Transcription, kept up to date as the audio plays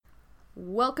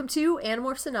Welcome to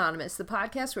Animorphs Anonymous, the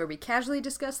podcast where we casually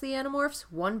discuss the Animorphs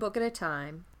one book at a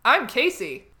time. I'm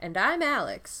Casey. And I'm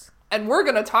Alex. And we're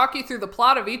going to talk you through the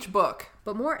plot of each book.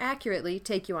 But more accurately,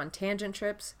 take you on tangent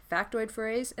trips, factoid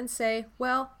forays, and say,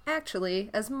 well, actually,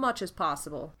 as much as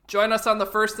possible. Join us on the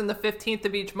 1st and the 15th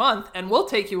of each month, and we'll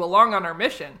take you along on our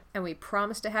mission. And we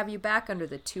promise to have you back under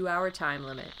the 2-hour time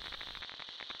limit.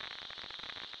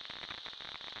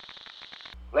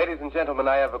 Ladies and gentlemen,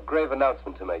 I have a grave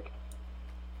announcement to make.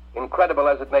 Incredible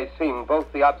as it may seem,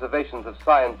 both the observations of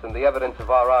science and the evidence of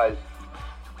our eyes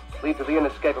lead to the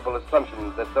inescapable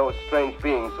assumption that those strange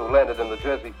beings who landed in the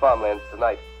Jersey farmlands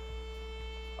tonight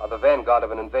are the vanguard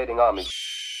of an invading army.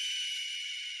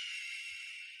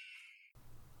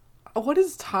 What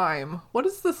is time? What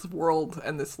is this world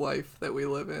and this life that we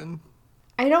live in?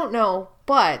 I don't know,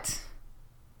 but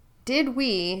did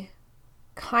we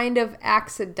kind of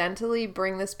accidentally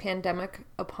bring this pandemic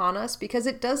upon us? Because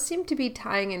it does seem to be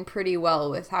tying in pretty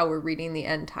well with how we're reading the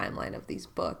end timeline of these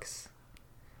books.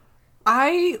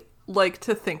 I like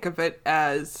to think of it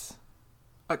as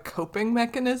a coping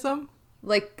mechanism.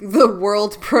 Like the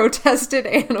world protested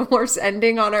Animorphs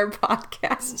ending on our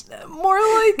podcast. More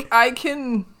like I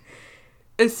can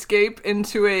escape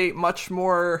into a much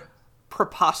more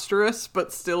preposterous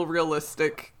but still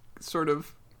realistic sort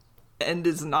of end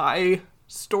is nigh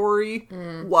story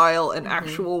while an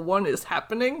actual one is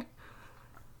happening.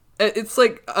 It's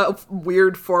like a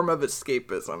weird form of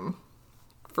escapism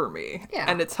for me. Yeah.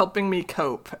 And it's helping me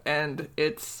cope, and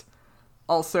it's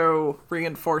also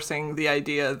reinforcing the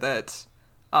idea that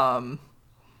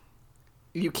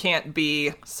you can't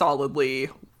be solidly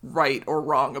right or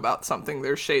wrong about something.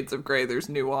 There's shades of gray, there's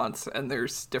nuance, and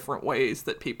there's different ways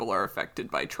that people are affected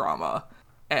by trauma.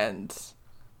 And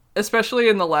especially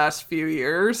in the last few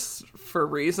years, for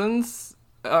reasons,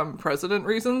 president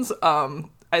reasons,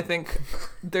 I think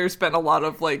there's been a lot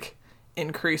of, like,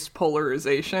 increased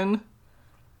polarization,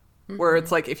 where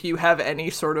it's like, if you have any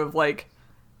sort of, like,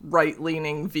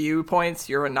 right-leaning viewpoints,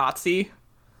 you're a Nazi,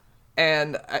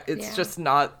 and it's just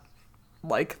not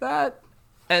like that.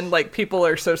 And, like, people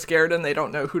are so scared and they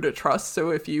don't know who to trust, so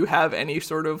if you have any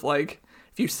sort of, like,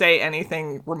 if you say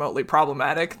anything remotely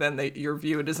problematic, then you're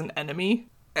viewed as an enemy.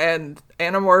 And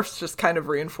Animorphs just kind of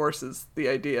reinforces the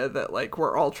idea that, like,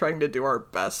 we're all trying to do our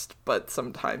best, but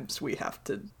sometimes we have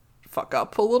to fuck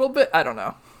up a little bit. I don't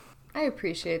know. I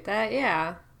appreciate that,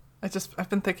 yeah. I've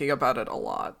been thinking about it a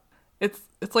lot. It's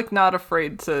like not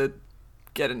afraid to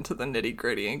get into the nitty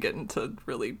gritty and get into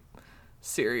really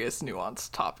serious,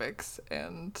 nuanced topics.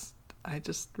 And I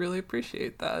just really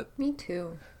appreciate that. Me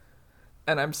too.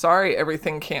 And I'm sorry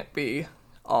everything can't be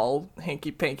all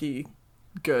hanky-panky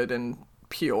good and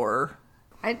pure.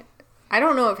 I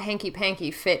don't know if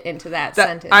hanky-panky fit into that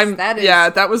sentence.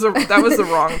 That was the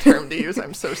wrong term to use.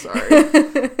 I'm so sorry.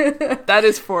 That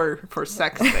is for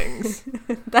sex things.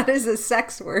 That is a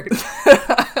sex word.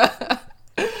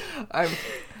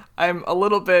 I'm a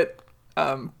little bit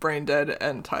brain dead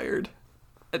and tired,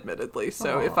 admittedly.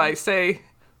 So if I say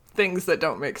things that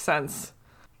don't make sense,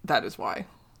 that is why.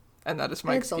 And that is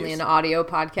my excuse. It's only an audio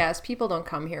podcast. People don't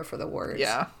come here for the words.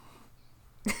 Yeah.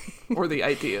 Or the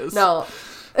ideas. No.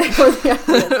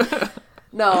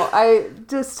 No, I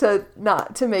just to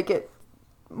make it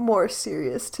more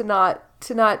serious, to not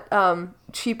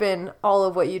cheapen all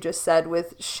of what you just said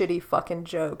with shitty fucking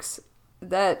jokes.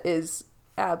 That is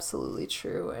absolutely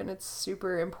true, and it's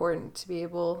super important to be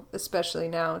able, especially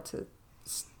now, to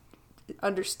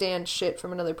understand shit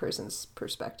from another person's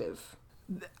perspective.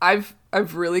 I've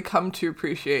really come to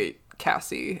appreciate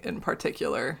Cassie in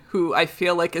particular, who I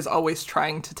feel like is always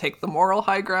trying to take the moral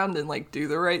high ground and, like, do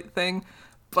the right thing,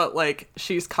 but, like,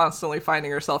 she's constantly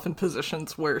finding herself in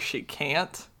positions where she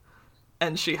can't,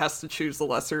 and she has to choose the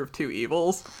lesser of two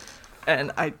evils.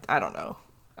 And I don't know,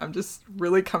 I'm just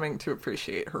really coming to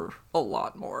appreciate her a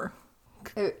lot more.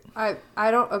 I'll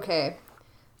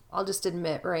just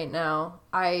admit right now,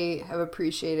 I have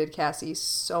appreciated Cassie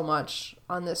so much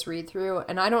on this read through,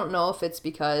 and I don't know if it's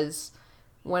because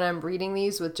when I'm reading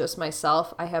these with just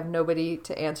myself, I have nobody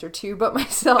to answer to but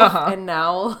myself. And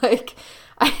now, like,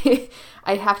 I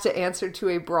have to answer to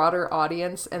a broader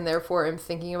audience, and therefore I'm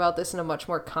thinking about this in a much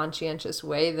more conscientious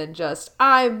way than just,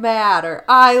 I'm mad or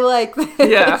I like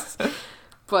this. Yeah.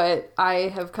 But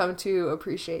I have come to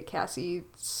appreciate Cassie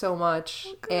so much,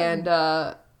 and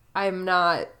I'm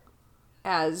not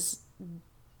as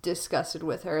disgusted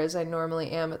with her as I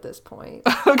normally am at this point.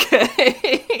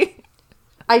 Okay.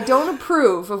 I don't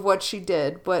approve of what she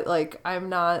did, but, like, I'm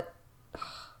not...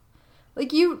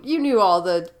 Like, you knew all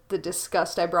the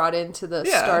disgust I brought into the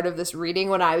start of this reading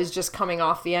when I was just coming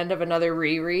off the end of another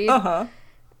reread.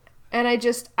 And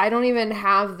I don't even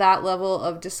have that level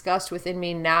of disgust within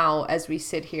me now as we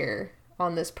sit here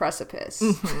on this precipice.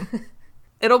 Mm-hmm.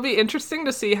 It'll be interesting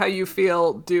to see how you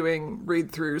feel doing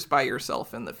read-throughs by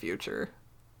yourself in the future.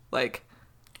 Like,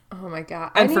 oh my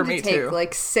God. And I for need me to take too.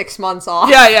 like 6 months off.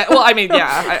 Yeah. Well, I mean,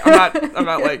 yeah, I'm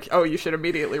not like, oh, you should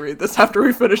immediately read this after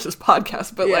we finish this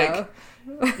podcast. But Yeah.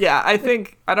 like, yeah,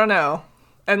 I don't know.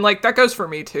 And like, that goes for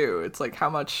me too. It's like, how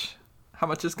much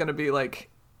is going to be like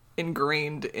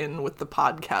ingrained in with the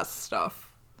podcast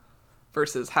stuff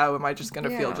versus how am I just going to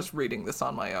feel Yeah. just reading this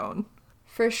on my own?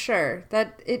 For sure.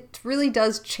 That it really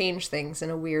does change things in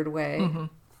a weird way.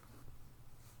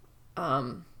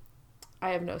 Mm-hmm. I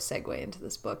have no segue into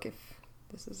this book if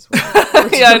this is what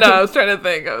we're Yeah, I doing. know. I was trying to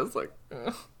think. I was like,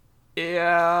 ugh.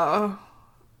 Yeah,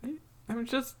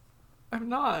 I'm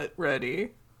not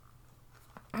ready.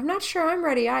 I'm not sure I'm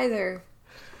ready either.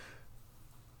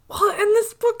 Well, and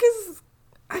this book is,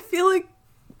 I feel like,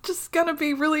 just gonna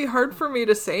be really hard for me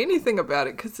to say anything about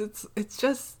it because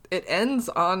it ends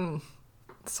on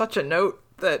such a note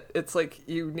that it's like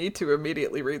you need to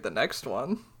immediately read the next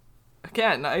one.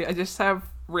 Again, I just have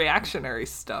reactionary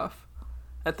stuff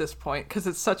at this point because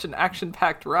it's such an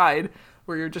action-packed ride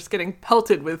where you're just getting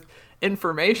pelted with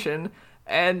information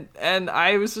and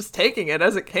I was just taking it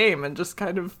as it came and just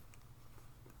kind of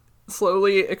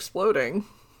slowly exploding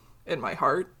in my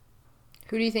heart.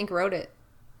 Who do you think wrote it?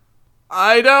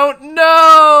 I don't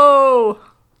know!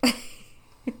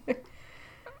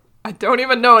 I don't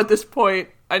even know at this point.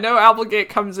 I know Applegate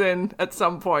comes in at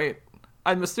some point.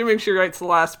 I'm assuming she writes the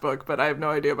last book, but I have no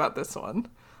idea about this one.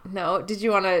 No. Did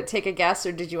you want to take a guess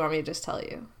or did you want me to just tell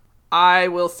you? I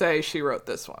will say she wrote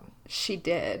this one. She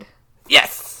did.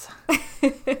 Yes!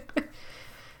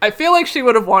 I feel like she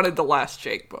would have wanted the last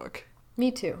Jake book.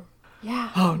 Me too.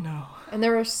 Yeah. Oh no. And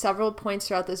there were several points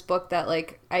throughout this book that,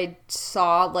 like, I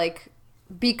saw, like,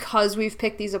 because we've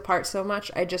picked these apart so much,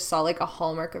 I just saw, like, a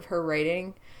hallmark of her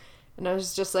writing. And I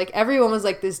was just, like, everyone was,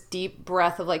 like, this deep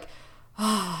breath of, like,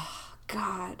 oh,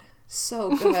 God,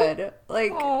 so good.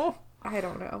 Like, Oh. I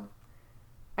don't know.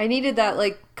 I needed that,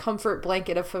 like, comfort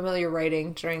blanket of familiar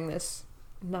writing during this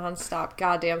nonstop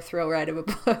goddamn thrill ride of a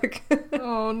book.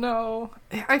 Oh no.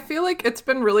 I feel like it's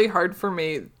been really hard for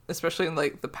me, especially in,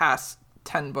 like, the past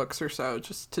 10 books or so,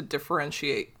 just to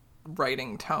differentiate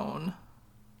writing tone.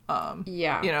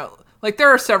 Yeah. You know, like there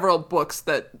are several books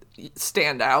that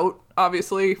stand out,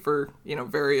 obviously, for, you know,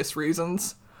 various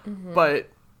reasons. Mm-hmm. But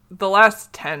the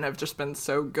last 10 have just been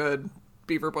so good,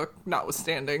 Beaver book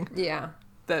notwithstanding, Yeah.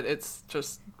 that it's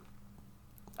just,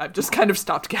 I've just kind of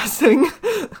stopped guessing.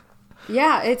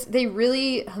 Yeah, they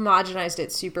really homogenized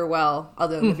it super well,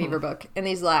 other than the Beaver book, in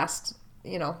these last,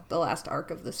 you know, the last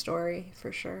arc of the story,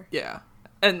 for sure. Yeah.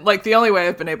 And, like, the only way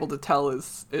I've been able to tell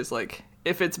is like,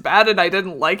 if it's bad and I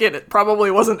didn't like it, it probably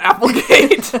wasn't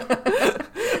Applegate.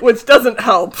 Which doesn't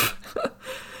help.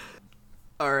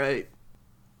 All right.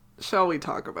 Shall we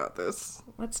talk about this?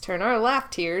 Let's turn our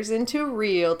laugh tears into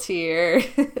real tears.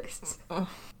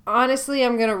 Honestly,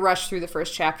 I'm going to rush through the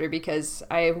first chapter because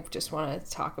I just want to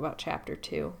talk about chapter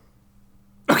 2.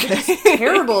 Okay. It's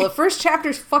terrible. The first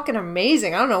chapter's fucking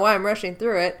amazing. I don't know why I'm rushing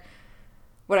through it.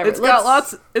 Whatever. It's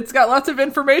got lots of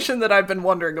information that I've been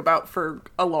wondering about for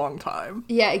a long time.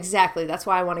 Yeah, exactly. That's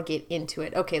why I want to get into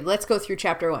it. Okay, let's go through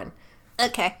chapter 1.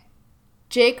 Okay.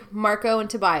 Jake, Marco, and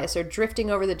Tobias are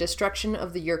drifting over the destruction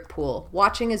of the Yerk Pool,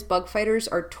 watching as bug fighters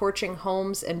are torching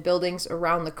homes and buildings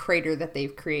around the crater that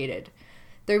they've created.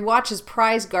 They watch as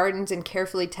prized gardens and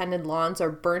carefully tended lawns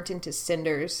are burnt into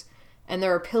cinders, and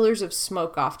there are pillars of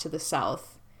smoke off to the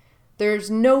south. There's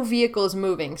no vehicles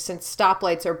moving since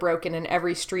stoplights are broken and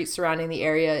every street surrounding the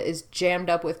area is jammed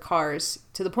up with cars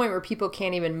to the point where people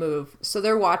can't even move. So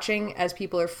they're watching as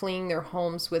people are fleeing their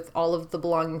homes with all of the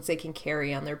belongings they can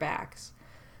carry on their backs.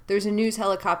 There's a news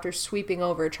helicopter sweeping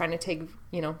over trying to take,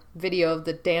 video of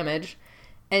the damage.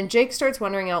 And Jake starts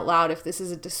wondering out loud if this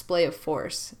is a display of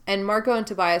force. And Marco and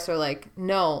Tobias are like,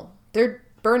 no, they're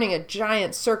burning a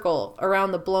giant circle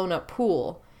around the blown up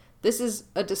pool. This is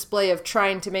a display of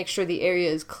trying to make sure the area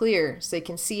is clear so they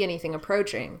can see anything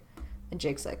approaching. And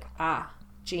Jake's like,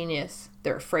 genius.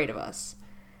 They're afraid of us.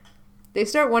 They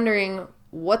start wondering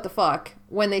what the fuck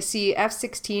when they see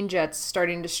F-16 jets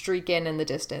starting to streak in the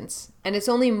distance. And it's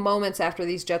only moments after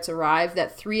these jets arrive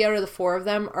that 3 out of the 4 of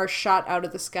them are shot out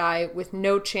of the sky with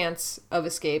no chance of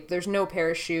escape. There's no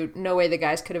parachute, no way the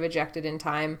guys could have ejected in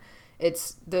time.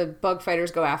 It's the bug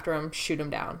fighters go after them, shoot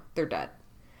them down. They're dead.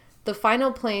 The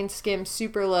final plane skims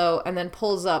super low and then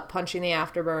pulls up, punching the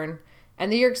afterburn.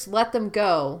 And the Yerks let them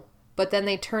go, but then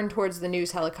they turn towards the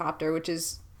news helicopter, which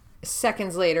is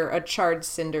seconds later a charred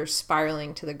cinder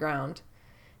spiraling to the ground.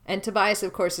 And Tobias,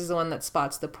 of course, is the one that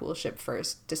spots the pool ship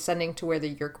first, descending to where the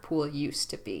Yerk pool used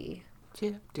to be.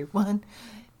 Chapter 1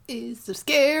 is so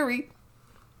scary.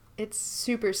 It's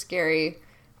super scary.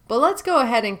 But let's go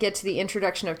ahead and get to the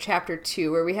introduction of Chapter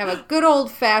 2, where we have a good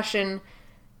old-fashioned,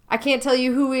 I can't tell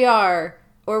you who we are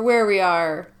or where we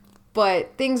are,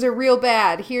 but things are real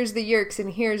bad. Here's the Yerks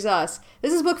and here's us.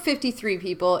 This is book 53,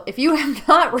 people. If you have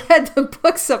not read the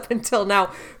books up until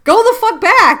now, go the fuck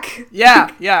back!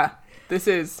 Yeah. This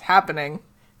is happening.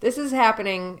 This is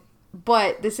happening,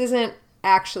 but this isn't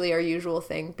actually our usual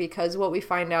thing, because what we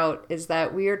find out is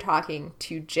that we are talking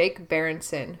to Jake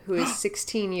Berenson, who is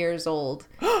 16 years old.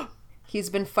 He's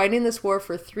been fighting this war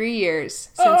for 3 years,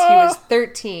 since he was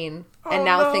 13, and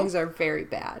now things are very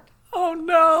bad. Oh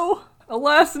no! A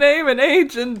last name and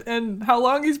age and how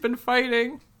long he's been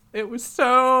fighting. It was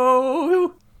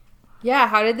so... Yeah,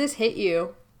 how did this hit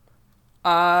you?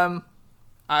 I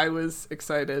was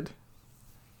excited.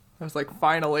 I was like,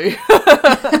 finally.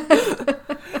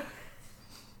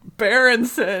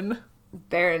 Berenson.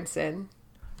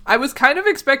 I was kind of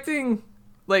expecting,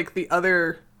 like, the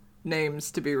other names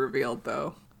to be revealed,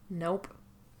 though. Nope.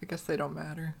 I guess they don't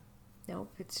matter.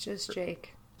 Nope, it's just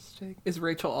Jake. Is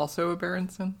Rachel also a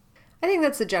Berenson? I think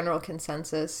that's the general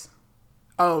consensus.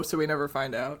 Oh, so we never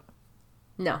find out?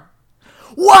 No.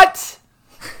 What?!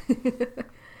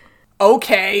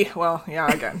 Okay. Well,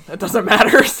 yeah, again, it doesn't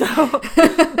matter, so...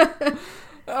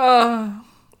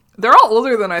 they're all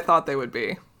older than I thought they would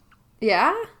be.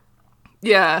 Yeah?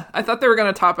 Yeah, I thought they were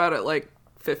going to top out at, like,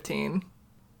 15.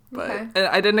 But Okay.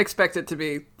 I didn't expect it to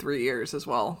be 3 years as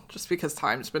well. Just because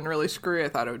time's been really screwy, I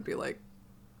thought it would be, like,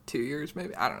 2 years,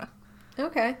 maybe. I don't know.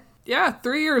 Okay. Yeah,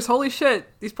 3 years. Holy shit.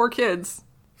 These poor kids.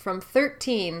 From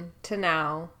 13 to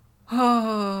now.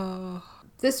 Oh...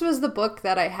 This was the book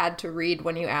that I had to read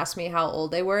when you asked me how old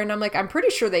they were, and I'm like, I'm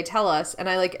pretty sure they tell us, and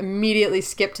I, like, immediately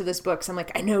skipped to this book, so I'm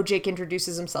like, I know Jake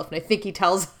introduces himself, and I think he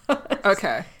tells us.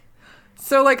 Okay.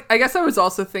 So, like, I guess I was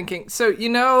also thinking, so, you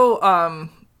know,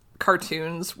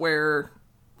 cartoons where,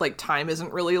 like, time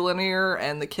isn't really linear,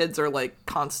 and the kids are, like,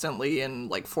 constantly in,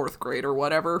 like, 4th grade or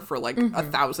whatever for, like,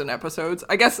 1,000 episodes?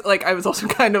 I guess, like, I was also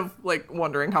kind of, like,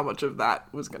 wondering how much of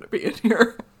that was going to be in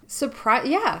here.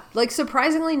 Yeah, like,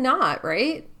 surprisingly not,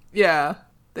 right? Yeah,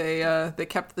 they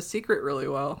kept the secret really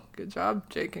well. Good job,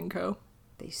 Jake and Co.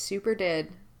 They super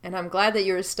did. And I'm glad that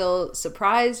you're still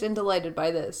surprised and delighted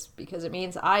by this, because it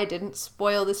means I didn't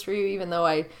spoil this for you, even though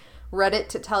I read it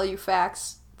to tell you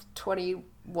facts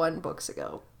 21 books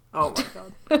ago. Oh my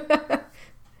god.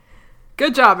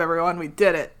 Good job, everyone. We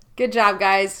did it. Good job,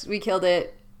 guys. We killed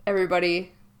it.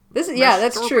 Everybody. Yeah,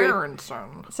 that's true.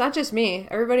 Berenson. It's not just me.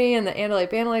 Everybody in the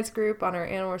Andalite Bandalites group, on our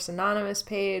Animorphs Anonymous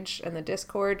page, and the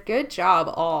Discord. Good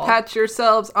job, all. Pat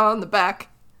yourselves on the back.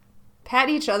 Pat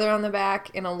each other on the back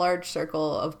in a large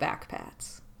circle of back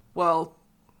pats. Well,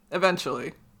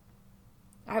 eventually.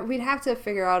 We'd have to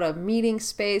figure out a meeting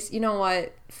space. You know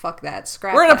what? Fuck that.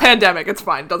 Scrap We're in a that. pandemic. It's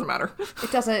fine. Doesn't matter.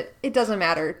 It doesn't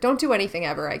matter. Don't do anything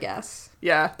ever, I guess.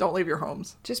 Yeah, don't leave your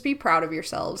homes. Just be proud of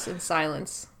yourselves in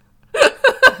silence.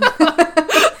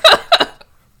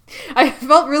 I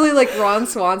felt really like Ron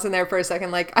Swanson there for a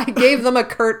second. Like, I gave them a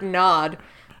curt nod.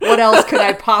 What else could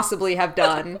I possibly have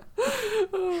done?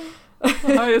 The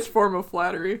highest form of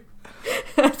flattery.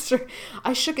 That's right.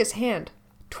 I shook his hand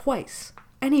twice.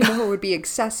 Any more would be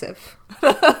excessive.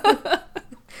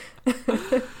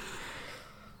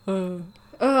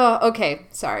 Okay,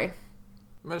 sorry.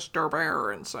 Mr.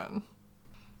 Berenson.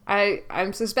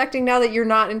 I'm suspecting now that you're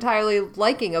not entirely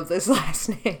liking of this last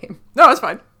name. No, it's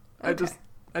fine. Okay.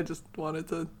 I just wanted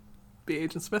to be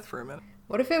Agent Smith for a minute.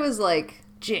 What if it was like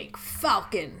Jake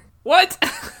Falcon? What?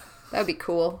 That'd be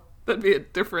cool. That'd be a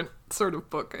different sort of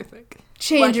book, I think.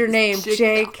 Change your name, Jake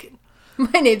Jake. Falcon.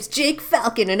 My name's Jake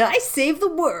Falcon, and I save the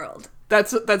world.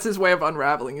 That's his way of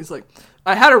unraveling. He's like,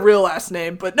 I had a real last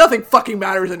name, but nothing fucking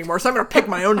matters anymore, so I'm gonna pick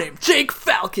my own name, Jake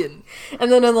Falcon.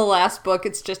 And then in the last book,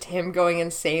 it's just him going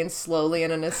insane slowly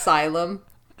in an asylum.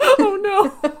 Oh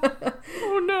no.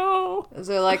 Oh no.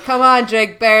 So they're like, come on,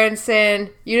 Jake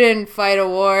Berenson. You didn't fight a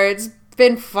war. It's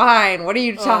been fine. What are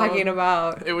you talking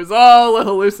about? It was all a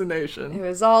hallucination. It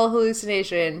was all a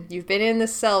hallucination. You've been in the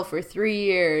cell for 3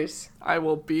 years. I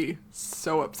will be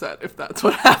so upset if that's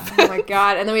what happened. Oh my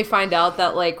god. And then we find out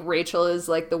that, like, Rachel is,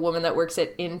 like, the woman that works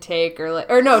at intake,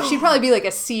 or no, she'd probably be, like,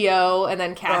 a CO, and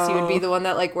then Cassie would be the one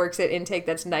that, like, works at intake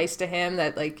that's nice to him,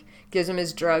 that, like, gives him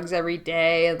his drugs every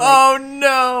day. And, like, oh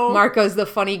no! Marco's the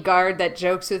funny guard that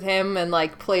jokes with him and,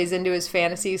 like, plays into his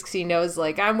fantasies because he knows,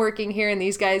 like, I'm working here and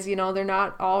these guys, you know, they're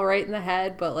not all right in the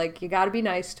head, but, like, you gotta be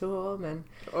nice to them. And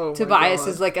Oh my Tobias God.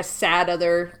 is, like, a sad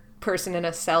other person in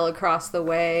a cell across the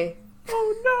way.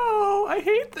 Oh no, I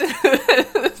hate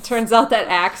this. Turns out that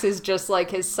Axe is just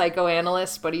like his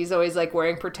psychoanalyst, but he's always like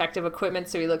wearing protective equipment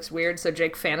so he looks weird, so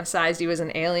Jake fantasized he was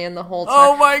an alien the whole time.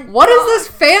 Oh my god. What is this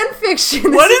fan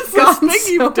fiction? What is this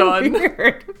thing you've done?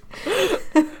 Weird.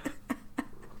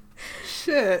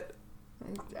 Shit.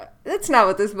 That's not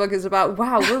what this book is about.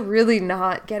 Wow, we're really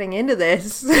not getting into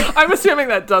this. I'm assuming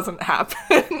that doesn't happen.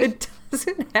 It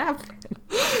doesn't happen.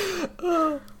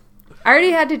 I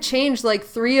already had to change like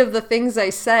 3 of the things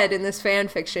I said in this fan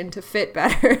fiction to fit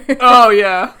better. Oh,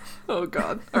 yeah. Oh,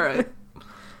 God. All right.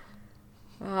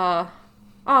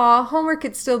 Aw, Homer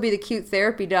could still be the cute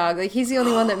therapy dog. Like, he's the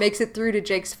only one that makes it through to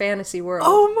Jake's fantasy world.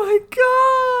 Oh, my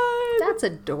God. That's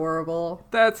adorable.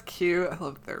 That's cute. I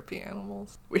love therapy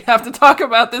animals. We have to talk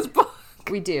about this book.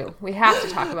 We do. We have to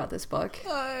talk about this book.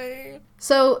 Hi.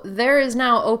 So, there is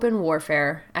now open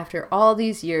warfare after all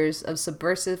these years of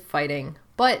subversive fighting.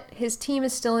 But his team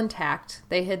is still intact.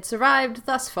 They had survived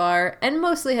thus far, and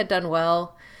mostly had done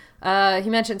well. He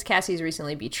mentions Cassie's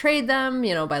recently betrayed them,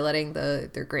 by letting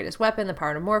their greatest weapon, the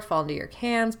power to morph, fall into your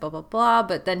hands, blah, blah, blah.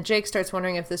 But then Jake starts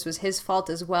wondering if this was his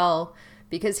fault as well,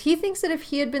 because he thinks that if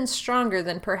he had been stronger,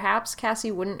 then perhaps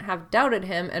Cassie wouldn't have doubted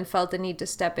him and felt the need to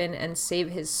step in and save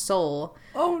his soul.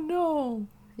 Oh, no.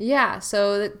 Yeah,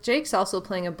 so Jake's also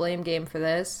playing a blame game for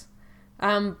this.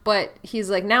 But he's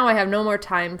like, now I have no more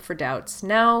time for doubts.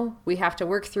 Now we have to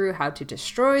work through how to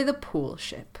destroy the pool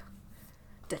ship.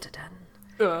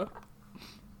 Da-da-dun.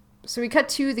 So we cut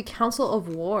to the Council of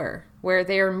War, where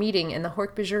they are meeting in the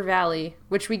Hork-Bajir Valley,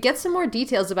 which we get some more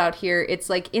details about here. It's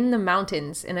like in the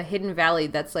mountains, in a hidden valley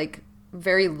that's like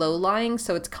very low-lying,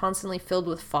 so it's constantly filled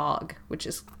with fog, which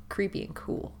is creepy and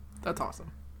cool. That's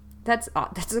awesome. That's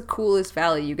the coolest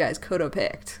valley you guys could have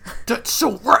picked. That's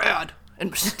so rad and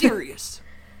mysterious.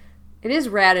 It is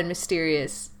rad and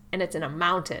mysterious, and it's in a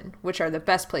mountain, which are the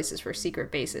best places for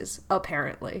secret bases,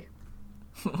 apparently.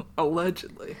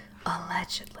 Allegedly.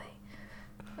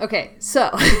 Okay, so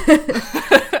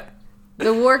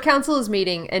the War Council is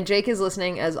meeting, and Jake is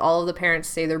listening as all of the parents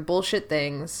say their bullshit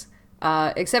things,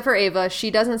 except for Ava.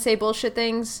 She doesn't say bullshit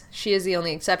things. She is the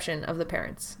only exception of the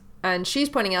parents. And she's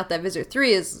pointing out that Visitor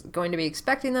 3 is going to be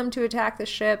expecting them to attack the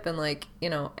ship, and,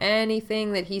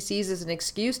 anything that he sees as an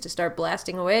excuse to start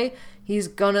blasting away, he's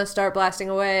gonna start blasting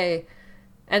away.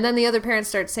 And then the other parents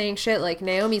start saying shit, like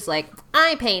Naomi's like,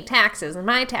 I pay taxes, and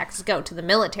my taxes go to the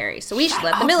military, so we should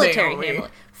let the military handle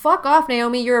it. Fuck off,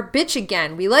 Naomi, you're a bitch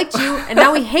again. We liked you, and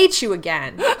now we hate you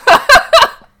again.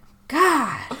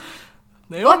 God.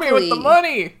 Naomi with the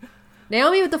money.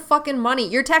 Naomi with the fucking money.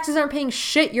 Your taxes aren't paying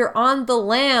shit. You're on the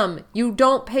lam. You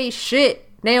don't pay shit,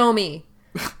 Naomi.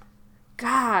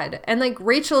 God. And,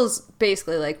 Rachel's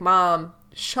basically like, Mom,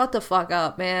 shut the fuck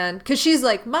up, man. Because she's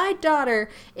like, my daughter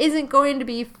isn't going to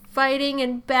be fighting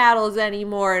in battles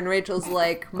anymore. And Rachel's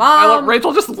like, Mom.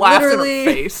 Rachel just laughs in her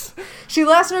face. She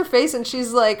laughs in her face and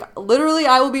she's like, literally,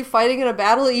 I will be fighting in a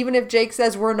battle even if Jake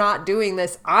says we're not doing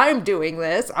this. I'm doing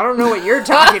this. I don't know what you're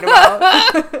talking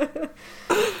about.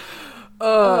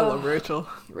 Oh, I love Rachel.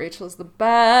 Rachel's the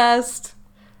best.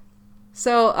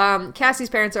 So,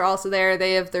 Cassie's parents are also there.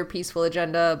 They have their peaceful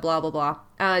agenda, blah, blah,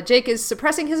 blah. Jake is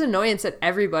suppressing his annoyance at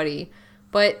everybody,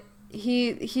 but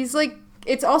he's like,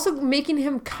 it's also making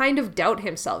him kind of doubt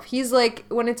himself. He's like,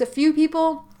 when it's a few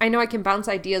people, I know I can bounce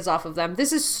ideas off of them.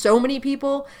 This is so many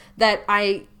people that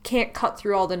I can't cut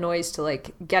through all the noise to,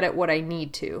 get at what I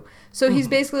need to. So he's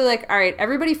basically like, all right,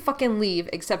 everybody fucking leave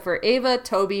except for Ava,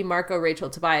 Toby, Marco, Rachel,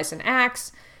 Tobias, and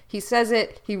Axe. He says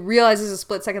it. He realizes a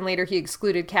split second later he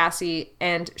excluded Cassie,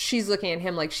 and she's looking at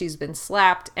him like she's been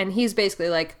slapped. And he's basically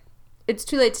like, it's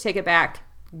too late to take it back.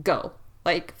 Go.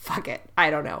 Fuck it. I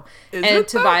don't know. And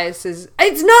Tobias is,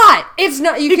 it's not.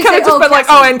 You could have just been like,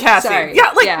 oh, and Cassie. Sorry.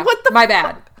 Yeah, what the? My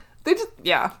bad.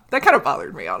 That kind of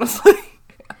bothered me, honestly.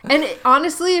 And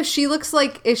honestly, if she's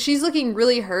looking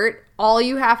really hurt, all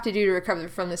you have to do to recover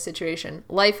from this situation,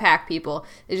 life hack people,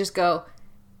 is just go,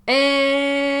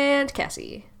 and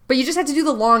Cassie. But you just have to do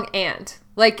the long and.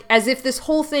 As if this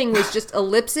whole thing was just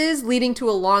ellipses leading to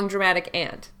a long dramatic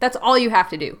and. That's all you have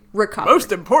to do. Recover.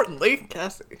 Most importantly,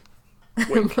 Cassie.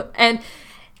 And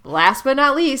last but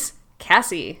not least,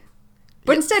 Cassie.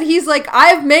 But instead he's like,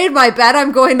 I've made my bed,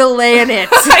 I'm going to lay in it.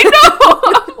 I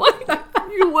know!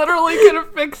 You literally could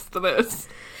have fixed this.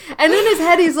 And in his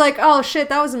head he's like, oh shit,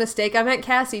 that was a mistake. I meant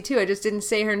Cassie too. I just didn't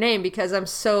say her name because I'm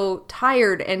so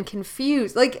tired and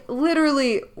confused.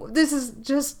 Literally, this is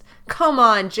just, come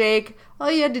on, Jake. All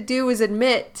you had to do was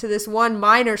admit to this one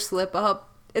minor slip up.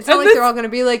 It's not they're all going to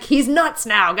be like, he's nuts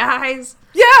now, guys.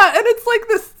 Yeah, and it's like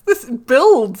this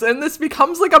builds, and this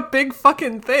becomes a big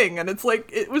fucking thing, and it's like,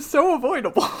 it was so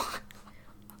avoidable.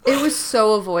 It was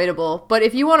so avoidable. But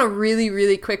if you want a really,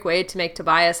 really quick way to make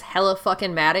Tobias hella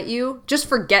fucking mad at you, just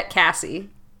forget Cassie.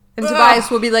 And Tobias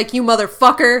will be like, you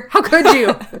motherfucker, how could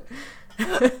you?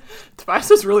 Tobias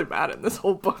is really mad in this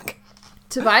whole book.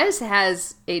 Tobias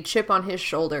has a chip on his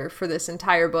shoulder for this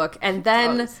entire book. And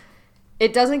then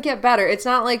it doesn't get better. It's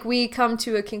not like we come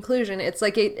to a conclusion. It's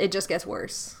like it just gets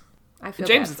worse. I feel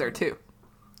James bad. is there too.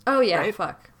 Oh, yeah, right?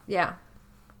 fuck. Yeah.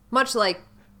 Much like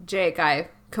Jake, I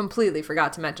completely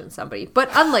forgot to mention somebody. But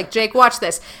unlike Jake, watch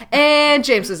this. And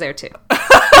James was there too.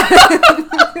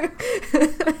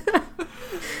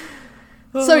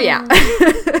 So, yeah.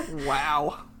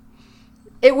 Wow.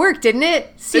 It worked, didn't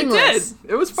it? Seamless. It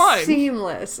did. It was fine.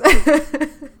 Seamless.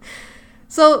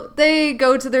 So they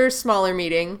go to their smaller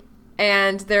meeting,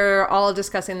 and they're all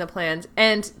discussing the plans.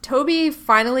 And Toby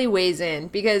finally weighs in,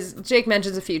 because Jake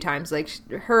mentions a few times, like,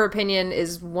 her opinion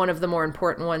is one of the more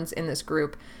important ones in this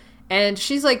group. And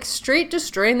she's like, straight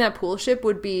destroying that pool ship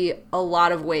would be a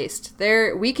lot of waste.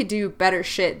 We could do better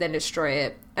shit than destroy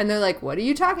it. And they're like, what are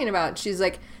you talking about? She's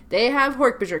like, they have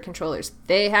Hork-Bajir controllers.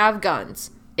 They have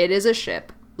guns. It is a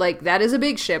ship. Like, that is a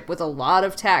big ship with a lot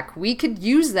of tech. We could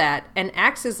use that. And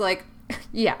Axe is like,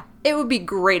 yeah, it would be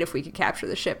great if we could capture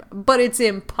the ship, but it's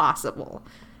impossible.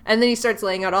 And then he starts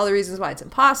laying out all the reasons why it's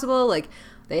impossible. Like,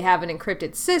 they have an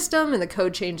encrypted system and the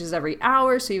code changes every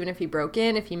hour. So even if he broke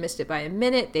in, if he missed it by a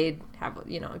minute, they'd have,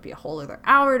 it'd be a whole other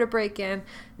hour to break in.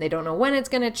 They don't know when it's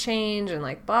going to change and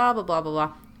like blah, blah, blah, blah,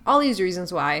 blah. All these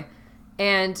reasons why.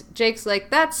 And Jake's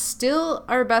like, that's still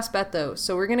our best bet, though.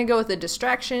 So we're going to go with a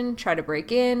distraction, try to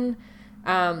break in.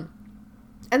 And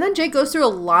then Jake goes through a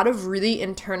lot of really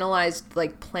internalized,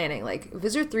 like, planning. Like,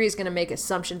 Visitor 3 is going to make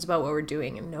assumptions about what we're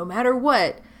doing. And no matter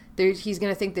what, he's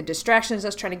going to think the distraction is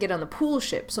us trying to get on the pool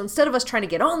ship. So instead of us trying to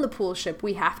get on the pool ship,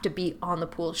 we have to be on the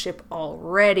pool ship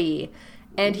already.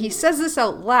 And he says this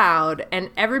out loud, and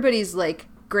everybody's like,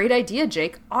 great idea,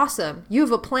 Jake. Awesome. You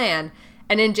have a plan.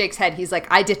 And in Jake's head, he's like,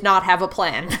 I did not have a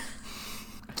plan.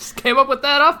 Just came up with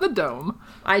that off the dome.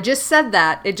 I just said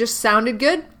that. It just sounded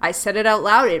good. I said it out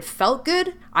loud. It felt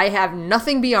good. I have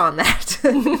nothing beyond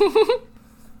that.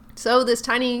 So this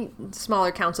tiny,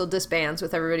 smaller council disbands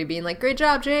with everybody being like, great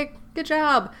job, Jake. Good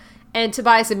job. And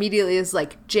Tobias immediately is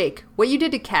like, Jake, what you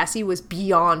did to Cassie was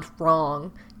beyond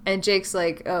wrong. And Jake's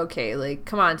like, okay, like,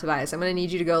 come on, Tobias. I'm going to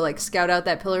need you to go, like, scout out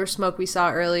that pillar of smoke we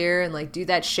saw earlier and, like, do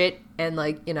that shit. And,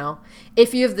 like,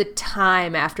 if you have the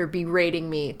time after berating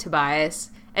me,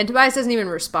 Tobias. And Tobias doesn't even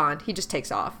respond. He just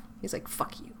takes off. He's like,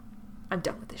 fuck you. I'm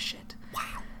done with this shit.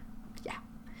 Wow. Yeah.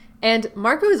 And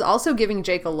Marco is also giving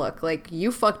Jake a look. Like,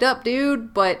 you fucked up,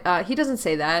 dude. But he doesn't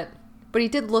say that. But he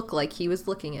did look like he was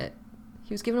looking at.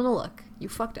 He was giving him a look. You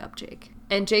fucked up, Jake.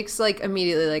 And Jake's like,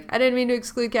 immediately like, I didn't mean to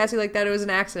exclude Cassie like that. It was an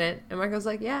accident. And Marco's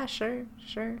like, yeah, sure.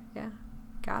 Yeah.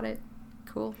 Got it.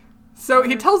 Cool. So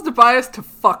he tells Tobias to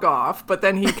fuck off, but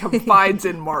then he confides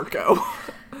in Marco.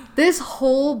 This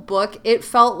whole book, it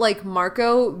felt like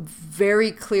Marco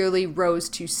very clearly rose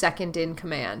to second in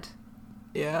command.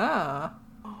 Yeah.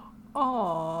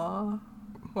 Aww.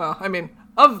 Well, I mean,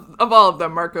 of all of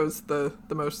them, Marco's the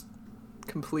most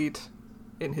complete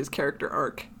in his character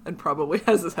arc and probably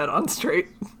has his head on straight.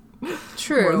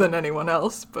 True. More than anyone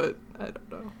else, but I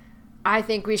don't know. I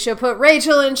think we should put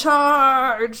Rachel in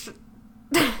charge.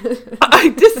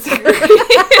 I disagree.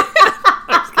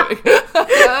 I'm just kidding.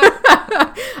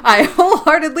 I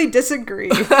wholeheartedly disagree.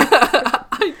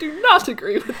 I do not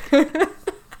agree with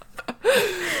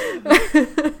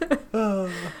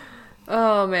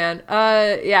Oh, man.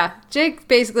 Yeah. Jake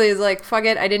basically is like, fuck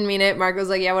it, I didn't mean it. Marco's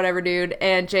like, yeah, whatever, dude.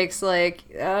 And Jake's like,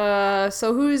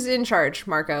 so who's in charge,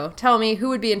 Marco? Tell me, who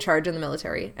would be in charge in the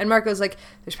military? And Marco's like,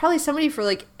 there's probably somebody for,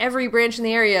 like, every branch in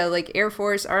the area, like Air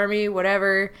Force, Army,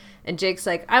 whatever. And Jake's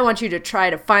like, I want you to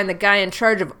try to find the guy in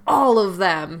charge of all of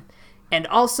them. And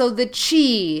also the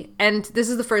Chi. And this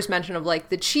is the first mention of, like,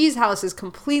 the Chi's house is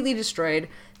completely destroyed.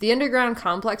 The underground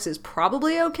complex is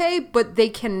probably okay, but they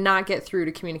cannot get through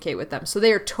to communicate with them. So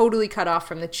they are totally cut off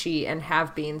from the Chi and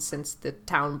have been since the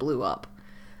town blew up.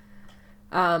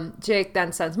 Jake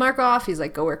then sends Marco off. He's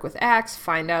like, go work with Axe,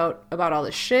 find out about all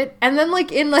this shit. And then,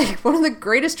 like, in, like, one of the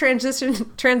greatest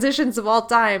transitions of all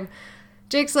time,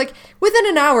 Jake's like, within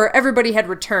an hour, everybody had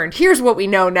returned. Here's what we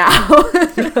know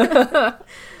now.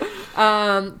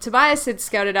 Tobias had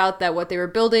scouted out that what they were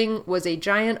building was a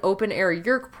giant open-air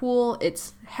Yerk pool.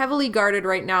 It's heavily guarded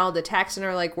right now. The Taxon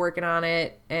are, like, working on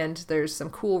it, and there's some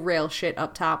cool rail shit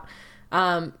up top.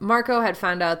 Marco had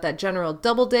found out that General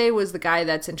Doubleday was the guy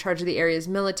that's in charge of the area's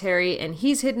military, and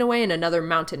he's hidden away in another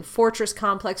mountain fortress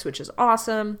complex, which is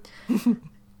awesome.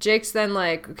 Jake's then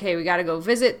like, okay, we gotta go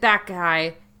visit that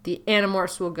guy. The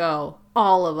Animorphs will go.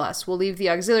 all of us will leave the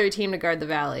auxiliary team to guard the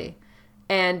valley.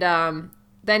 And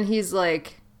then he's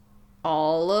like,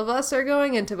 all of us are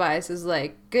going? And Tobias is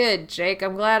like, good, Jake,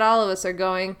 I'm glad all of us are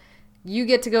going. You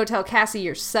get to go tell Cassie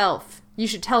yourself. You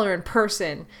should tell her in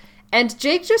person. And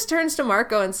Jake just turns to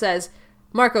Marco and says,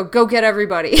 Marco, go get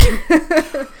everybody.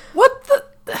 What the...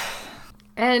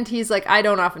 And he's like, I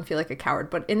don't often feel like a coward,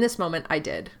 but in this moment, I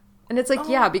did. And it's like,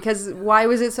 yeah, because why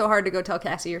was it so hard to go tell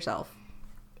Cassie yourself?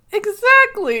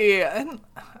 Exactly. And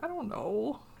I don't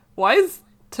know. Why is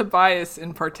Tobias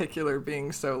in particular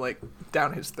being so, like,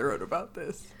 down his throat about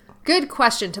this? Good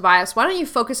question, Tobias. Why don't you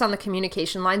focus on the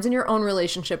communication lines in your own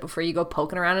relationship before you go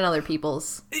poking around in other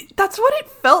people's? That's what it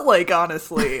felt like,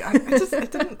 honestly. I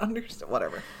didn't understand.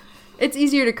 Whatever. It's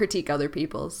easier to critique other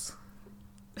people's.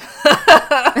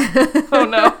 Oh,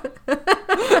 no.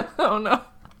 Oh, no.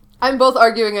 I'm both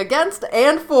arguing against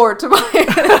and for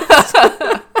Tobias.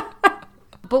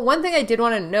 But one thing I did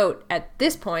want to note at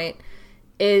this point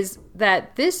is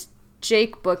that this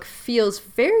Jake book feels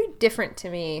very different to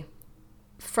me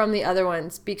from the other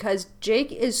ones, because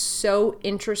Jake is so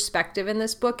introspective in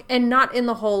this book, and not in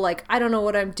the whole, like, I don't know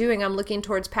what I'm doing, I'm looking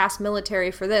towards past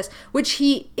military for this, which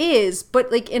he is,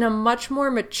 but, like, in a much more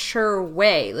mature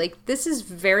way. Like, this is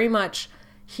very much,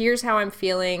 here's how I'm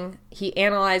feeling, he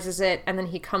analyzes it, and then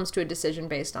he comes to a decision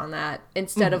based on that,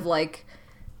 instead of, like,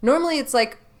 normally it's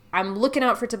like, I'm looking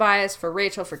out for Tobias, for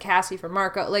Rachel, for Cassie, for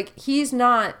Marco. Like, he's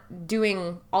not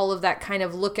doing all of that kind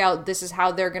of look out, this is how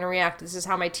they're going to react, this is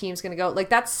how my team's going to go. Like,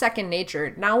 that's second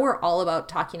nature. Now we're all about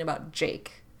talking about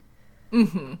Jake.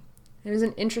 Mm-hmm. It was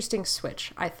an interesting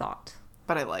switch, I thought.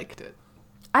 But I liked it.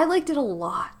 I liked it a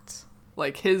lot.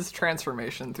 Like, his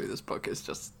transformation through this book is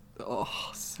just,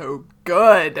 oh, so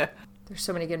good. There's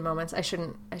so many good moments. I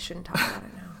shouldn't talk about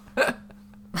it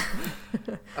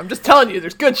now. I'm just telling you,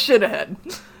 there's good shit ahead.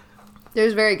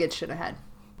 There's very good shit ahead.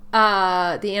 The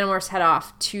Animorphs head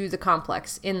off to the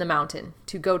complex in the mountain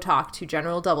to go talk to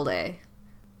General Doubleday,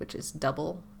 which is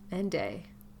double and day.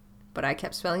 But I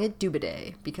kept spelling it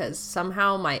Dubiday because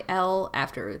somehow my L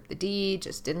after the D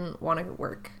just didn't want to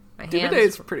work. Dubiday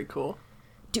is pretty cool.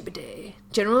 Dubiday.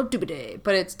 General Dubiday,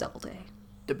 but it's Doubleday.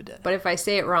 Dubiday. But if I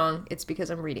say it wrong, it's because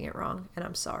I'm reading it wrong, and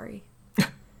I'm sorry.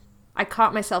 I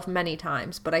caught myself many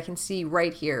times, but I can see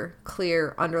right here,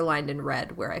 clear, underlined in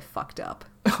red, where I fucked up.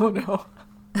 Oh, no.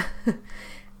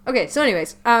 Okay, so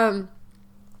anyways, the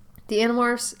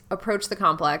Animorphs approach the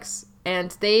complex,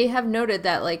 and they have noted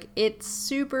that, like, it's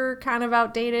super kind of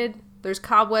outdated. There's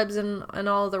cobwebs in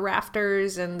all the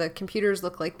rafters, and the computers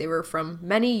look like they were from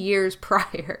many years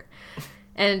prior.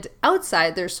 And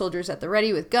outside, there's soldiers at the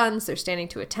ready with guns. They're standing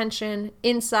to attention.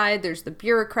 Inside, there's the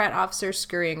bureaucrat officers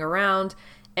scurrying around.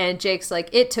 And Jake's like,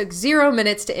 it took 0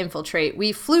 minutes to infiltrate.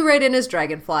 We flew right in as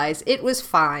dragonflies. It was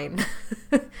fine.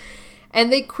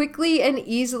 And they quickly and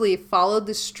easily followed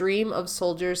the stream of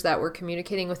soldiers that were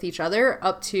communicating with each other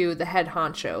up to the head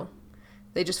honcho.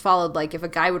 They just followed, like, if a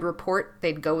guy would report,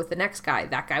 they'd go with the next guy.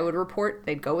 That guy would report,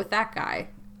 they'd go with that guy.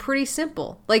 Pretty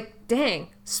simple. Like, dang,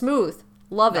 smooth.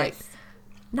 Love it.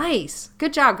 Nice.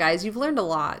 Good job, guys. You've learned a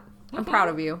lot. I'm proud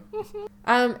of you.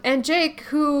 And Jake,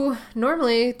 who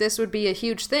normally this would be a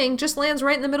huge thing, just lands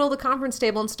right in the middle of the conference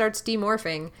table and starts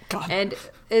demorphing. God. And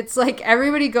it's like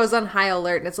everybody goes on high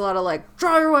alert, and it's a lot of like,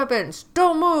 draw your weapons,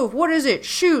 don't move, what is it,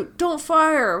 shoot, don't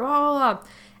fire, blah, blah, blah.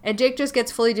 And Jake just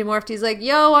gets fully demorphed. He's like,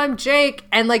 yo, I'm Jake.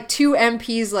 And like 2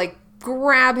 MPs like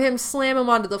grab him, slam him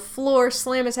onto the floor,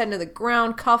 slam his head into the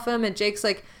ground, cuff him. And Jake's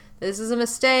like, this is a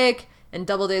mistake. And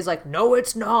Doubleday's like, no,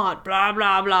 it's not, blah,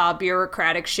 blah, blah,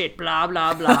 bureaucratic shit, blah,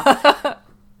 blah, blah.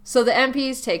 So the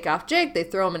MPs take off Jake, they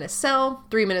throw him in a cell.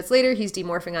 3 minutes later, he's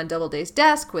demorphing on Doubleday's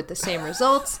desk with the same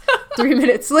results. 3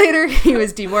 minutes later, he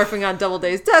was demorphing on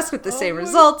Doubleday's desk with the same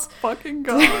results. Fucking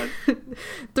God.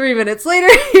 3 minutes later,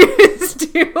 he was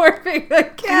demorphing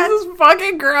again. Jesus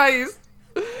fucking Christ.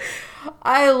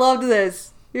 I loved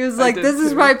this. He was like, this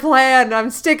is my plan,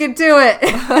 I'm sticking to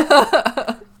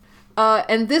it.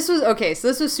 And this was, okay, so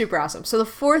this was super awesome. So the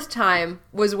 4th time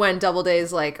was when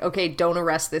Doubleday's like, okay, don't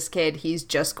arrest this kid. He's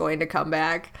just going to come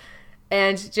back.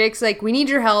 And Jake's like, we need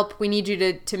your help. We need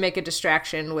you to make a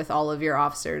distraction with all of your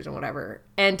officers and whatever.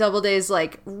 And Doubleday's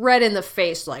like, red in the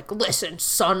face, like, listen,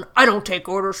 son, I don't take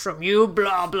orders from you,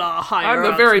 blah, blah, higher I'm the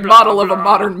ups, very blah, model blah. of a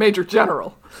modern major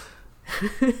general.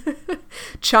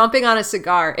 Chomping on a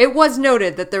cigar. It was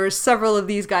noted that there were several of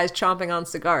these guys chomping on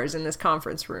cigars in this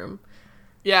conference room.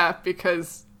 Yeah,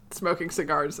 because smoking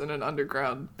cigars in an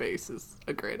underground base is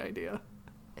a great idea.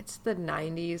 It's the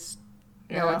 90s.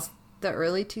 Yeah. No, it's the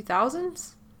early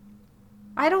 2000s?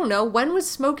 I don't know. When was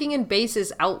smoking in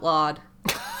bases outlawed?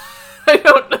 I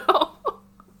don't know.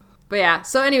 But yeah,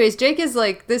 so anyways, Jake is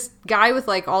like, this guy with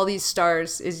like all these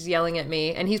stars is yelling at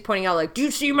me, and he's pointing out like, do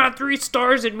you see my 3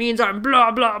 stars? It means I'm blah,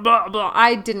 blah, blah, blah.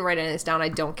 I didn't write any of this down. I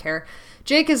don't care.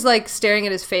 Jake is like staring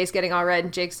at his face, getting all red,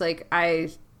 and Jake's like,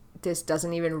 this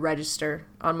doesn't even register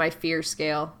on my fear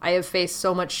scale. I have faced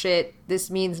so much shit.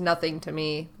 This means nothing to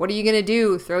me. What are you gonna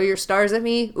do? Throw your stars at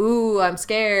me? Ooh, I'm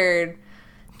scared.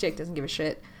 Jake doesn't give a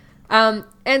shit.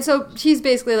 And so he's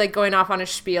basically like going off on a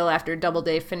spiel after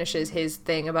Doubleday finishes his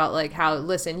thing about like how,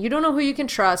 listen, you don't know who you can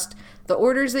trust. The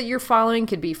orders that you're following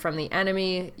could be from the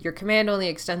enemy. Your command only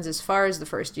extends as far as the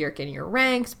first Yeerk in your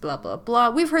ranks, blah, blah, blah.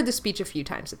 We've heard the speech a few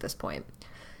times at this point.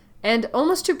 And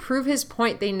almost to prove his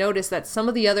point, they notice that some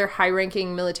of the other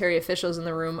high-ranking military officials in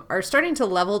the room are starting to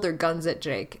level their guns at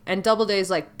Jake. And Doubleday's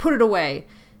like, put it away.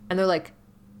 And they're like,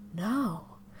 no.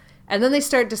 And then they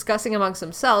start discussing amongst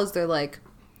themselves. They're like,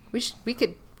 we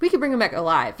could bring him back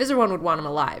alive. Visor One would want him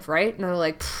alive, right? And they're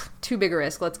like, too big a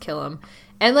risk. Let's kill him.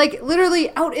 And like literally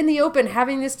out in the open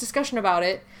having this discussion about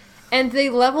it. And they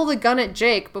level the gun at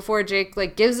Jake before Jake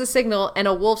like gives the signal, and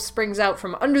a wolf springs out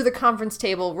from under the conference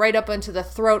table right up into the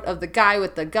throat of the guy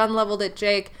with the gun leveled at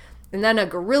Jake. And then a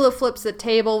gorilla flips the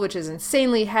table, which is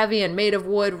insanely heavy and made of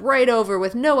wood, right over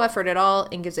with no effort at all,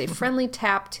 and gives a friendly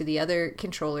tap to the other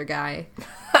controller guy.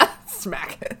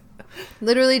 Smack.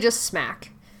 Literally just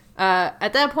smack.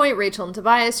 At that point, Rachel and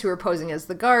Tobias, who are posing as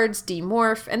the guards,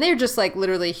 demorph, and they're just like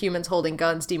literally humans holding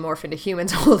guns demorph into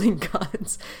humans holding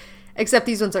guns. Except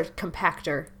these ones are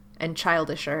compacter and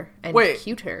childisher and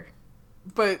cuter.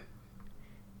 But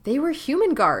they were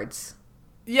human guards.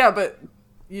 Yeah, but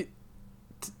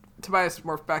Tobias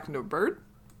morphed back into a bird?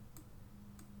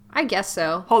 I guess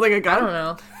so. Holding a gun? I don't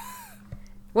know.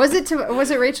 Was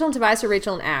it Rachel and Tobias or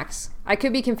Rachel and Axe? I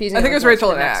could be confusing. I think it was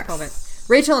Rachel and Axe.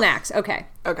 Rachel and Axe, okay.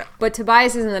 Okay. But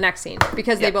Tobias is in the next scene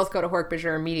because they both go to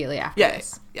Hork-Bajir immediately after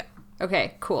this. Yeah.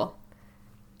 Okay, cool.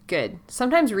 Good.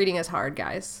 Sometimes reading is hard,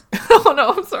 guys. Oh no,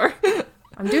 I'm sorry.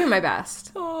 I'm doing my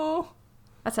best. Oh.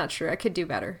 That's not true. I could do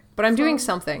better. But I'm doing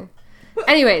something.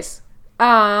 Anyways,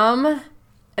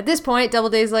 at this point,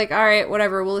 Doubleday's like, all right,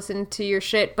 whatever, we'll listen to your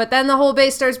shit. But then the whole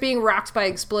base starts being rocked by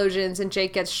explosions, and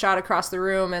Jake gets shot across the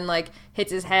room and, like,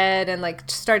 hits his head and, like,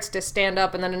 starts to stand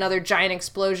up, and then another giant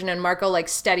explosion, and Marco, like,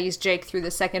 steadies Jake through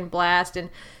the second blast, and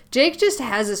Jake just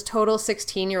has this total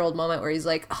 16-year-old moment where he's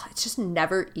like, oh, it's just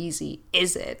never easy,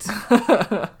 is it?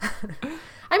 I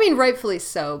mean, rightfully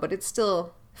so, but it's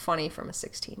still funny from a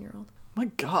 16-year-old. My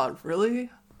God, really?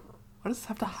 Why does this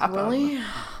have to happen? Really?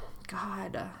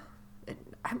 God.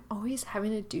 I'm always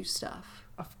having to do stuff.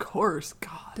 Of course,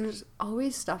 God. There's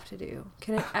always stuff to do.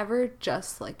 Can it ever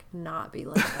just, like, not be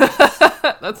like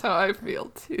that? That's how I feel,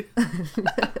 too.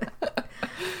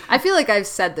 I feel like I've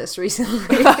said this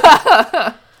recently.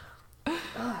 Ugh,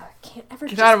 can't ever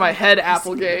Get out of my head,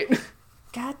 Applegate.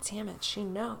 God damn it, she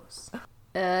knows.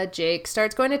 Jake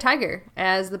starts going to Tiger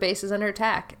as the base is under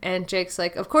attack. And Jake's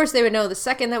like, of course they would know the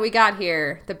second that we got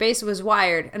here. The base was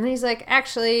wired. And then he's like,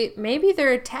 actually, maybe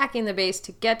they're attacking the base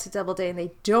to get to Doubleday and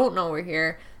they don't know we're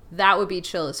here. That would be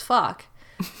chill as fuck.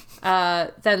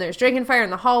 Then there's Drakenfire in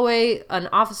the hallway. An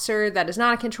officer that is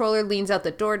not a controller leans out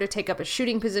the door to take up a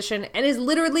shooting position and is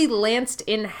literally lanced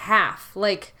in half.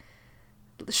 Like,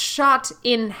 shot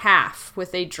in half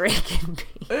with a Draken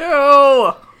beam.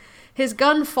 Ew! His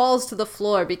gun falls to the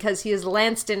floor because he is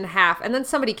lanced in half, and then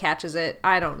somebody catches it.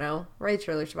 I don't know.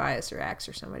 Rachel or Tobias or Axe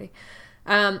or somebody.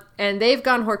 And they've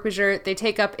gone Hork-Bajir. They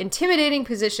take up intimidating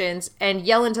positions and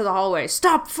yell into the hallway,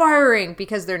 stop firing,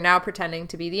 because they're now pretending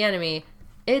to be the enemy.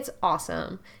 It's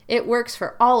awesome. It works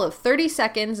for all of 30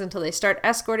 seconds until they start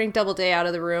escorting Doubleday out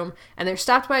of the room, and they're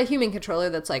stopped by a human controller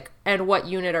that's like, and what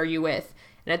unit are you with?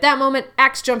 And at that moment,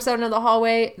 Axe jumps out into the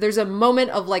hallway. There's a moment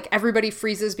of, like, everybody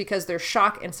freezes because there's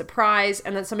shock and surprise.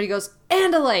 And then somebody goes,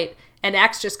 and a light. And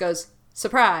Axe just goes,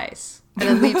 surprise. And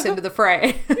then leaps into the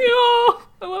fray. Yeah, I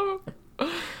love him.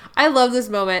 I love this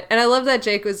moment. And I love that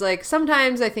Jake was like,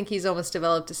 sometimes I think he's almost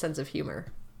developed a sense of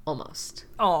humor. Almost.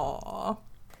 Aww.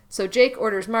 So Jake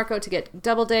orders Marco to get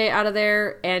Doubleday out of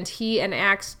there, and he and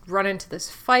Axe run into this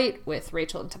fight with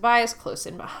Rachel and Tobias close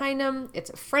in behind him. It's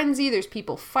a frenzy. There's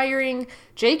people firing.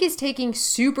 Jake is taking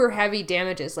super heavy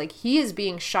damages. Like, he is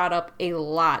being shot up a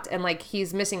lot, and, like,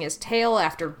 he's missing his tail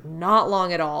after not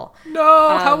long at all.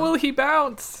 No, how will he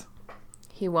bounce?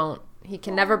 He won't. He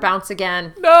can never bounce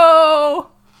again.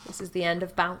 No! This is the end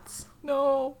of bounce.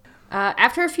 No.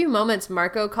 After a few moments,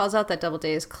 Marco calls out that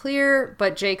Doubleday is clear,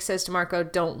 but Jake says to Marco,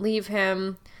 don't leave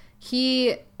him.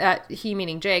 He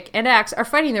meaning Jake, and Axe are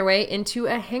fighting their way into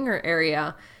a hangar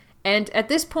area. And at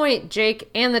this point,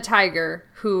 Jake and the Tiger,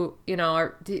 who, you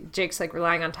know, Jake's, like,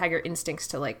 relying on Tiger instincts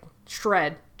to, like,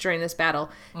 shred during this battle.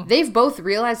 They've both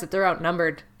realized that they're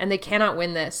outnumbered and they cannot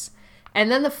win this. And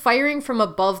then the firing from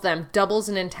above them doubles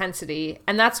in intensity.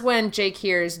 And that's when Jake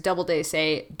hears Doubleday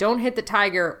say, "Don't hit the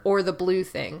tiger or the blue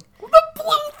thing." The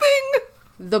blue thing!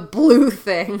 The blue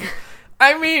thing.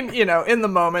 I mean, in the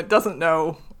moment, doesn't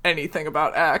know anything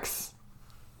about Axe.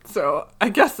 So I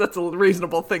guess that's a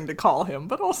reasonable thing to call him,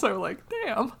 but also,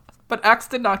 damn. But Axe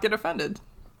did not get offended.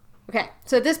 Okay,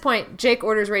 so at this point, Jake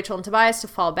orders Rachel and Tobias to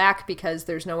fall back because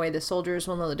there's no way the soldiers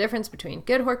will know the difference between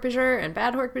good Hork-Bajir and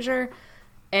bad Hork-Bajir.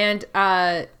 And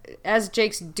as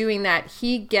Jake's doing that,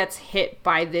 he gets hit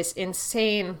by this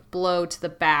insane blow to the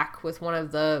back with one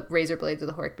of the razor blades of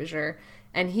the Hork-Bajir.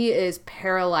 And he is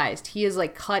paralyzed. He is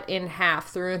cut in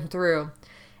half through and through.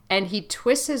 And he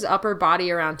twists his upper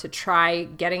body around to try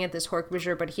getting at this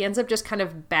Hork-Bajir, but he ends up just kind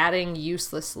of batting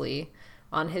uselessly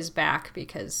on his back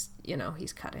because,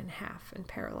 he's cut in half and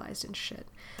paralyzed and shit.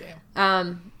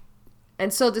 Damn.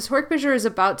 And so this Hork-Bajir is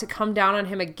about to come down on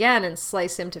him again and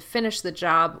slice him to finish the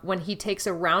job when he takes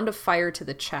a round of fire to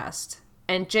the chest.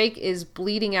 And Jake is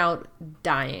bleeding out,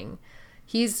 dying.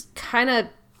 He's kind of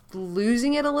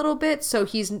losing it a little bit, so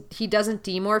he doesn't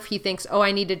demorph. He thinks, oh,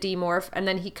 I need to demorph, and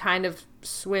then he kind of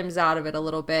swims out of it a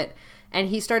little bit. And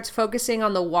he starts focusing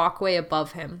on the walkway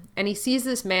above him. And he sees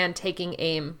this man taking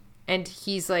aim. And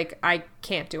he's like, I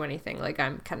can't do anything.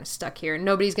 I'm kind of stuck here.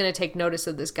 Nobody's going to take notice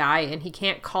of this guy, and he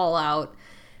can't call out.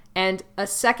 And a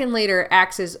second later,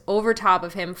 Axe is over top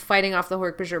of him, fighting off the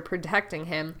Hork-Bajir, protecting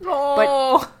him. Oh.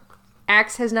 But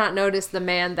Axe has not noticed the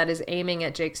man that is aiming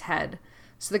at Jake's head.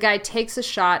 So the guy takes a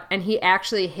shot, and he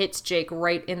actually hits Jake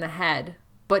right in the head,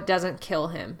 but doesn't kill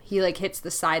him. He, hits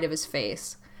the side of his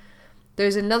face.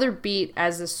 There's another beat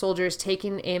as the soldier is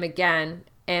taking aim again,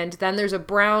 and then there's a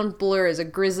brown blur as a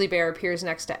grizzly bear appears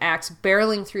next to Axe,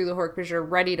 barreling through the Hork-Bajir,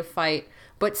 ready to fight.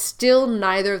 But still,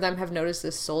 neither of them have noticed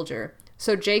this soldier.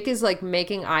 So Jake is,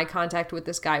 making eye contact with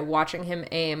this guy, watching him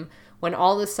aim, when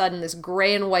all of a sudden this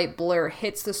gray and white blur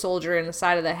hits the soldier in the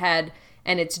side of the head,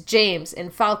 and it's James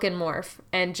in Falcon Morph.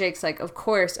 And Jake's like, of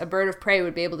course, a bird of prey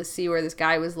would be able to see where this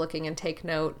guy was looking and take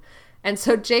note. And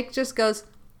so Jake just goes,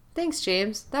 "Thanks,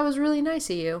 James. That was really nice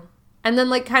of you." And then,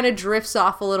 kind of drifts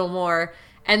off a little more.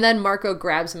 And then Marco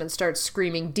grabs him and starts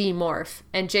screaming, "Demorph."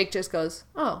 And Jake just goes,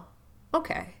 "Oh,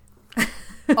 okay."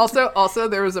 Also,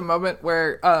 there was a moment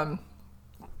where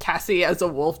Cassie as a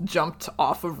wolf jumped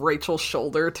off of Rachel's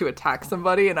shoulder to attack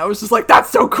somebody, and I was just like,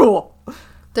 that's so cool!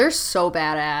 They're so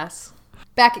badass.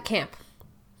 Back at camp,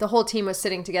 the whole team was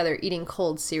sitting together eating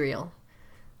cold cereal.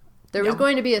 There was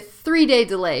going to be a 3-day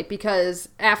delay because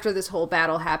after this whole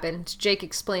battle happened, Jake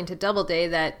explained to Doubleday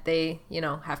that they,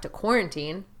 have to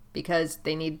quarantine because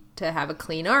they need to have a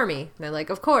clean army. And they're like,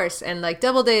 of course. And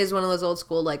Doubleday is one of those old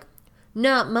school,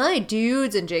 not my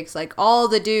dudes. And Jake's like, all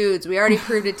the dudes. We already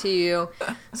proved it to you.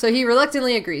 So he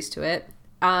reluctantly agrees to it.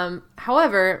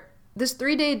 However, this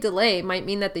 3-day delay might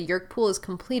mean that the Yeerk pool is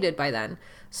completed by then.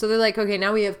 So they're like, okay,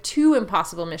 now we have 2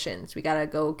 impossible missions. We gotta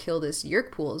go kill this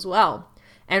Yeerk pool as well.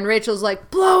 And Rachel's like,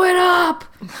 blow it up!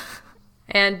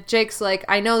 And Jake's like,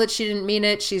 I know that she didn't mean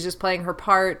it. She's just playing her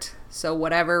part. So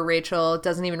whatever, Rachel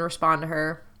doesn't even respond to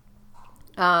her.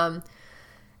 And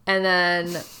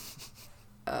then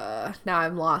now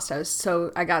I'm lost.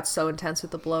 I got so intense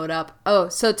with the blow it up. Oh,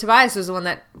 so Tobias was the one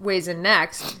that weighs in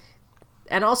next.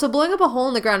 And also blowing up a hole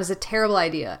in the ground is a terrible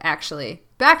idea, actually.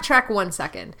 Backtrack 1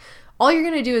 second. All you're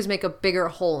going to do is make a bigger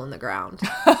hole in the ground.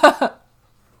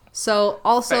 So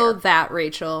also Fair. That,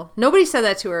 Rachel. Nobody said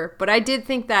that to her, but I did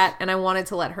think that, and I wanted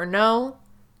to let her know.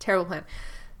 Terrible plan.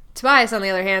 Tobias, on the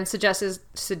other hand,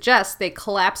 suggests they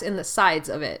collapse in the sides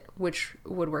of it, which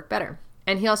would work better.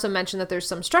 And he also mentioned that there's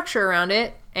some structure around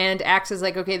it, and Axe is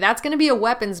like, okay, that's going to be a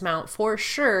weapons mount for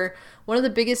sure. One of the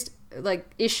biggest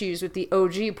issues with the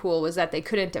OG pool was that they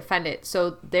couldn't defend it,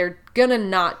 so they're gonna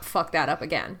not fuck that up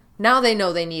again. Now they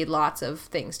know they need lots of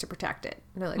things to protect it.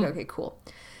 And they're like, okay, cool.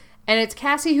 And it's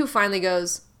Cassie who finally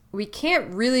goes, we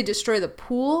can't really destroy the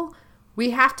pool. We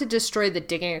have to destroy the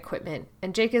digging equipment.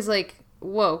 And Jake is like,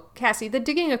 whoa, Cassie, the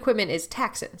digging equipment is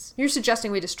Taxxons. You're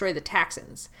suggesting we destroy the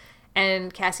Taxxons.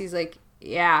 And Cassie's like,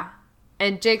 yeah.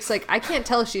 And Jake's like, I can't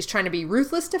tell if she's trying to be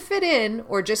ruthless to fit in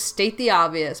or just state the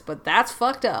obvious, but that's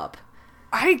fucked up.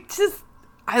 I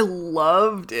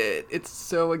loved it. It's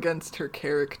so against her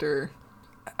character.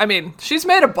 I mean, she's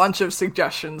made a bunch of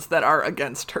suggestions that are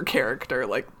against her character,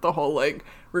 like the whole,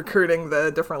 recruiting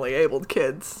the differently abled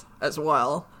kids as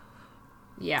well.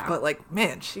 Yeah. But,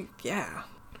 man,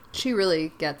 She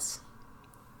really gets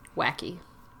wacky.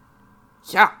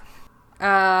 Yeah.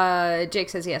 Jake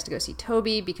says he has to go see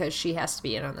Toby because she has to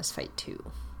be in on this fight too.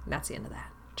 And that's the end of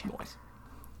that chapter. Nice.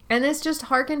 And this just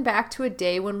harkened back to a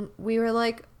day when we were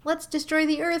like, let's destroy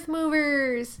the Earth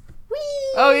Movers.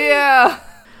 Whee! Oh, yeah.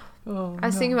 Oh, I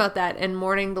was thinking about that and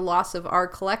mourning the loss of our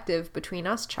collective between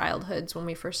us childhoods when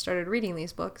we first started reading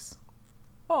these books.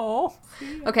 Oh.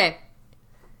 Okay.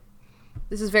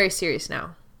 This is very serious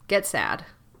now. Get sad.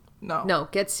 No. No,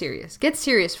 get serious. Get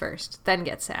serious first, then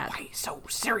get sad. Why so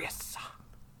serious?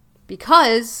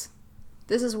 Because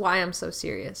this is why I'm so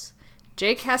serious.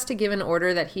 Jake has to give an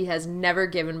order that he has never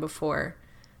given before.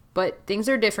 But things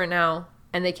are different now,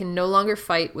 and they can no longer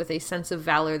fight with a sense of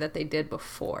valor that they did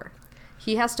before.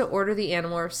 He has to order the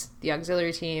Animorphs, the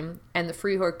auxiliary team, and the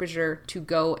Free Hork-Bajir to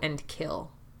go and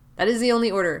kill. That is the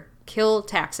only order. Kill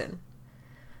Taxon.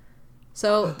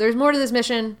 So there's more to this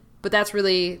mission, but that's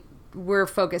really... We're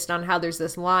focused on how there's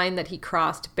this line that he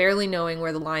crossed, barely knowing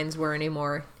where the lines were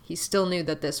anymore. He still knew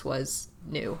that this was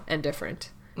new and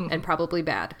different, and probably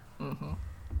bad. Mm-hmm.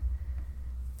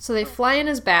 So they fly in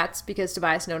as bats, because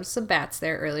Tobias noticed some bats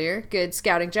there earlier. Good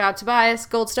scouting job, Tobias.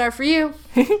 Gold star for you.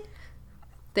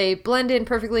 They blend in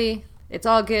perfectly. It's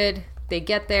all good. They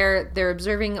get there. They're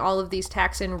observing all of these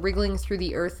Taxon wriggling through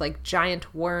the earth like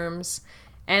giant worms.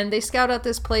 And they scout out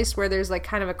this place where there's like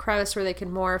kind of a crevice where they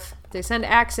can morph. They send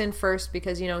Axe in first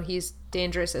because, you know, he's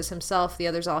dangerous as himself. The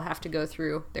others all have to go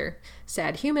through their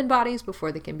sad human bodies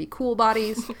before they can be cool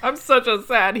bodies. I'm such a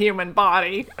sad human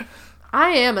body.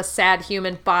 I am a sad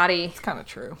human body. It's kind of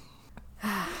true.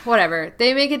 Whatever.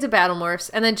 They make it to Battle Morphs,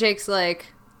 and then Jake's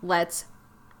like, let's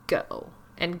go.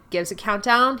 And gives a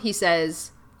countdown. He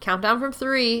says, countdown from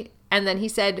 3, and then he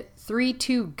said, 3,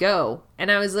 2, go.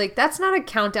 And I was like, that's not a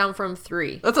countdown from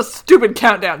 3. That's a stupid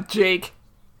countdown, Jake.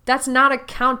 That's not a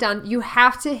countdown. You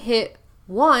have to hit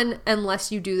 1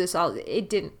 unless you do this all. It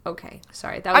didn't. Okay,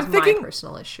 sorry. That was my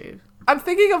personal issue. I'm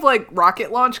thinking of, like,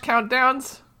 rocket launch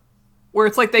countdowns, where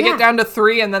it's like they get down to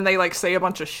 3 and then they, like, say a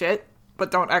bunch of shit,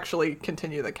 but don't actually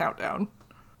continue the countdown.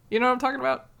 You know what I'm talking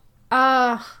about?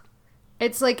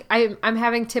 It's like I'm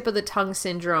having tip of the tongue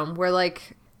syndrome, where,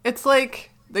 like... It's like...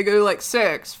 They go like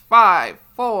 6, 5,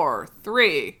 4,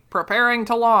 3, preparing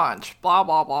to launch, blah,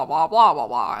 blah, blah, blah, blah, blah,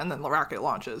 blah, and then the rocket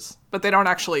launches. But they don't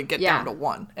actually get down to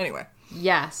 1. Anyway.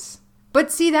 Yes.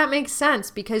 But see, that makes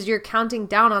sense, because you're counting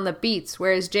down on the beats,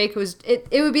 whereas Jake was... It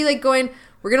would be like going,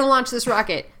 we're going to launch this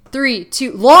rocket. 3,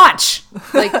 2, launch!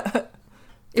 Like,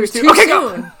 it was too soon.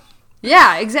 Go.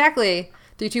 Yeah, exactly.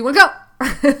 3, 2, 1, go!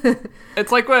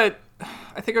 It's like what,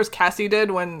 I think it was Cassie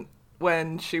did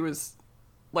when she was...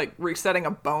 like resetting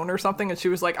a bone or something, and she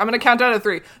was like, I'm gonna count down to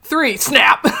 3. 3,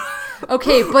 snap!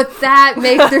 Okay, but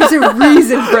there's a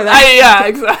reason for that. Yeah,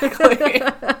 exactly.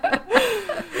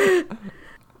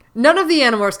 None of the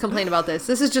Animorphs complain about this.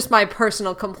 This is just my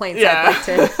personal complaints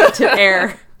I'd like to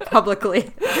air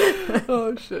publicly.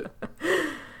 Oh, shit.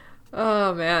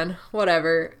 Oh, man.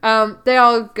 Whatever. They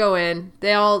all go in.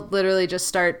 They all literally just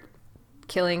start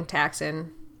killing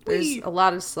Taxon. There's a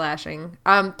lot of slashing.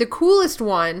 The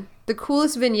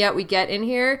coolest vignette we get in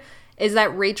here is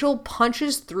that Rachel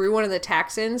punches through one of the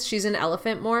Taxons. She's an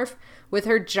elephant morph with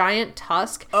her giant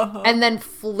tusk, and then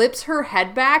flips her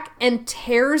head back and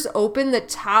tears open the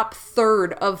top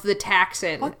third of the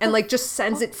Taxon and like just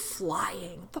sends it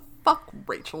flying. What the fuck,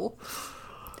 Rachel?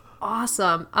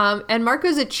 Awesome. And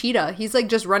Marco's a cheetah. He's like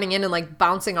just running in and like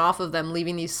bouncing off of them,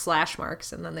 leaving these slash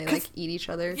marks, and then they like eat each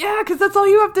other. Yeah, because that's all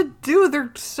you have to do.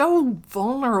 They're so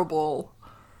vulnerable.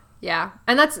 Yeah.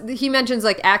 And he mentions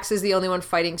like Axe is the only one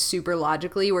fighting super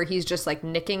logically, where he's just like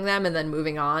nicking them and then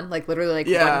moving on. Like literally like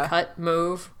one cut,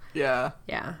 move. Yeah.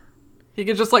 Yeah. He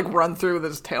could just like run through with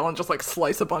his tail and just like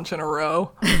slice a bunch in a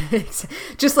row.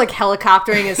 Just like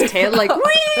helicoptering his tail like, whee!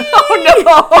 Oh no!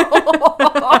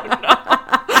 Oh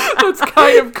no! That's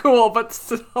kind of cool,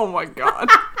 but oh my god.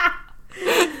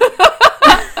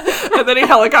 And then he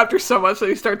helicopters so much that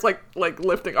he starts like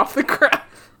lifting off the ground.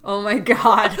 Oh my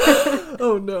god.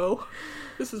 Oh no.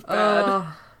 This is bad.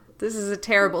 This is a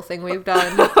terrible thing we've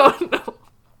done. Oh no.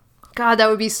 God, that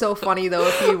would be so funny though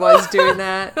if he was doing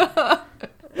that.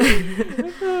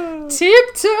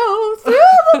 Tiptoe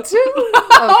through the tune.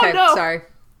 Okay, no. Sorry.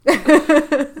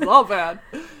 It's all bad.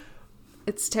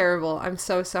 It's terrible. I'm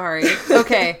so sorry.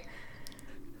 Okay.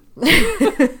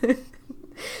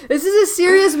 This is a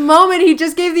serious moment. He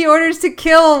just gave the orders to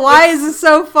kill. Why is this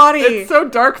so funny? It's so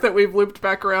dark that we've looped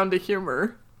back around to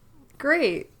humor.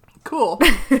 Great. Cool.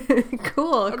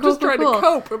 Cool. I'm just trying to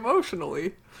cope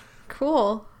emotionally.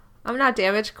 Cool. I'm not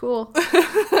damaged. Cool.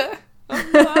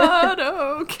 I'm not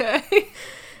okay.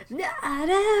 Not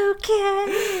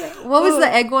okay. What was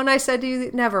the egg one I said to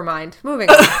you? Never mind. Moving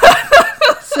on.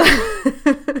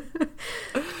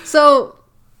 So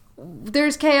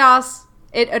there's chaos.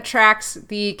 It attracts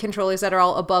the controllers that are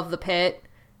all above the pit.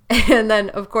 And then,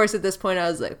 of course, at this point, I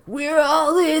was like, we're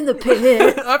all in the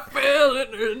pit. I fell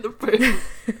in the pit.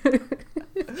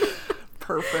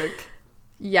 Perfect.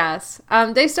 Yes.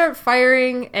 They start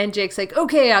firing, and Jake's like,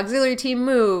 okay, auxiliary team,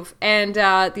 move. And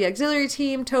the auxiliary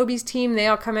team, Toby's team, they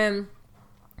all come in.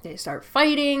 They start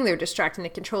fighting. They're distracting the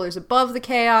controllers above the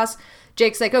chaos.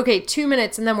 Jake's like, okay, 2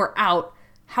 minutes, and then we're out.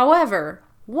 However,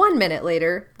 1 minute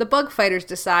later, the bug fighters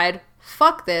decide,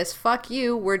 fuck this, fuck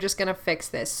you, we're just gonna fix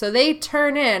this. So they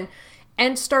turn in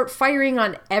and start firing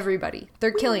on everybody.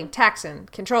 They're killing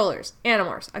Taxxon, controllers,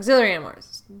 Animorphs, auxiliary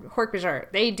Animorphs,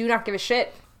 Hork-Bajir. They do not give a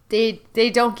shit. They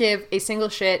don't give a single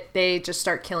shit. They just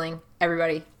start killing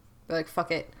everybody. They're like,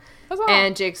 fuck it.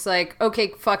 And Jake's like,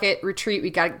 okay, fuck it, retreat, we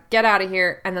gotta get out of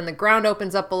here. And then the ground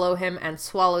opens up below him and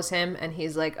swallows him. And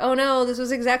he's like, oh no, this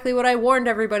was exactly what I warned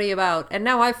everybody about. And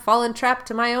now I've fallen trapped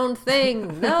to my own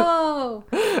thing. No!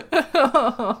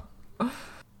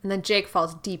 And then Jake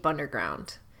falls deep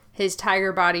underground, his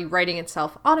tiger body righting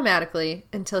itself automatically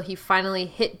until he finally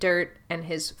hit dirt and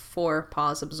his 4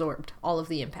 paws absorbed all of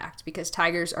the impact, because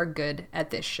tigers are good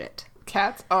at this shit.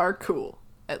 Cats are cool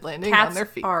at landing on their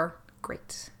feet. Cats are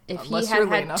great. If Unless he you're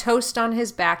had Lena. toast on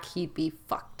his back, he'd be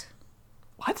fucked.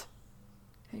 What?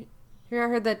 You ever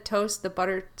heard that toast, the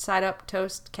butter side up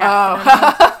toast cat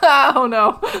phenomenon? Oh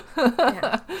no.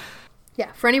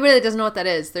 Yeah, for anybody that doesn't know what that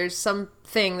is, there's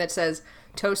something that says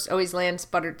toast always lands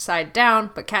buttered side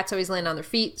down, but cats always land on their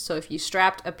feet. So if you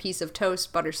strapped a piece of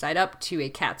toast butter side up to a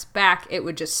cat's back, it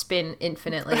would just spin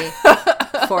infinitely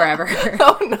forever.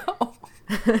 Oh no.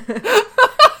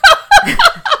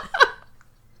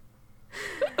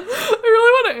 I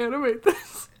really want to animate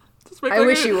this. Just make I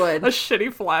wish you would. A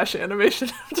shitty flash animation.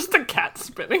 Just a cat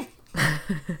spinning.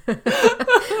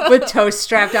 With toast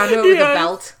strapped onto it with a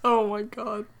belt. Oh my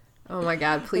god. Oh my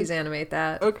god, please animate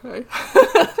that. Okay.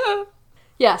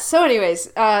 Yeah, so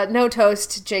anyways, no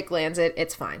toast, Jake lands it,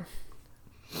 it's fine.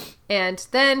 And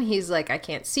then he's like, I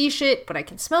can't see shit, but I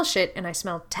can smell shit, and I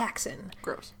smell Taxxon.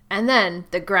 Gross. And then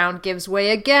the ground gives way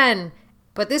again.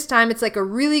 But this time it's like a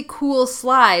really cool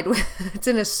slide. It's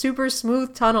in a super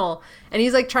smooth tunnel. And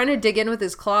he's like trying to dig in with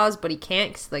his claws, but he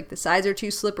can't because like the sides are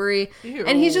too slippery. Ew.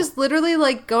 And he's just literally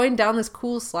like going down this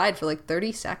cool slide for like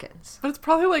 30 seconds. But it's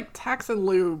probably like Taxxon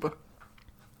lube.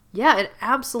 Yeah, it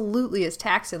absolutely is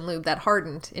Taxxon lube that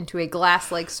hardened into a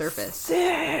glass-like surface.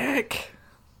 Sick.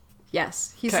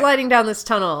 Yes. He's Okay. sliding down this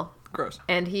tunnel. Gross.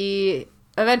 And he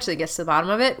eventually gets to the bottom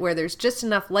of it, where there's just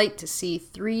enough light to see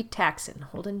 3 Taxxon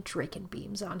holding Draken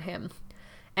beams on him.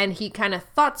 And he kind of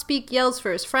thought-speak yells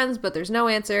for his friends, but there's no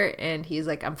answer. And he's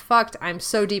like, I'm fucked. I'm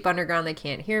so deep underground they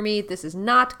can't hear me. This is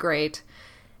not great.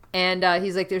 And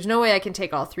he's like, there's no way I can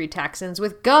take all 3 Taxxons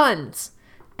with guns.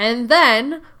 And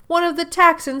then one of the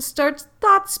Taxxons starts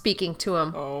thought-speaking to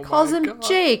him. Oh calls my him God.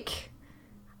 Jake.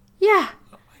 Yeah.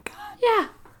 Oh my god. Yeah.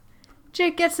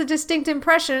 Jake gets the distinct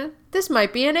impression this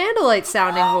might be an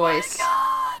Andalite-sounding voice. Oh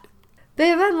my god.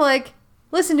 They then like,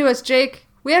 listen to us, Jake.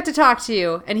 We have to talk to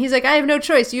you. And he's like, I have no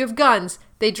choice. You have guns.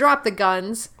 They drop the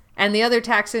guns. And the other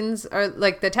Taxxons are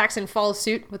like, the Taxxon follows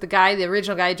suit with the guy, the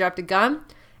original guy who dropped a gun.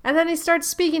 And then he starts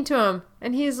speaking to him.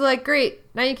 And he's like, great.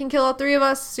 Now you can kill all 3 of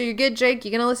us. So you're good, Jake.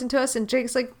 You gonna listen to us? And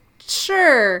Jake's like,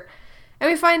 sure. And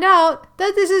we find out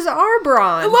that this is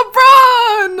Arbron.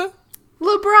 LeBron!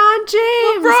 LeBron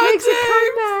James LeBron makes James! a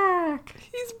comeback.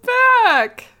 He's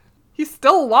back! He's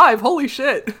still alive, holy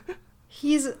shit.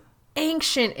 He's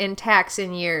ancient in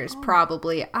Taxxon years,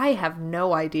 probably. I have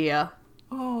no idea.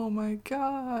 Oh my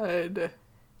god.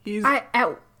 He's...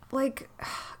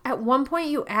 At one point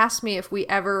you asked me if we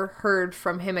ever heard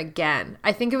from him again.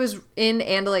 I think it was in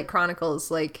Andalite Chronicles,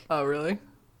 like... Oh, really?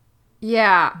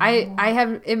 Yeah, I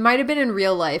have... It might have been in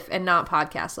real life and not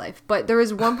podcast life, but there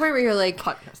was one point where you're like,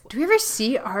 Podcast life. do we ever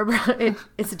see Arbron?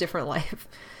 It's a different life.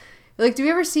 Like, do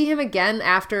we ever see him again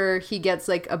after he gets,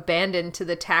 like, abandoned to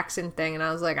the Taxxon thing? And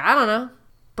I was like, I don't know.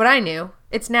 But I knew.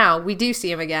 It's now. We do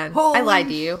see him again. I lied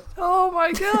to you. Oh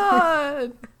my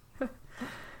god.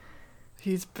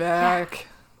 He's back.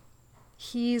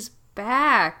 He's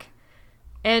back.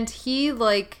 And he,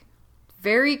 like,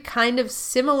 very kind of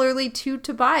similarly to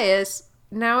Tobias,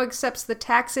 now accepts the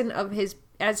Taxxon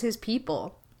as his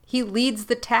people. He leads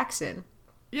the Taxxon.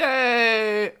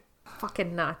 Yay!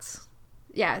 Fucking nuts.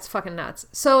 Yeah, it's fucking nuts.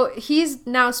 So he's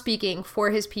now speaking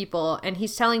for his people, and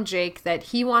he's telling Jake that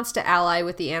he wants to ally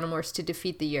with the Animorphs to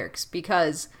defeat the Yeerks,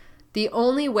 because the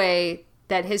only way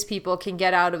that his people can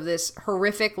get out of this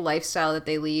horrific lifestyle that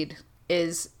they lead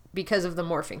is because of the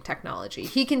morphing technology.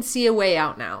 He can see a way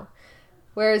out now.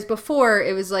 Whereas before,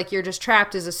 it was like you're just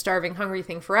trapped as a starving, hungry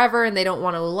thing forever, and they don't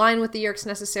want to align with the Yeerks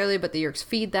necessarily, but the Yeerks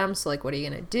feed them, so like, what are you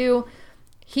going to do?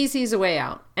 he sees a way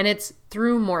out, and it's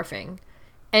through morphing.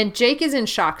 And Jake is in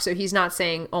shock, so he's not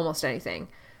saying almost anything.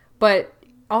 But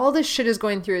all this shit is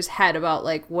going through his head about,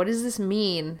 like, what does this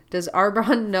mean? Does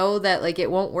Arbron know that, like,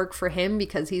 it won't work for him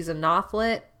because he's a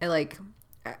Nothlit? And, like,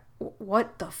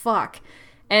 what the fuck?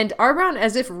 And Arbron,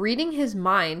 as if reading his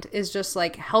mind, is just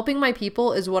like, helping my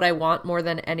people is what I want more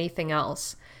than anything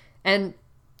else. And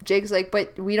Jake's like,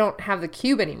 but we don't have the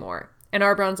cube anymore. And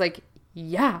Arbron's like,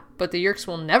 yeah, but the Yeerks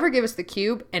will never give us the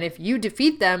cube, and if you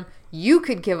defeat them, you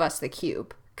could give us the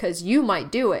cube, because you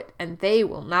might do it, and they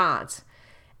will not.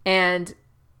 And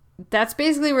that's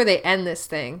basically where they end this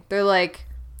thing. They're like,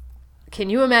 can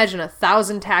you imagine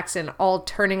 1,000 Taxxon all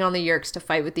turning on the Yeerks to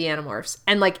fight with the Animorphs?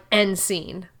 And, like, end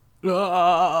scene.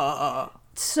 So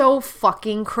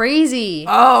fucking crazy.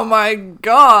 Oh my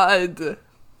god.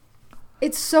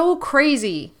 It's so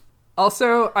crazy.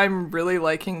 Also, I'm really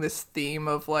liking this theme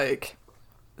of, like,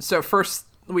 so first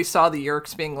we saw the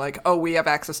Yeerks being like, oh, we have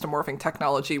access to morphing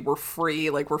technology, we're free,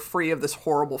 like, we're free of this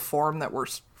horrible form that we're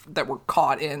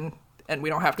caught in, and we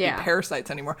don't have to be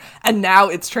parasites anymore. And now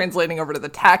it's translating over to the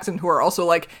Taxxon, who are also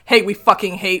like, hey, we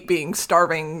fucking hate being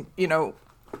starving, you know,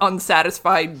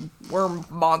 unsatisfied worm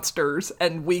monsters,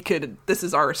 and this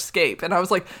is our escape. And I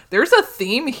was like, there's a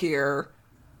theme here.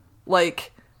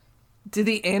 Like, do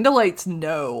the Andalites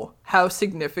know how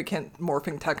significant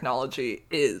morphing technology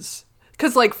is?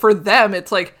 Because, like, for them,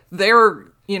 it's like they're,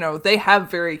 you know, they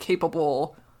have very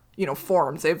capable, you know,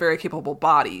 forms. They have very capable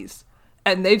bodies.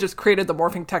 And they just created the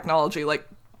morphing technology, like,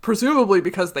 presumably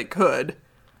because they could.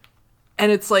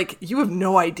 And it's like, you have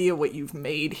no idea what you've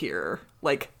made here.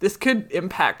 Like, this could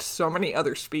impact so many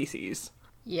other species.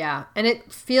 Yeah, and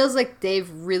it feels like they've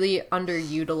really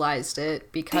underutilized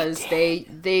it because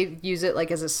they use it,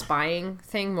 like, as a spying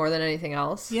thing more than anything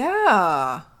else.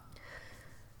 Yeah.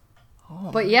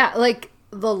 But yeah, like,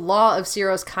 the law of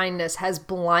Seero's kindness has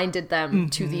blinded them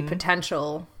to the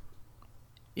potential.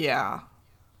 Yeah.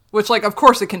 Which, like, of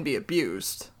course it can be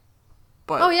abused.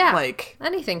 But, oh, yeah. Like,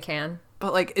 anything can.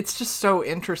 But, like, it's just so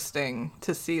interesting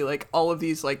to see, like, all of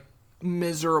these, like,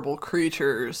 miserable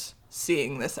creatures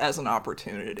seeing this as an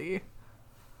opportunity.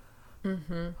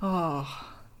 Mm-hmm. Oh,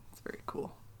 it's very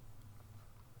cool.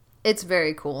 It's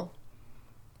very cool.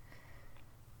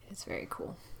 It's very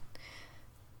cool.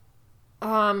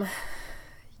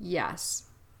 Yes.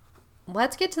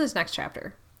 Let's get to this next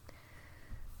chapter.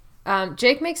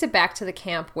 Jake makes it back to the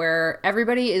camp where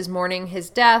everybody is mourning his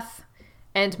death,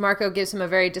 and Marco gives him a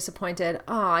very disappointed,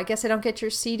 oh, I guess I don't get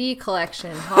your CD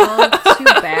collection, huh? Too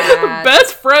bad.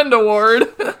 Best friend award.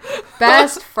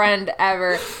 Best friend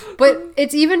ever. But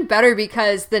it's even better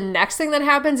because the next thing that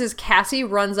happens is Cassie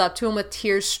runs up to him with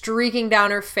tears streaking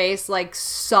down her face, like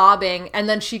sobbing, and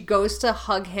then she goes to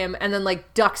hug him and then,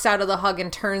 like, ducks out of the hug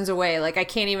and turns away. Like, I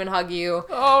can't even hug you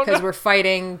because we're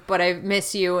fighting, but I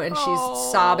miss you, and she's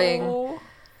sobbing. Oh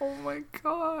my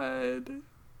god.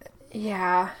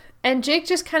 Yeah. And Jake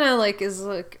just kind of, like, is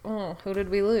like, oh, who did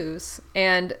we lose?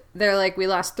 And they're like, we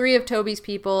lost 3 of Toby's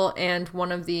people, and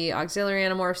one of the auxiliary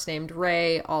animorphs named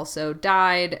Ray also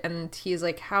died. And he's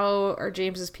like, how are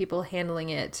James's people handling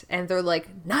it? And they're like,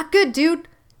 not good, dude.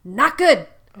 Not good.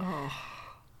 Oh.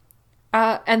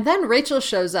 And then Rachel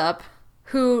shows up,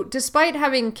 who, despite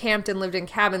having camped and lived in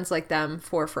cabins like them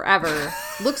for forever,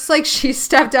 looks like she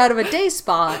stepped out of a day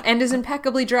spa and is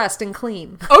impeccably dressed and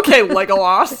clean. Okay,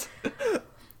 Legolas.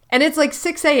 And it's like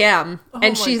 6 a.m.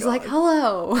 and she's like,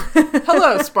 hello.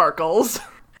 Hello, Sparkles.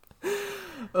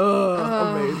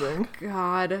 Amazing.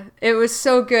 God. It was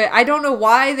so good. I don't know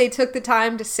why they took the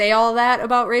time to say all that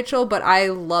about Rachel, but I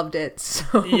loved it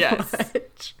so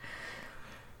much.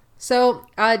 So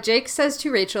Jake says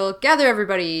to Rachel, gather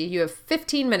everybody. You have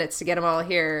 15 minutes to get them all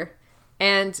here.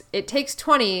 And it takes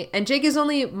 20. And Jake is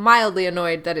only mildly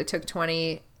annoyed that it took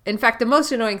 20. In fact, the most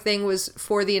annoying thing was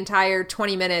for the entire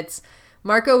 20 minutes,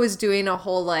 Marco was doing a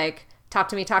whole, like, talk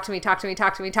to me, talk to me, talk to me,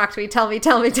 talk to me, talk to me, tell me,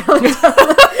 tell me, tell me, tell me.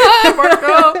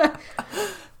 Marco!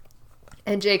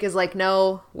 And Jake is like,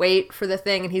 no, wait for the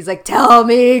thing. And he's like, tell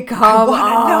me, come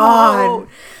on. Know.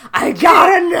 I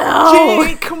gotta know.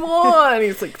 Jake, come on.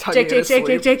 He's like, tugging Jake.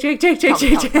 Tell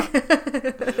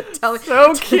me.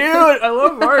 So cute. I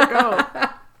love Marco.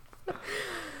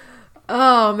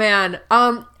 Oh, man.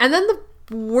 And then the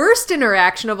worst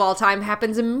interaction of all time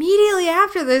happens immediately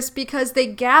after this because they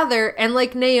gather and,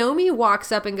 like, Naomi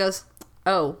walks up and goes,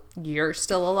 oh, you're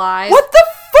still alive? What the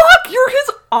fuck? You're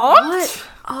his aunt? What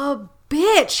a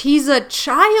bitch. He's a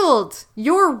child.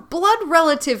 Your blood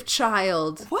relative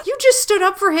child. What? You just stood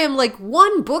up for him like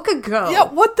 1 book ago. Yeah,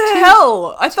 what the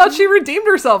hell? I thought she redeemed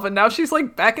herself and now she's,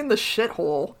 like, back in the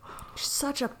shithole. She's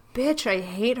such a bitch. I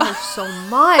hate her so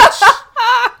much.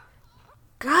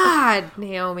 God, God,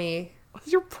 Naomi.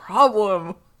 What's your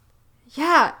problem?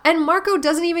 Yeah, and Marco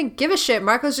doesn't even give a shit.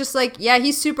 Marco's just like, yeah,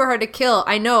 he's super hard to kill.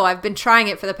 I know, I've been trying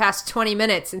it for the past 20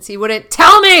 minutes since he wouldn't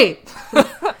tell me!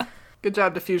 Good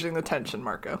job diffusing the tension,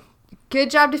 Marco.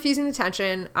 Good job diffusing the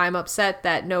tension. I'm upset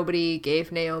that nobody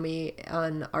gave Naomi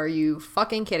an "Are you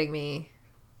fucking kidding me?"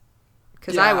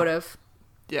 Because I would have.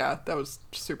 Yeah, that was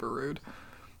super rude.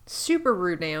 Super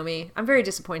rude, Naomi. I'm very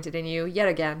disappointed in you, yet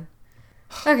again.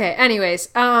 Okay, anyways,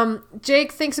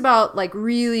 Jake thinks about, like,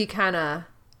 really kind of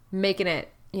making it,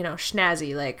 you know,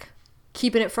 snazzy, like,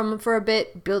 keeping it from him for a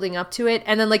bit, building up to it,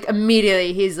 and then, like,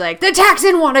 immediately he's like, the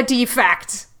Taxxon want a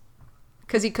defect!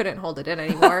 Because he couldn't hold it in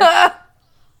anymore.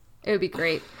 It would be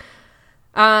great.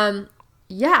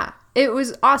 Yeah, it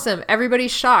was awesome.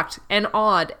 Everybody's shocked and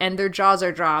awed, and their jaws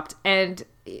are dropped, and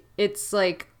it's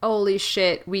like, holy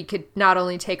shit, we could not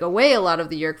only take away a lot of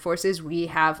the Yeerk forces, we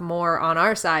have more on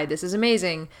our side. This is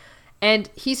amazing. And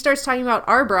he starts talking about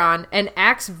Arbron, and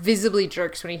Axe visibly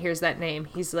jerks when he hears that name.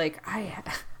 He's like, I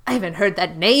haven't heard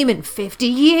that name in 50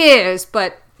 years,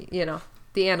 but, you know,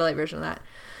 the Andalite version of that.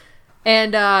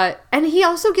 And he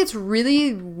also gets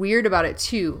really weird about it,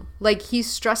 too. Like, he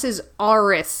stresses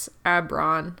Aris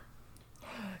Arbron.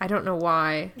 I don't know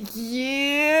why.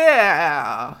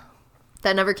 Yeah.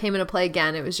 That never came into play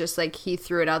again. It was just like he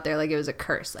threw it out there like it was a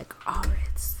curse. Like,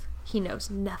 Aris, he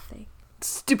knows nothing.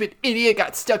 Stupid idiot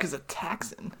got stuck as a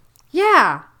Taxxon.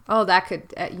 Yeah. Oh, that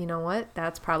could, you know what?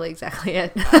 That's probably exactly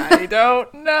it. I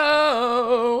don't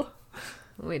know.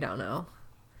 We don't know.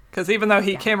 Because even though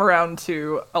he came around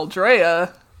to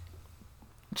Eldrea,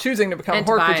 choosing to become And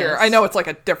Hork-Bajir, Tobias. I know it's like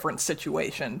a different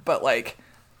situation, but like,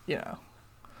 you know.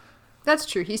 That's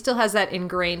true. He still has that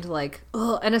ingrained, like,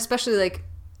 ugh, and especially like,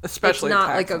 Especially it's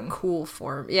not a like a Taxxon. cool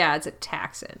form. Yeah, it's a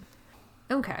Taxxon.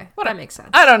 Okay, that makes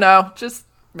sense. I don't know. Just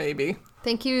maybe.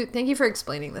 Thank you for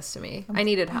explaining this to me. I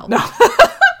needed help. No.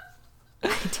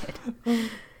 I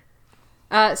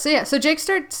did. So Jake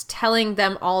starts telling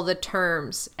them all the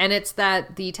terms, and it's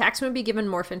that the Taxxon would be given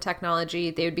Morphin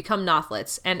technology, they would become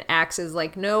Nothlets, and Axe is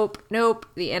like, nope,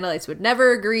 the Andalites would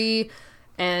never agree,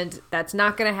 and that's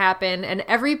not gonna happen. And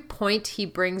every point he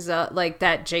brings up, like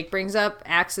that Jake brings up,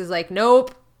 Axe is like,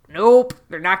 nope,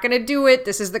 they're not gonna do it.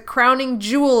 This is the crowning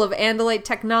jewel of Andalite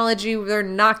technology. They're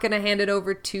not gonna hand it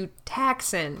over to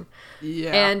Taxxon.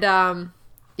 Yeah. And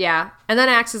yeah, and then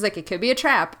Axe is like, it could be a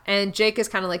trap, and Jake is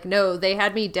kind of like, no, they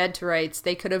had me dead to rights.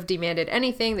 They could have demanded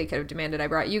anything. They could have demanded I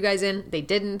brought you guys in. They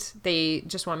didn't. They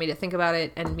just want me to think about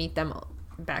it and meet them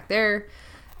back there.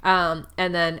 And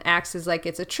then Axe is like,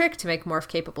 it's a trick to make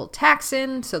morph-capable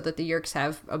Taxxon so that the Yeerks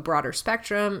have a broader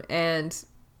spectrum, and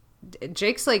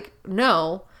Jake's like,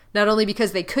 no, not only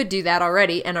because they could do that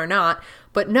already and are not,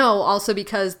 but no, also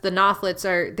because the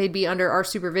Nothlets they'd be under our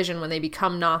supervision when they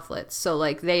become Nothlets. So,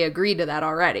 like, they agree to that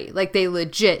already. Like, they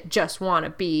legit just want to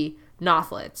be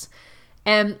Nothlets.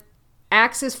 And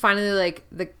Axe is finally like,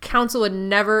 the council would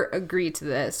never agree to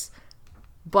this,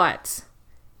 but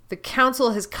the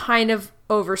council has kind of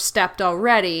overstepped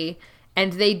already,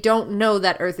 and they don't know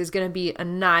that Earth is going to be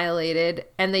annihilated,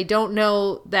 and they don't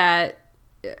know that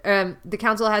the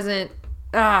council hasn't...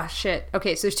 shit.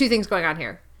 Okay, so there's two things going on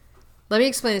here. Let me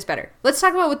explain this better. Let's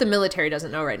talk about what the military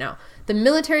doesn't know right now. The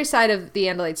military side of the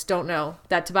Andalites don't know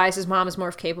that Tobias' mom is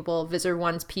morph capable, Visser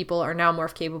 1's people are now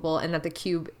morph capable, and that the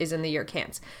cube is in the Yeerk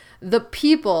hands. The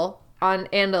people on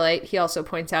Andalite, he also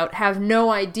points out, have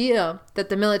no idea that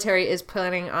the military is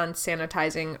planning on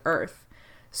sanitizing Earth.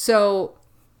 So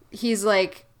he's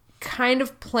like kind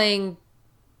of playing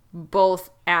both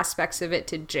aspects of it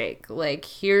to Jake. Like,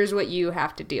 here's what you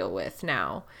have to deal with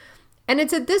now. And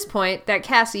it's at this point that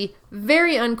Cassie,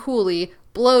 very uncoolly,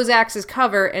 blows Axe's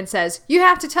cover and says, you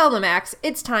have to tell them, Axe,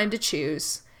 it's time to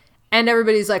choose. And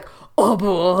everybody's like, oh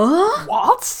boy.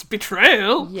 What?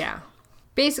 Betrayal? Yeah.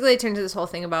 Basically, it turned to this whole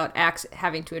thing about Axe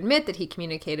having to admit that he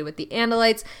communicated with the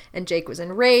Andalites, and Jake was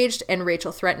enraged, and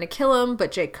Rachel threatened to kill him,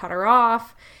 but Jake cut her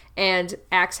off. And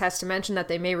Axe has to mention that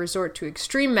they may resort to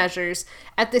extreme measures.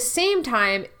 At the same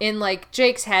time, in like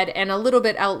Jake's head and a little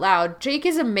bit out loud, Jake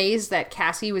is amazed that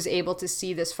Cassie was able to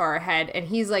see this far ahead. And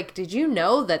he's like, did you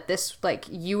know that this, like,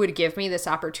 you would give me this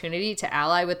opportunity to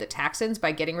ally with the Taxxons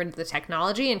by getting rid of the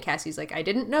technology? And Cassie's like, I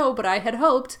didn't know, but I had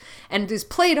hoped. And is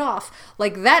played off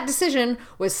like that decision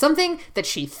was something that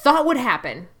she thought would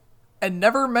happen. And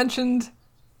never mentioned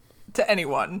to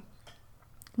anyone.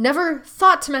 Never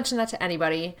thought to mention that to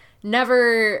anybody.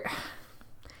 Never...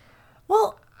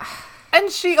 Well, and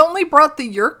she only brought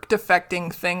the Yeerk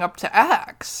defecting thing up to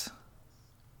Axe.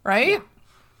 Right?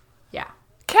 Yeah.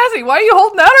 Cassie, why are you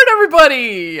holding out on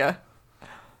everybody?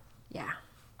 Yeah.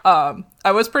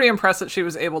 I was pretty impressed that she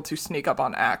was able to sneak up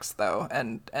on Axe, though,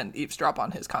 and eavesdrop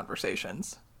on his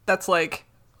conversations. That's like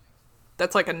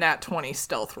a nat 20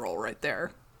 stealth roll right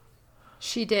there.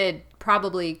 She did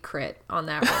probably crit on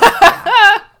that roll.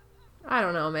 Yeah. I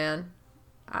don't know, man.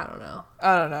 I don't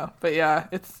know. But yeah,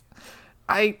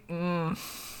 I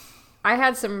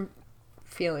had some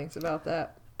feelings about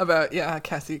that.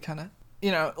 Cassie kind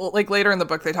of, like later in the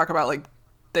book they talk about like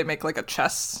they make like a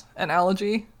chess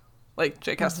analogy, like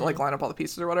Jake has to like line up all the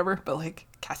pieces or whatever, but like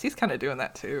Cassie's kind of doing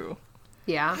that too.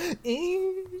 Yeah.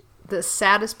 The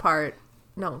saddest part,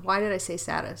 no, why did I say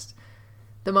saddest?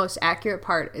 The most accurate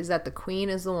part is that the queen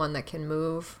is the one that can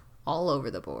move all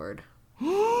over the board.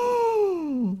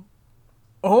 Oh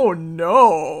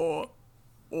no.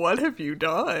 What have you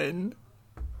done?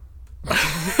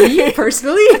 Me,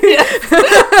 personally?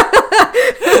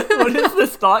 What is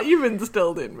this thought you've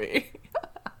instilled in me?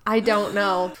 I don't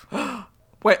know.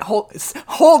 Wait,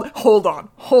 hold on.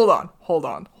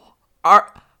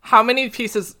 How many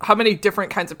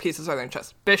different kinds of pieces are there in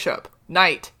chess? Bishop,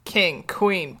 knight, king,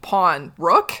 queen, pawn,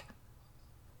 rook?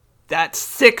 That's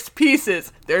 6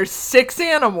 pieces. There's 6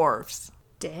 Animorphs.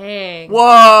 Dang.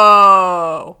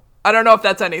 Whoa. I don't know if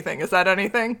that's anything. Is that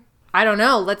anything? I don't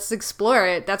know. Let's explore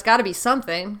it. That's got to be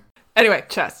something. Anyway,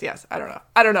 chess, yes. I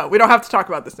don't know. We don't have to talk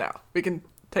about this now. We can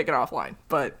take it offline,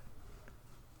 but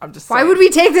I'm just saying. Why would we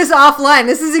take this offline?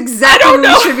 This is exactly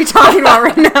what we should be talking about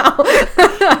right now.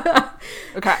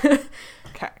 Okay.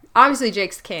 Obviously,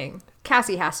 Jake's the king.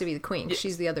 Cassie has to be the queen. Yes.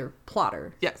 She's the other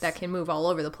plotter that can move all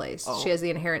over the place. Oh. She has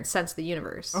the inherent sense of the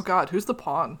universe. Oh, God. Who's the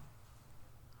pawn?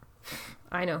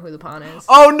 I know who the pawn is.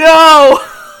 Oh, no!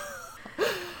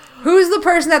 Who's the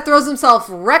person that throws himself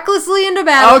recklessly into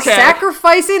battle,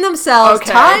 sacrificing themselves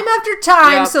time after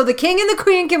time so the king and the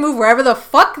queen can move wherever the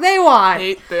fuck they want?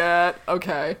 Hate that.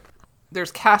 Okay.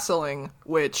 There's castling,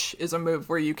 which is a move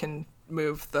where you can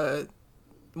move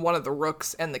one of the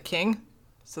rooks and the king.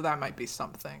 So that might be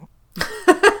something.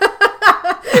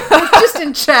 Just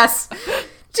in chess.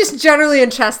 Just generally in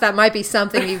chess, that might be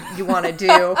something you want to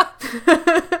do.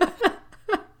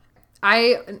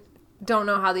 I don't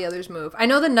know how the others move. I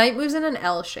know the knight moves in an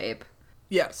L shape.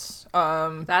 Yes.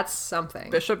 That's something.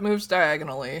 Bishop moves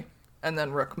diagonally, and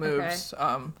then rook moves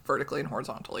vertically and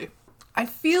horizontally. I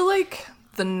feel like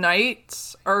the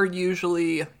knights are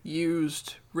usually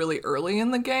used really early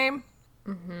in the game.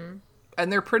 Mm-hmm.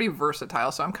 And they're pretty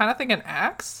versatile, so I'm kind of thinking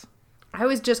axe. I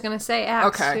was just going to say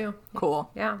axe, too. Cool.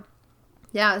 Yeah.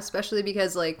 Yeah, especially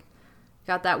because, like,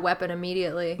 got that weapon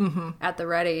immediately at the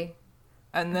ready.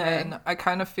 And then I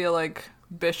kind of feel like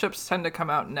bishops tend to come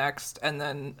out next, and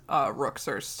then rooks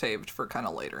are saved for kind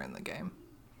of later in the game.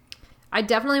 I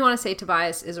definitely want to say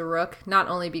Tobias is a rook, not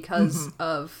only because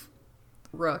of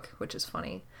rook, which is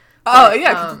funny. Oh,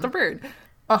 yeah, because it's a bird.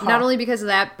 Uh-huh. Not only because of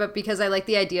that, but because I like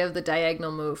the idea of the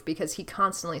diagonal move, because he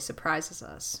constantly surprises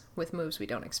us with moves we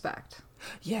don't expect.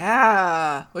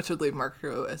 Yeah, which would leave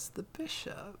Marco as the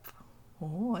bishop.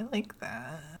 Oh, I like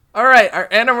that. All right, our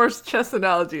Animorphs chess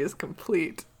analogy is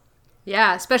complete.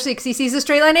 Yeah, especially because he sees a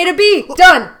straight line A to B.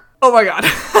 Done! Oh my god.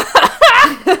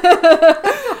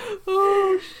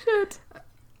 Oh, shit.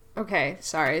 Okay,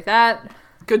 sorry.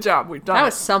 Good job, we've done it. That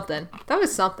was something.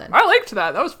 I liked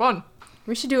that. That was fun.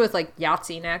 We should do it with, like,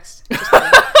 Yahtzee next.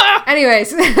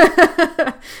 Anyways.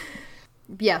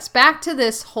 Yes, back to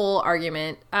this whole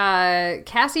argument.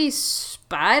 Cassie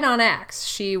spied on Axe.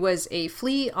 She was a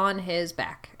flea on his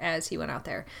back as he went out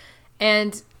there.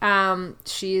 And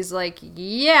she's like,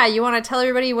 yeah, you want to tell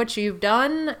everybody what you've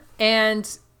done? And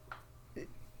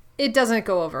it doesn't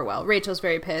go over well. Rachel's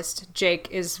very pissed. Jake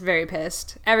is very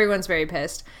pissed. Everyone's very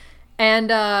pissed.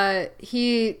 And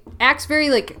he acts very,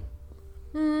 like...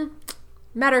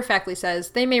 matter-of-factly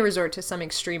says they may resort to some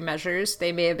extreme measures.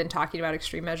 They may have been talking about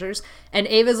extreme measures. And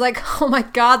Ava's like, oh my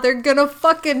god, they're gonna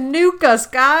fucking nuke us,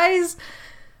 guys!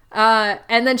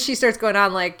 And then she starts going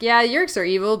on like, yeah, Yeerks are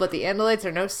evil, but the Andalites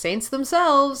are no saints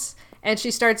themselves. And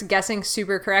she starts guessing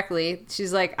super correctly.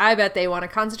 She's like, I bet they want to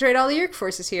concentrate all the Yeerk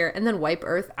forces here and then wipe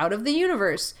Earth out of the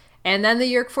universe. And then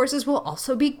the Yeerk forces will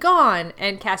also be gone.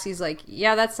 And Cassie's like,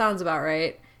 yeah, that sounds about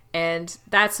right. And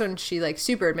that's when she, like,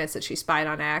 super admits that she spied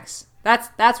on Axe.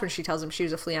 That's when she tells him she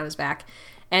was a flea on his back.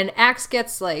 And Axe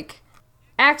is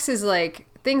like,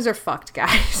 things are fucked,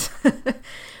 guys.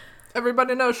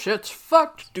 Everybody knows shit's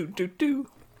fucked. Do.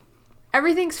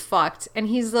 Everything's fucked. And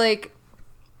he's like,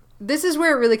 this is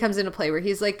where it really comes into play, where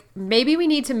he's like, maybe we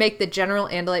need to make the general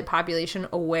Andalite population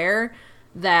aware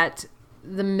that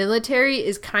the military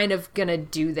is kind of gonna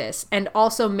do this. And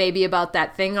also maybe about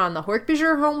that thing on the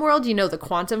Hork-Bajir homeworld, the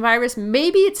quantum virus.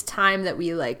 Maybe it's time that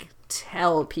we, like,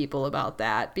 tell people about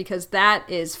that, because that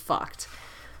is fucked.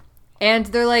 And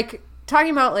they're like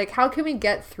talking about like, how can we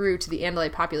get through to the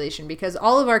Andalite population? Because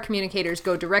all of our communicators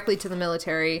go directly to the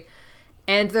military.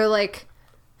 And they're like,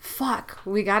 fuck,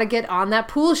 we got to get on that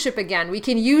pool ship again. We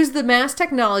can use the mass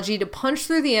technology to punch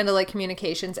through the Andalite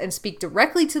communications and speak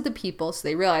directly to the people so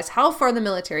they realize how far the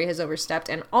military has overstepped.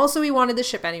 And also we wanted the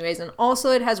ship anyways. And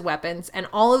also it has weapons. And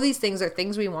all of these things are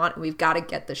things we want. And we've got to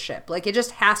get the ship. Like, it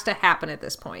just has to happen at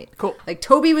this point. Cool. Like,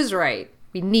 Toby was right.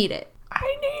 We need it.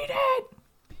 I need it.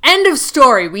 End of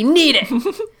story. We need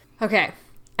it. Okay.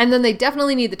 And then they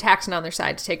definitely need the Taxxon on their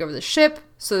side to take over the ship.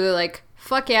 So they're like,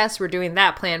 fuck yes, we're doing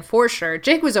that plan for sure.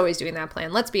 Jake was always doing that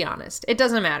plan. Let's be honest. It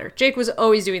doesn't matter. Jake was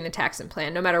always doing the Taxxon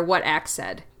plan, no matter what Axe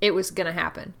said. It was going to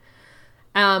happen.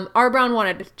 R. Brown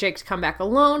wanted Jake to come back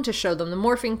alone to show them the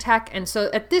morphing tech. And so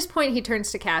at this point, he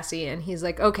turns to Cassie and he's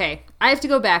like, okay, I have to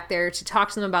go back there to talk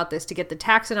to them about this, to get the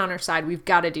Taxxon on our side. We've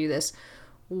got to do this.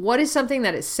 What is something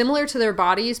that is similar to their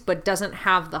bodies but doesn't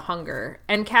have the hunger?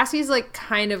 And Cassie's like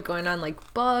kind of going on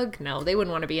like, bug? No, they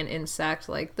wouldn't want to be an insect.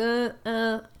 Like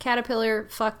the caterpillar,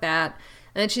 fuck that.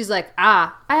 And then she's like,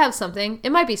 I have something.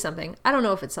 It might be something. I don't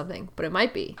know if it's something, but it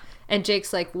might be. And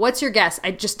Jake's like, what's your guess?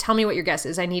 Just tell me what your guess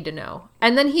is. I need to know.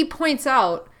 And then he points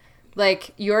out,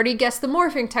 like, you already guessed the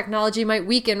morphing technology might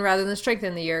weaken rather than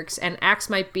strengthen the Yeerks, and Axe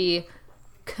might be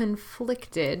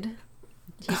conflicted.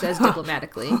 He says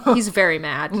diplomatically. He's very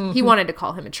mad. He wanted to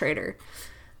call him a traitor.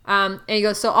 And he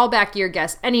goes, so I'll back your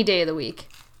guess any day of the week.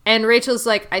 And Rachel's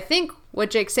like, I think what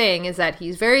Jake's saying is that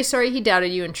he's very sorry he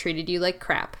doubted you and treated you like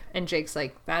crap. And Jake's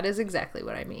like, that is exactly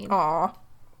what I mean. Aw.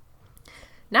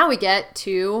 Now we get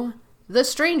to the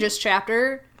strangest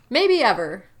chapter, maybe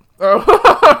ever.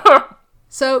 Oh.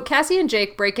 So Cassie and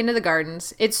Jake break into the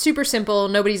gardens. It's super simple.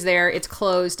 Nobody's there. It's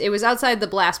closed. It was outside the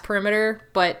blast perimeter,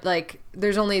 but like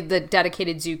there's only the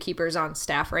dedicated zookeepers on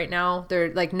staff right now.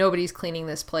 They're like, nobody's cleaning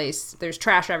this place. There's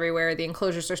trash everywhere. The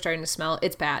enclosures are starting to smell.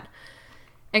 It's bad.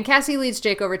 And Cassie leads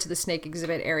Jake over to the snake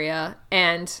exhibit area,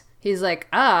 and he's like,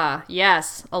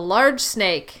 yes, a large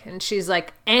snake. And she's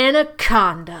like,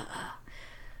 anaconda.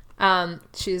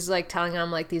 She's like telling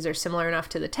them like these are similar enough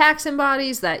to the Taxxon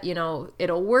bodies that, you know,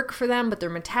 it'll work for them, but their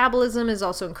metabolism is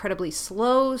also incredibly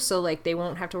slow. So like they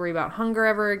won't have to worry about hunger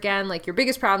ever again. Like your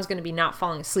biggest problem is going to be not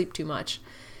falling asleep too much.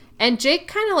 And Jake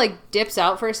kind of like dips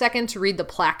out for a second to read the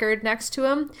placard next to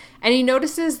him. And he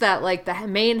notices that like the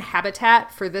main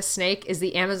habitat for this snake is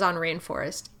the Amazon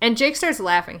rainforest. And Jake starts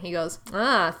laughing. He goes,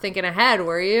 thinking ahead,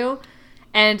 were you?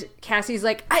 And Cassie's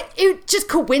like, it's just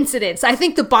coincidence. I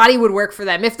think the body would work for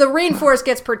them. If the rainforest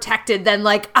gets protected, then,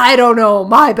 like, I don't know,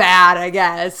 my bad, I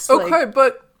guess. Okay, like,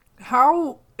 but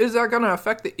how is that going to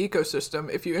affect the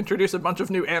ecosystem if you introduce a bunch of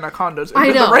new anacondas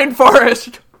into the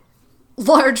rainforest?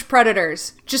 Large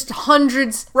predators. Just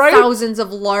hundreds, right? Thousands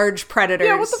of large predators.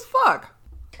 Yeah, what the fuck?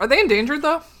 Are they endangered,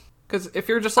 though? Because if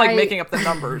you're just, like, making up the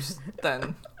numbers,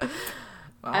 then...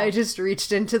 Wow. I just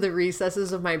reached into the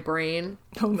recesses of my brain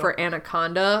for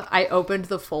Anaconda. I opened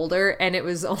the folder, and it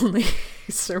was only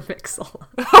Sir Mix-a-Lot.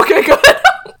 Okay, good.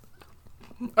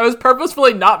 I was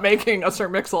purposefully not making a Sir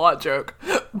Mix-a-Lot joke,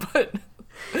 but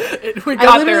we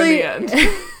got there in the end.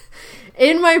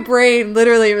 In my brain,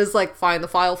 literally, it was like, find the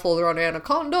file folder on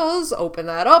anacondas, open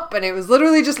that up, and it was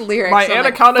literally just lyrics. My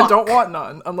anaconda don't want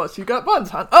none, unless you got buns,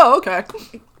 huh? Oh, okay.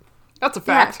 That's a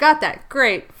fact. Yeah, got that.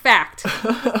 Great. Fact.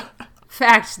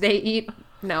 Fact, they eat...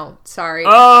 No, sorry.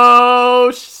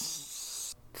 Oh,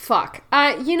 fuck.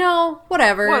 You know,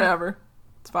 whatever. Whatever.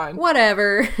 It's fine.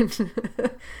 Whatever.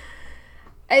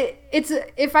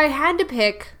 If I had to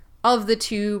pick of the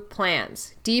two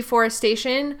plans,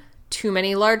 deforestation, too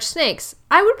many large snakes,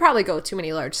 I would probably go too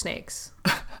many large snakes.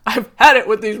 I've had it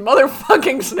with these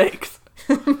motherfucking snakes.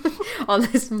 On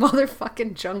this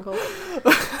motherfucking jungle.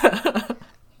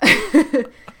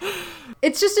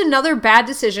 It's just another bad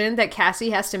decision that Cassie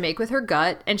has to make with her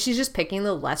gut, and she's just picking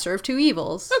the lesser of two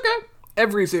evils. Okay.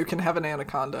 Every zoo can have an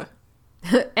anaconda.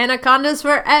 Anacondas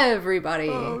for everybody.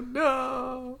 Oh,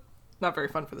 no. Not very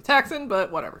fun for the Taxxon,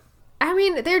 but whatever. I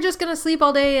mean, they're just going to sleep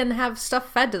all day and have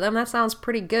stuff fed to them. That sounds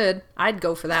pretty good. I'd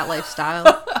go for that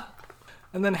lifestyle.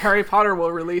 And then Harry Potter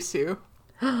will release you.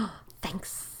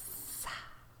 Thanks.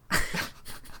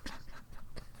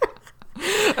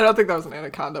 I don't think that was an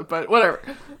anaconda, but whatever.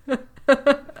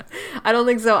 I don't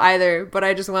think so either, but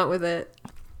I just went with it.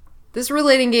 This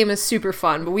relating game is super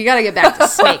fun, but we gotta get back to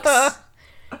snakes.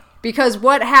 Because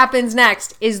what happens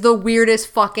next is the weirdest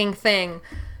fucking thing.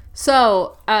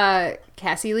 So,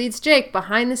 Cassie leads Jake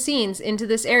behind the scenes into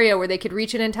this area where they could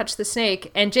reach in and touch the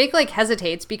snake, and Jake, like,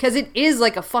 hesitates because it is,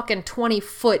 like, a fucking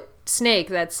 20-foot snake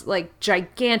that's, like,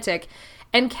 gigantic.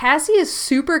 And Cassie is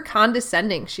super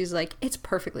condescending. She's like, it's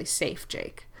perfectly safe,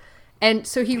 Jake. And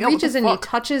so he Yeah, what reaches the and he fuck?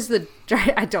 touches the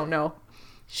I don't know.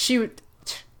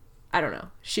 I don't know.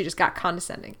 She just got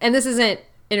condescending. And this isn't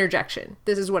interjection.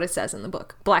 This is what it says in the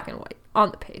book, black and white,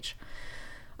 on the page.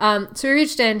 So he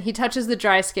reached in, he touches the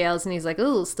dry scales, and he's like,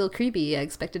 oh, still creepy. I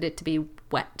expected it to be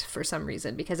wet for some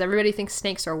reason, because everybody thinks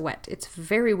snakes are wet. It's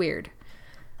very weird.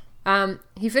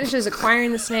 He finishes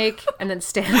acquiring the snake, and then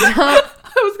stands up.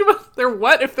 They're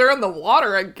wet if they're in the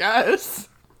water, I guess.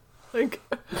 Like,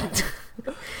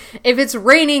 If it's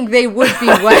raining, they would be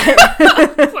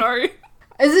wet. sorry.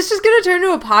 Is this just going to turn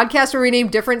into a podcast where we name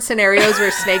different scenarios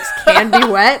where snakes can be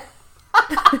wet?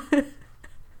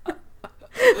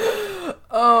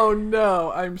 Oh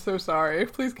no, I'm so sorry.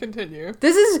 Please continue.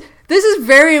 This is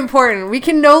very important. We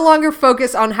can no longer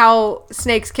focus on how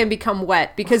snakes can become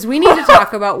wet because we need to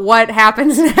talk about what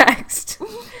happens next.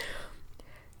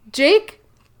 Jake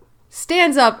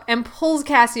stands up and pulls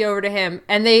Cassie over to him,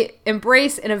 and they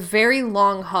embrace in a very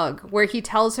long hug where he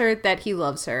tells her that he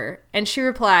loves her, and she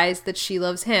replies that she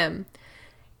loves him.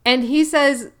 And he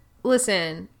says,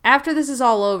 listen, after this is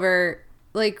all over,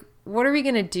 like, what are we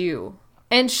gonna do?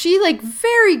 And she, like,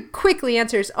 very quickly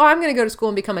answers, oh, I'm gonna go to school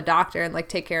and become a doctor and, like,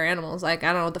 take care of animals. Like,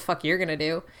 I don't know what the fuck you're gonna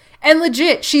do. And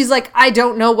legit, she's like, I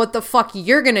don't know what the fuck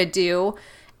you're gonna do.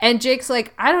 And Jake's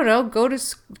like, I don't know, go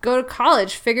to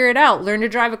college, figure it out, learn to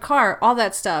drive a car, all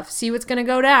that stuff, see what's gonna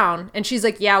go down. And she's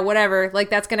like, yeah, whatever, like,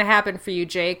 that's gonna happen for you,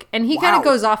 Jake. And he kind of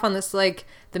goes off on this, like,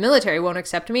 the military won't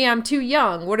accept me, I'm too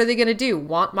young, what are they gonna do,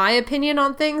 want my opinion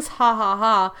on things? Ha ha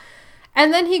ha.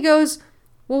 And then he goes,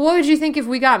 well, what would you think if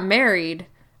we got married?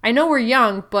 I know we're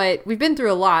young, but we've been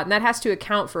through a lot, and that has to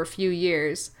account for a few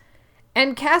years.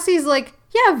 And Cassie's like,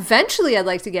 yeah, eventually I'd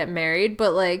like to get married,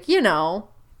 but, like, you know,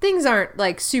 things aren't,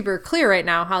 like, super clear right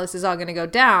now how this is all going to go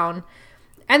down.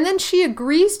 And then she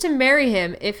agrees to marry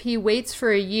him if he waits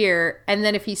for a year, and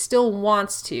then if he still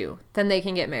wants to, then they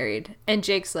can get married. And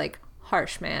Jake's like,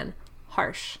 harsh, man.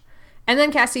 Harsh. And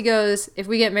then Cassie goes, if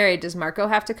we get married, does Marco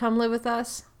have to come live with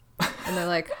us? And they're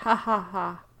like, ha ha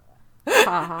ha.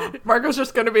 Ha ha. Marco's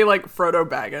just gonna be like Frodo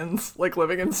Baggins, like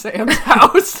living in Sam's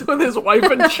house with his wife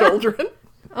and children.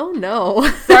 Oh no.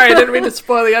 Sorry, I didn't mean to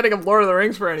spoil the ending of Lord of the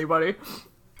Rings for anybody.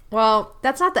 Well,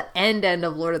 that's not the end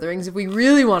of Lord of the Rings. If we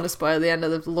really want to spoil the end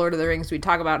of the Lord of the Rings, we'd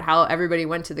talk about how everybody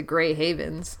went to the Grey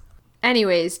Havens.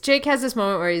 Anyways, Jake has this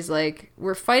moment where he's like,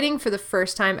 we're fighting for the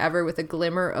first time ever with a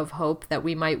glimmer of hope that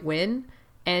we might win.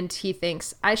 And he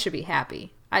thinks, I should be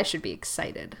happy. I should be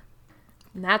excited.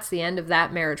 And that's the end of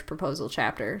that marriage proposal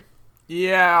chapter.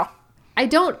 Yeah. I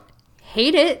don't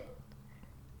hate it.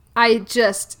 I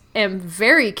just am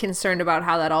very concerned about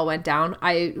how that all went down.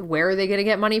 Where are they going to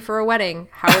get money for a wedding?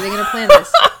 How are they going to plan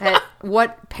this?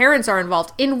 What parents are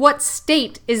involved? In what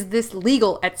state is this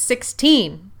legal at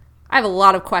 16? I have a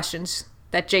lot of questions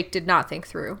that Jake did not think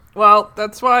through. Well,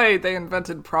 that's why they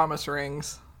invented promise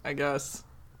rings, I guess.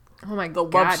 Oh my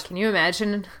God, can you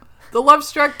imagine? The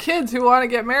love-struck kids who want to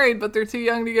get married, but they're too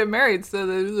young to get married, so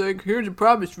they're like, here's a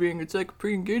promise ring. It's like a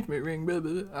pre-engagement ring, blah,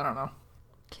 blah, blah. I don't know.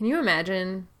 Can you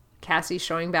imagine Cassie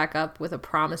showing back up with a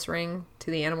promise ring to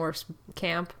the Animorphs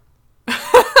camp?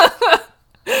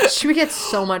 She would get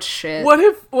so much shit.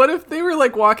 What if they were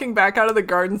like walking back out of the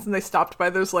gardens and they stopped by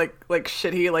those like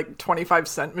shitty like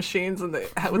 25-cent machines and they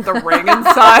with the ring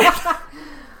inside?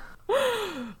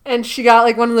 And she got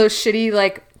like one of those shitty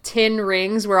like tin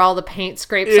rings where all the paint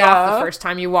scrapes off the first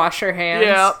time you wash your hands.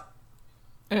 Yeah.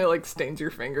 And it like stains your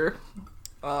finger.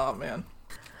 Oh man.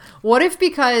 What if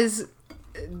because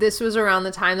this was around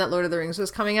the time that Lord of the Rings was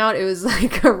coming out, it was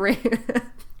like a ring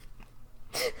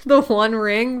the one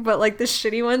ring, but like the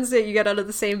shitty ones that you get out of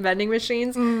the same vending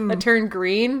machines that turn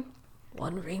green.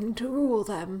 One ring to rule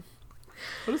them.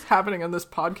 What is happening on this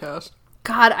podcast?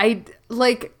 God, I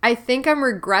think I'm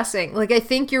regressing. Like, I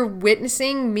think you're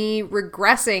witnessing me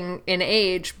regressing in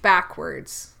age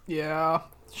backwards. Yeah.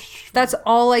 That's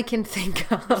all I can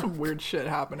think of. Some weird shit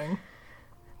happening.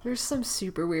 There's some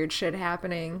super weird shit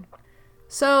happening.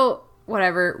 So,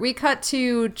 whatever. We cut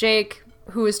to Jake,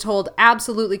 who is told,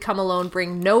 absolutely come alone,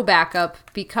 bring no backup,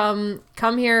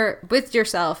 come here with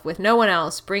yourself, with no one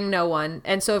else, bring no one.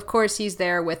 And so, of course, he's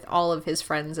there with all of his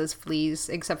friends as fleas,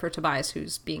 except for Tobias,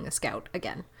 who's being a scout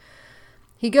again.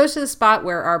 He goes to the spot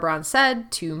where Arbron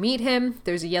said to meet him.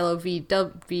 There's a yellow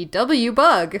VW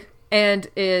bug, and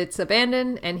it's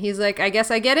abandoned, and he's like, I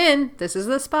guess I get in. This is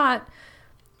the spot.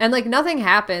 And, like, nothing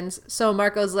happens, so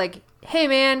Marco's like, hey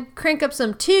man, crank up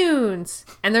some tunes.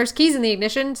 And there's keys in the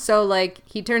ignition, so like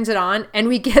he turns it on and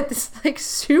we get this like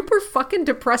super fucking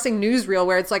depressing newsreel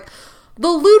where it's like, the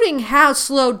looting has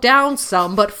slowed down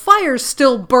some, but fires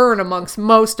still burn amongst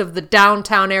most of the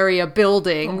downtown area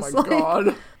buildings. Oh my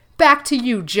God. Back to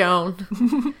you,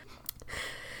 Joan.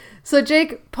 So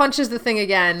Jake punches the thing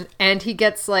again, and he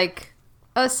gets like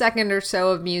a second or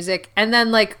so of music, and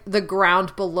then like the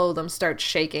ground below them starts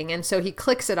shaking, and so he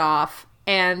clicks it off,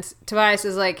 and Tobias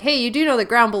is like, hey, you do know the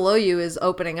ground below you is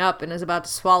opening up and is about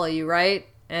to swallow you, right?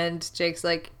 And Jake's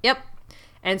like, yep.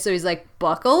 And so he's like,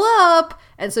 buckle up.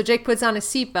 And so Jake puts on his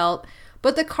seatbelt,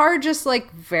 but the car just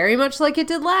like very much like it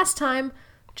did last time,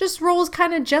 just rolls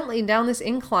kind of gently down this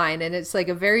incline, and it's like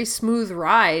a very smooth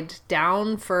ride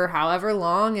down for however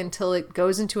long until it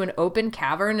goes into an open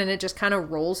cavern and it just kind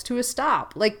of rolls to a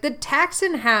stop. Like, the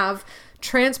Taxxon have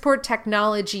transport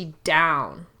technology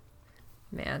down.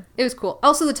 Man, it was cool.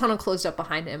 Also, the tunnel closed up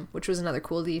behind him, which was another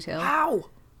cool detail. How?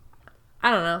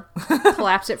 I don't know.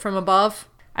 Collapse it from above.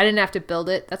 I didn't have to build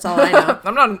it. That's all I know.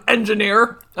 I'm not an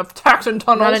engineer of Taxxon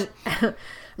tunnels.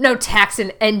 No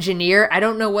Taxxon engineer. I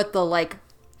don't know what the, like,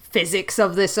 physics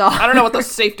of this are. I don't know what the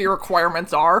safety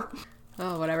requirements are.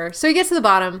 Oh, whatever. So he gets to the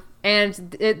bottom, and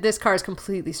this car is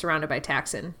completely surrounded by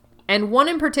Taxxon. And one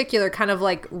in particular kind of,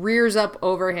 like, rears up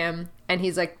over him, and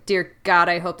he's like, dear God,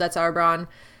 I hope that's Arbron.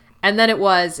 And then it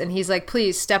was, and he's like,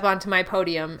 please step onto my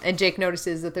podium. And Jake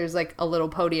notices that there's, like, a little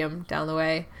podium down the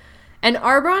way. And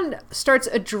Arbron starts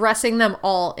addressing them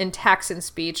all in Taxxon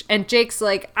speech. And Jake's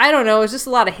like, I don't know, it's just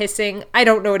a lot of hissing. I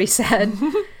don't know what he said.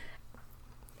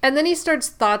 And then he starts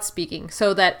thought speaking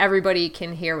so that everybody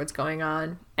can hear what's going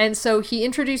on. And so he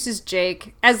introduces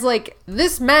Jake as like,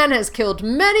 this man has killed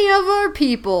many of our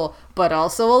people, but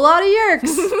also a lot of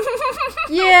Yeerks.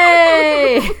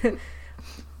 Yay!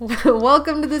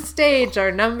 Welcome to the stage,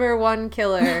 our number one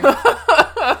killer.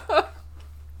 Oh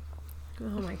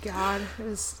my God. It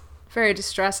was very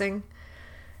distressing.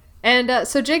 And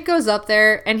so Jake goes up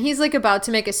there, and he's, like, about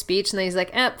to make a speech, and then he's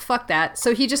like, fuck that.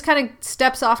 So he just kind of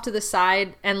steps off to the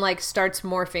side and, like, starts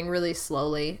morphing really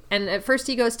slowly. And at first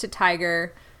he goes to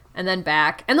Tiger, and then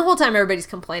back. And the whole time everybody's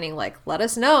complaining, like, let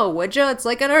us know, would ya? It's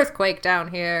like an earthquake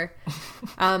down here.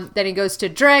 Then he goes to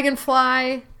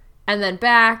Dragonfly, and then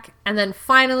back. And then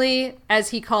finally,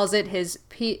 as he calls it, his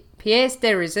pièce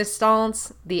de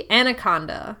résistance, the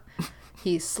Anaconda.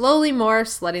 He slowly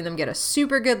morphs, letting them get a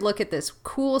super good look at this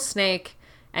cool snake.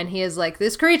 And he is like,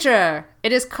 this creature,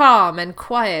 it is calm and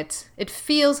quiet. It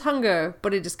feels hunger,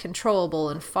 but it is controllable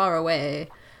and far away.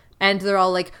 And they're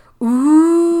all like,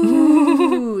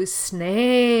 ooh,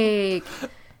 snake.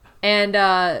 And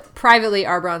privately,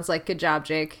 Arbron's like, good job,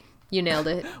 Jake. You nailed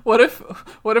it. What if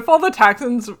all the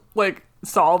Taxxons, like,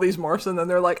 saw all these morphs and then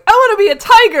they're like, I want to be a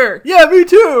tiger! Yeah, me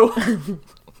too!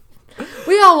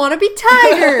 We all want to be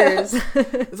tigers.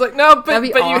 It's like, no, but awesome.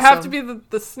 You have to be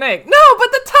the snake. No,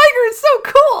 but the tiger is so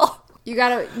cool. You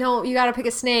gotta pick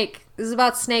a snake. This is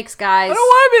about snakes, guys. I don't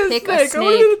want to be a snake. I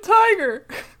want to be the tiger.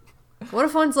 What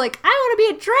if one's like, I want to be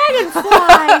a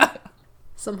dragonfly?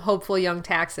 Some hopeful young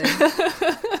Taxxon. I want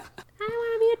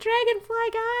to be a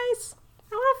dragonfly, guys.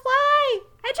 I want to fly.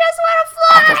 I just want to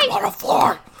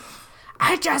fly.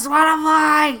 I just want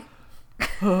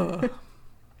to fly.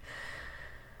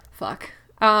 Fuck.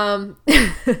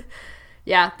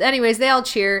 Yeah. Anyways, they all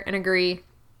cheer and agree.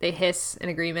 They hiss in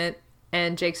agreement.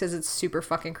 And Jake says it's super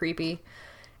fucking creepy.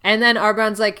 And then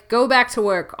Arbron's like, go back to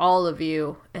work, all of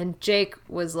you. And Jake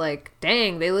was like,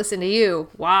 dang, they listen to you.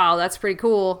 Wow, that's pretty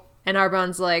cool. And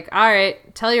Arbron's like, all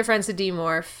right, tell your friends to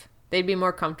demorph. They'd be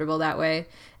more comfortable that way.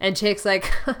 And Jake's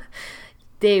like,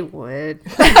 they would.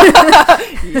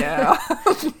 Yeah.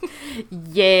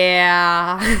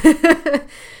 Yeah.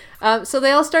 So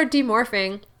they all start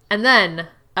demorphing, and then,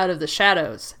 out of the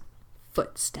shadows,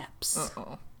 footsteps.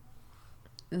 Uh-oh.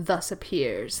 Thus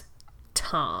appears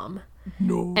Tom.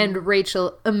 No. And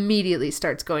Rachel immediately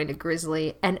starts going to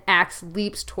Grizzly, and Axe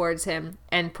leaps towards him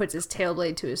and puts his tail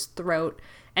blade to his throat.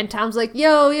 And Tom's like,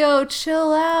 yo,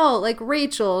 chill out. Like,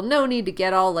 Rachel, no need to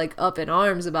get all, like, up in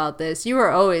arms about this. You were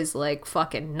always, like,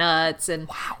 fucking nuts. And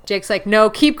wow. Jake's like,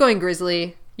 no, keep going,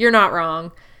 Grizzly. You're not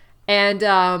wrong. And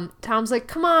Tom's like,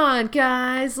 come on,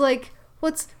 guys, like,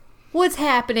 what's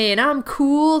happening? I'm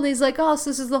cool. And he's like, oh, so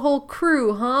this is the whole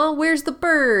crew, huh? Where's the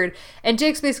bird? And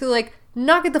Jake's basically like,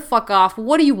 knock it the fuck off.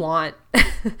 What do you want?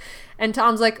 And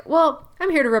Tom's like, well, I'm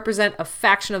here to represent a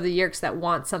faction of the Yeerks that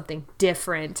want something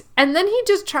different. And then he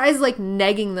just tries, like,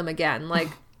 negging them again. Like,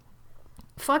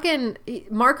 fucking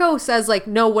Marco says, like,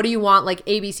 no, what do you want? Like,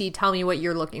 ABC, tell me what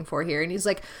you're looking for here. And he's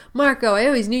like, Marco, I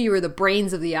always knew you were the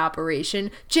brains of the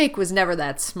operation. Jake was never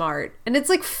that smart. And it's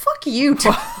like, fuck you,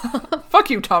 Tom.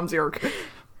 Fuck you, Tom Zierk.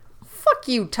 Fuck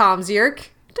you, Tom Zierk.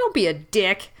 Don't be a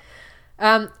dick.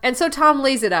 And so Tom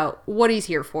lays it out, what he's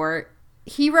here for.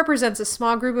 He represents a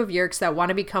small group of Yeerks that want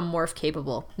to become morph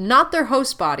capable. Not their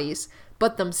host bodies,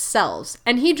 but themselves.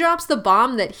 And he drops the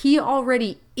bomb that he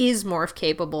already is morph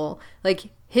capable. Like,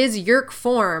 his Yeerk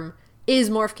form is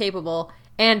morph capable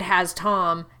and has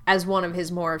Tom as one of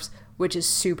his morphs, which is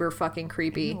super fucking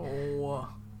creepy. Oh.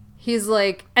 He's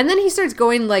like, and then he starts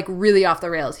going like really off the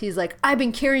rails. He's like, I've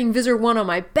been carrying Visser 1 on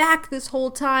my back this whole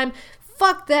time.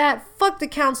 Fuck that. Fuck the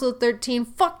Council of 13.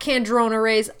 Fuck Kandrona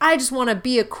rays. I just want to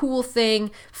be a cool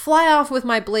thing, fly off with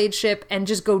my blade ship, and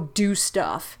just go do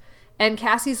stuff. And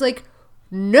Cassie's like,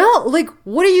 no, like,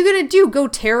 what are you gonna do? Go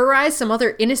terrorize some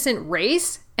other innocent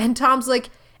race? And Tom's like,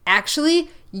 actually,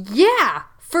 yeah,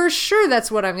 for sure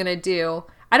that's what I'm gonna do.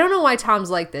 I don't know why Tom's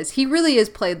like this. He really is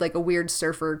played like a weird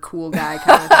surfer, cool guy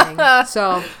kind of thing.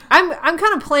 So I'm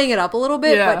kind of playing it up a little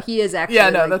bit, but he is actually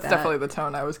like that's that. definitely the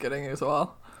tone I was getting as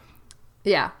well.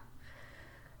 Yeah.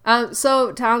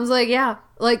 So Tom's like, yeah,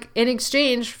 like in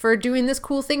exchange for doing this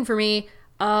cool thing for me,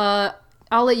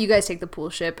 I'll let you guys take the pool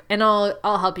ship and I'll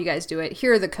help you guys do it.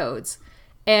 Here are the codes.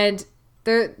 And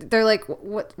they're like,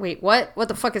 what? Wait, what? What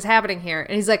the fuck is happening here?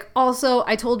 And he's like, also,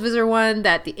 I told Visser 1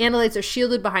 that the Andalites are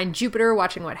shielded behind Jupiter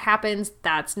watching what happens.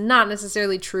 That's not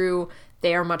necessarily true.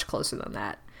 They are much closer than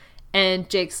that. And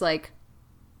Jake's like,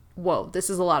 whoa, this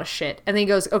is a lot of shit. And then he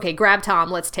goes, okay, grab Tom.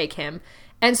 Let's take him.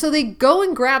 And so they go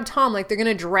and grab Tom, like they're going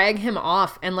to drag him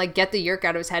off and like get the Yeerk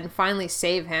out of his head and finally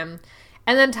save him.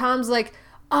 And then Tom's like,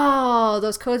 oh,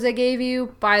 those codes I gave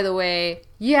you, by the way,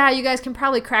 yeah, you guys can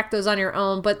probably crack those on your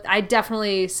own, but I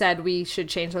definitely said we should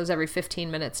change those every 15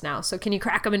 minutes now. So can you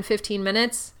crack them in 15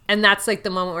 minutes? And that's like the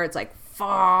moment where it's like,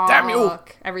 fuck. Damn you.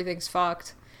 Everything's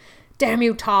fucked. Damn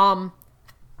you, Tom.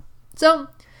 So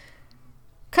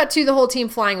cut to the whole team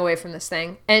flying away from this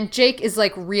thing. And Jake is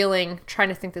like reeling, trying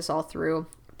to think this all through.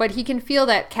 But he can feel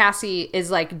that Cassie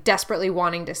is like desperately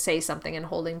wanting to say something and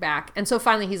holding back. And so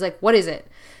finally he's like, what is it?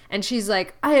 And she's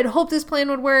like, I had hoped this plan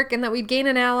would work and that we'd gain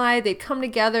an ally. They'd come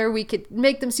together. We could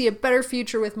make them see a better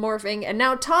future with morphing. And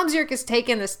now Tom's Yeerk has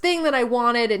taken this thing that I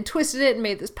wanted and twisted it and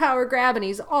made this power grab and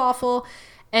he's awful.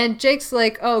 And Jake's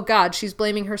like, oh God, she's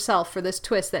blaming herself for this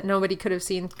twist that nobody could have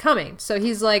seen coming. So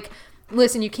he's like,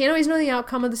 listen, you can't always know the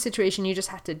outcome of the situation. You just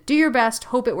have to do your best,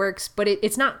 hope it works. But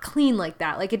it's not clean like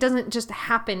that. Like, it doesn't just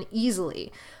happen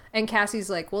easily. And Cassie's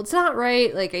like, well, it's not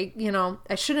right. Like,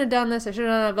 I shouldn't have done this. I should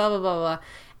have done blah, blah, blah, blah.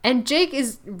 And Jake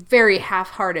is very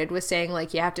half-hearted with saying,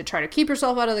 like, you have to try to keep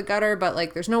yourself out of the gutter, but,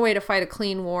 like, there's no way to fight a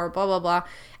clean war, blah, blah, blah.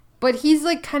 But he's,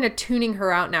 like, kind of tuning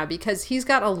her out now because he's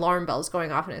got alarm bells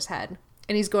going off in his head.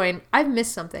 And he's going, I've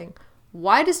missed something.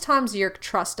 Why does Tom's Yeerk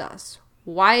trust us?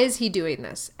 Why is he doing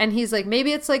this? And he's like,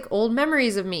 maybe it's, like, old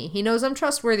memories of me. He knows I'm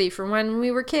trustworthy from when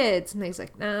we were kids. And he's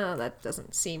like, no, that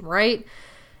doesn't seem right.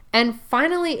 And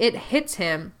finally it hits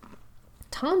him.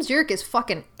 Tom's Yeerk is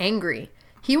fucking angry.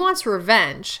 He wants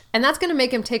revenge, and that's going to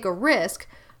make him take a risk,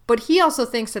 but he also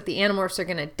thinks that the Animorphs are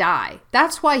going to die.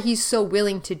 That's why he's so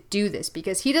willing to do this,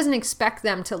 because he doesn't expect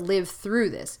them to live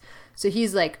through this. So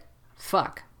he's like,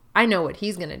 fuck, I know what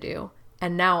he's going to do,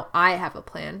 and now I have a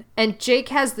plan. And Jake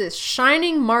has this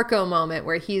shining Marco moment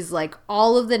where he's like,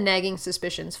 all of the nagging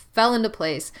suspicions fell into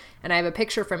place, and I have a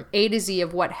picture from A to Z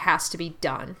of what has to be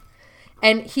done.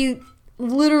 And he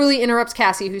literally interrupts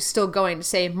Cassie, who's still going, to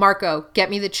say, Marco, get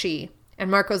me the chi. And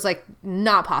Marco's like,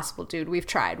 not possible, dude. We've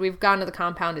tried. We've gone to the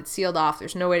compound. It's sealed off.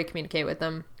 There's no way to communicate with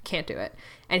them. Can't do it.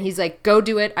 And he's like, go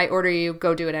do it. I order you.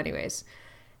 Go do it anyways.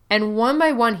 And one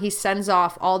by one, he sends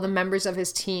off all the members of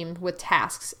his team with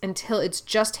tasks until it's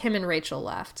just him and Rachel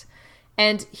left.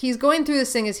 And he's going through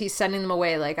this thing as he's sending them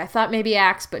away. Like, I thought maybe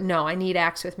Axe, but no, I need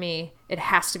Axe with me. It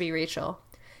has to be Rachel.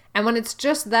 And when it's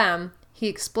just them, he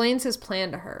explains his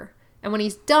plan to her. And when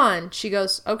he's done, she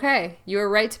goes, okay, you were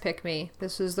right to pick me.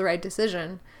 This was the right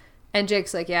decision. And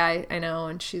Jake's like, yeah, I know.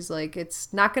 And she's like,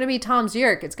 it's not going to be Tom's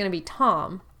Yeerk. It's going to be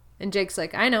Tom. And Jake's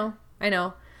like, I know.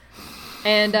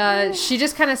 And she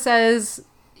just kind of says,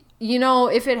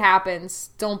 if it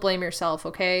happens, don't blame yourself,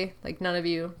 okay? Like, none of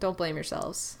you, don't blame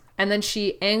yourselves. And then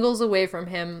she angles away from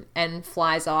him and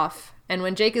flies off. And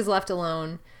when Jake is left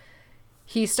alone,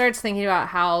 he starts thinking about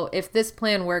how if this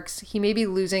plan works, he may be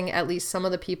losing at least some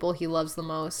of the people he loves the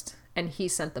most, and he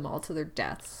sent them all to their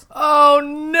deaths. Oh,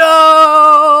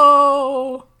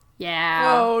 no!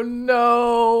 Yeah. Oh,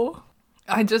 no.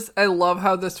 I love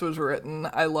how this was written.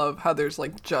 I love how there's,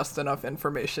 like, just enough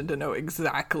information to know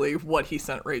exactly what he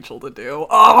sent Rachel to do.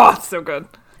 Oh, it's so good.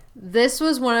 This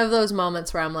was one of those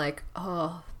moments where I'm like,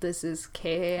 oh, this is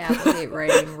K.A. Applegate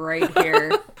writing right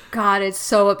here. God, it's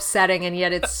so upsetting, and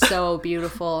yet it's so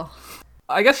beautiful.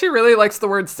 I guess she really likes the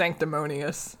word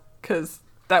sanctimonious, because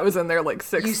that was in there like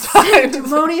 6 you times.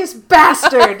 Sanctimonious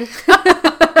bastard!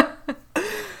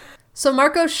 So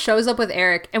Marco shows up with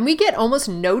Eric, and we get almost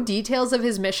no details of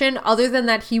his mission other than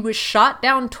that he was shot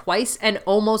down twice and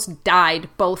almost died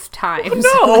both times.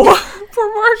 No,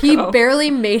 poor Marco. He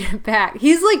barely made it back.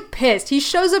 He's like pissed. He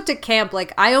shows up to camp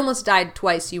like, I almost died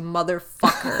twice, you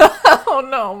motherfucker. Oh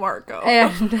no, Marco.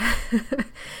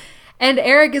 And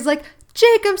Eric is like,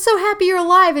 Jake, I'm so happy you're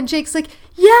alive. And Jake's like,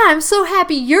 yeah, I'm so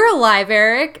happy you're alive,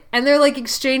 Eric. And they're like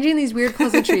exchanging these weird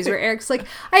pleasantries where Eric's like,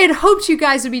 I had hoped you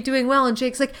guys would be doing well. And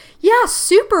Jake's like, yeah,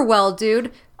 super well,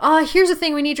 dude. Here's the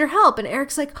thing, we need your help. And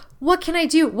Eric's like, what can I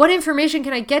do? What information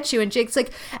can I get you? And Jake's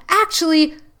like,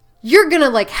 actually, you're gonna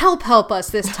like help us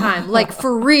this time, like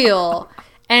for real.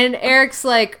 And Eric's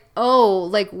like, oh,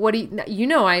 like what do you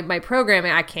know, my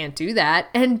programming, I can't do that.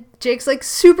 And Jake's like,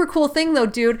 super cool thing though,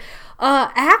 dude.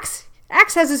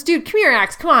 Axe has this dude. Come here,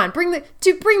 Axe. Come on. Bring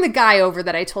the guy over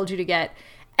that I told you to get.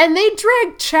 And they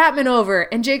drag Chapman over.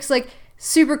 And Jake's like,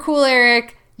 super cool,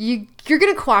 Eric. You're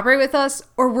going to cooperate with us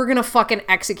or we're going to fucking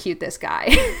execute this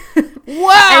guy.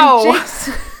 Wow.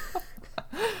 And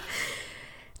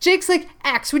Jake's like,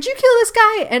 Axe, would you kill this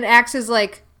guy? And Axe is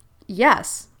like,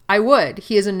 yes, I would.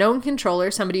 He is a known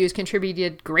controller, somebody who's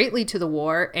contributed greatly to the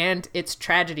war and its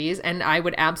tragedies. And I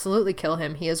would absolutely kill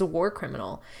him. He is a war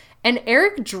criminal. And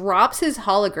Eric drops his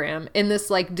hologram in this,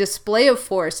 like, display of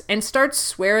force and starts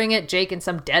swearing at Jake in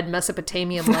some dead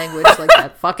Mesopotamian language like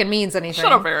that fucking means anything.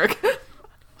 Shut up, Eric.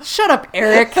 Shut up,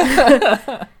 Eric.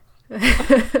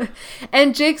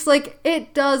 And Jake's like,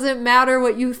 it doesn't matter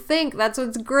what you think. That's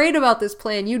what's great about this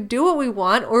plan. You do what we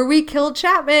want or we kill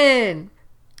Chapman.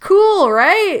 Cool,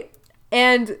 right?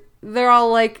 And they're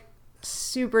all like,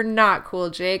 super not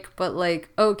cool, Jake, but like,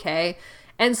 okay.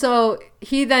 And so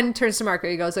he then turns to Marco.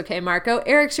 He goes, okay, Marco,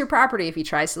 Eric's your property. If he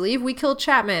tries to leave, we kill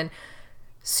Chapman.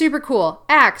 Super cool.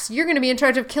 Axe, you're going to be in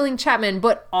charge of killing Chapman,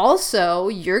 but also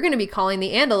you're going to be calling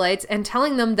the Andalites and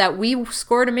telling them that we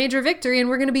scored a major victory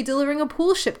and we're going to be delivering a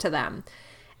pool ship to them.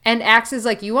 And Axe is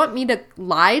like, you want me to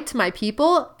lie to my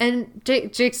people? And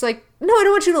Jake's like, no, I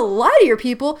don't want you to lie to your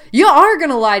people. You are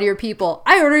going to lie to your people.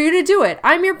 I order you to do it.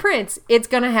 I'm your prince. It's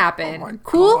going to happen. Oh my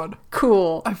cool? God.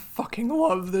 Cool. I fucking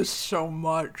love this so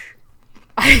much.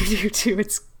 I do too.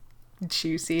 It's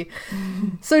juicy.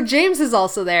 So James is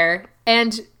also there.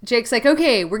 And Jake's like,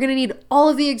 okay, we're going to need all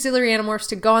of the auxiliary animorphs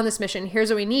to go on this mission. Here's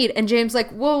what we need. And James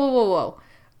like, whoa.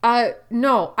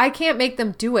 No, I can't make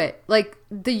them do it. Like,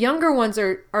 the younger ones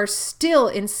are still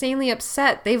insanely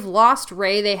upset. They've lost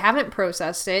Ray. They haven't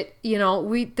processed it. You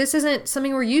know, this isn't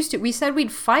something we're used to. We said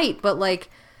we'd fight, but like,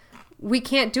 we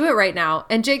can't do it right now.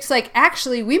 And Jake's like,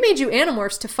 actually, we made you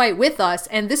Animorphs to fight with us,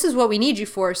 and this is what we need you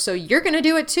for, so you're gonna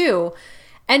do it too.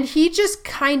 And he just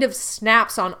kind of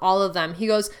snaps on all of them. He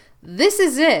goes, this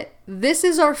is it. This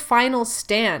is our final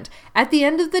stand. At the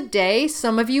end of the day,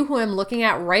 some of you who I'm looking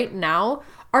at right now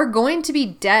are going to be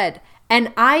dead,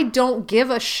 and I don't give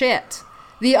a shit.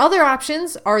 The other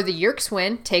options are the Yeerks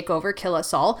win, take over, kill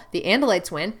us all. The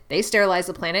Andalites win, they sterilize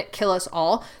the planet, kill us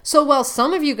all. So while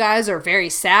some of you guys are very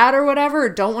sad or whatever, or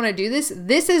don't want to do this,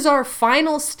 this is our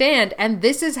final stand, and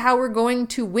this is how we're going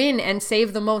to win and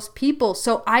save the most people.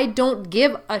 So I don't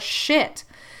give a shit.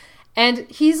 And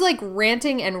he's like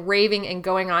ranting and raving and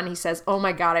going on. He says, oh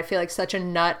my God, I feel like such a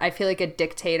nut. I feel like a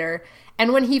dictator.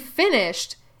 And when he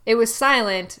finished, it was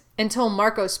silent until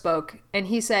Marco spoke, and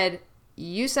he said,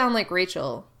 you sound like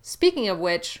Rachel. Speaking of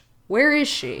which, where is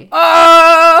she?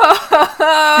 Oh,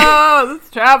 this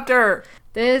chapter.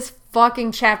 This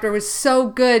fucking chapter was so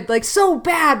good. Like, so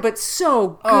bad, but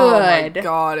so good. Oh my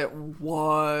God, it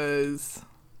was.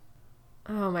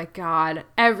 Oh my God.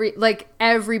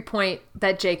 Every point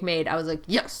that Jake made, I was like,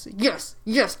 yes.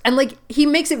 And like, he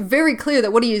makes it very clear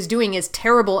that what he is doing is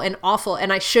terrible and awful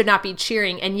and I should not be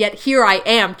cheering. And yet here I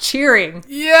am cheering.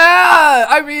 Yeah.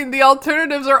 I mean, the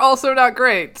alternatives are also not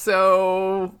great.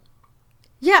 So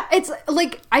yeah, it's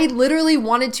like, I literally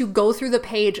wanted to go through the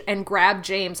page and grab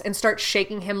James and start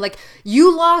shaking him like,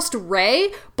 you lost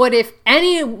Ray, but if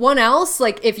anyone else,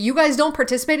 like, if you guys don't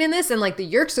participate in this and like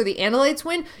the Yeerks or the Andalites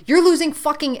win, you're losing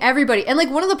fucking everybody. And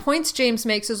like, one of the points James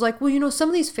makes is like, well, you know, some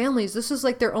of these families, this is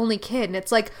like their only kid. And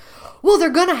it's like, well, they're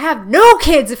gonna have no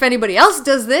kids if anybody else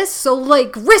does this, so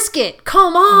like, risk it.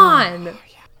 Come on.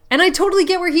 And I totally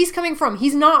get where he's coming from.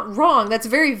 He's not wrong. That's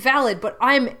very valid, but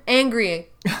I'm angry.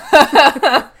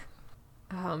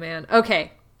 Oh, man.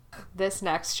 Okay. This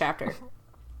next chapter.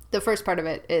 The first part of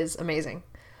it is amazing.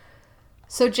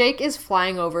 So Jake is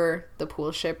flying over the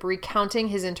pool ship, recounting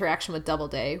his interaction with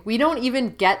Doubleday. We don't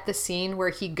even get the scene where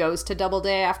he goes to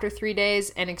Doubleday after 3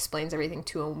 days and explains everything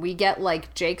to him. We get,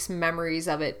 like, Jake's memories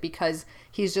of it because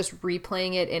he's just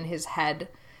replaying it in his head.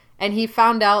 And he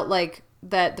found out, like,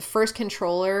 that the first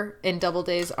controller in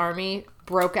Doubleday's army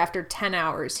broke after 10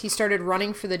 hours. He started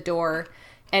running for the door,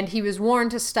 and he was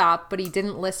warned to stop, but he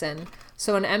didn't listen.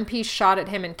 So an MP shot at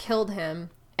him and killed him.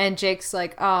 And Jake's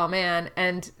like, oh, man.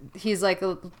 And he's like,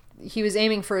 he was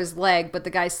aiming for his leg, but the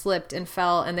guy slipped and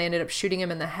fell, and they ended up shooting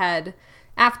him in the head.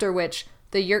 After which,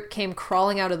 the Yeerk came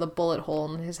crawling out of the bullet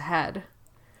hole in his head.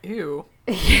 Ew.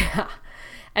 Yeah.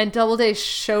 And Doubleday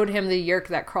showed him the Yeerk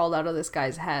that crawled out of this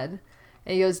guy's head.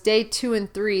 And he goes, day 2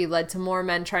 and 3 led to more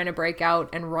men trying to break out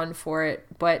and run for it.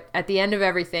 But at the end of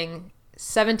everything,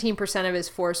 17% of his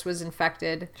force was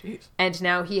infected. Jeez. And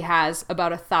now he has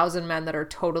about 1,000 men that are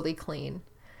totally clean.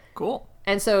 Cool.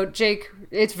 And so Jake,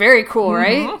 it's very cool,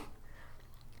 right?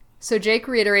 So Jake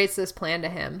reiterates this plan to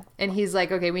him. And he's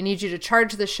like, okay, we need you to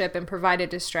charge the ship and provide a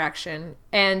distraction.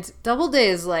 And Doubleday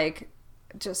is like,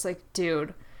 just like,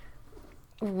 dude,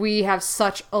 we have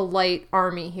such a light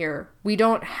army here. We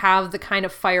don't have the kind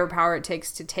of firepower it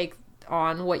takes to take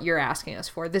on what you're asking us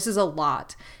for. This is a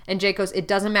lot. And Jake goes, it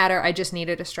doesn't matter. I just need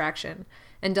a distraction.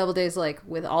 And Doubleday's like,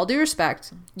 with all due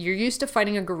respect, you're used to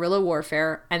fighting a guerrilla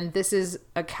warfare, and this is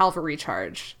a cavalry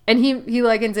charge. And he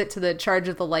likens it to the charge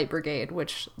of the Light Brigade,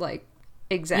 which, like,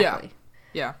 exactly.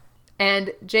 Yeah.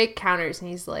 And Jake counters, and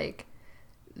he's like,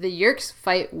 the Yeerks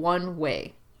fight one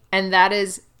way. And that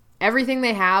is everything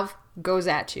they have goes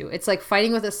at you. It's like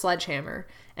fighting with a sledgehammer.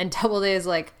 And Doubleday is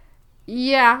like,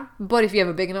 yeah, but if you have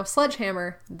a big enough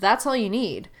sledgehammer, that's all you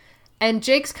need. And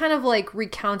Jake's kind of like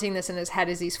recounting this in his head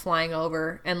as he's flying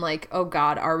over and like, oh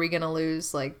God, are we going to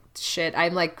lose? Like, shit,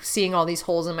 I'm like seeing all these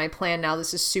holes in my plan now.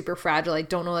 This is super fragile. I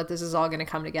don't know that this is all going to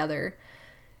come together.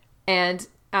 And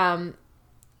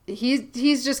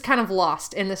he's just kind of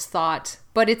lost in this thought,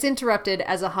 but it's interrupted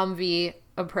as a Humvee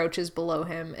approaches below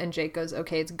him and Jake goes,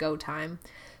 okay, it's go time.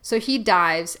 So he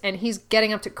dives, and he's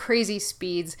getting up to crazy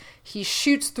speeds. He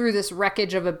shoots through this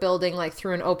wreckage of a building, like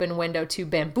through an open window, to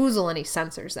bamboozle any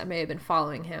sensors that may have been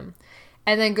following him.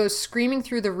 And then goes screaming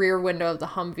through the rear window of the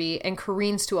Humvee and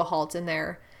careens to a halt in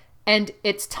there. And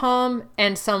it's Tom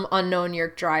and some unknown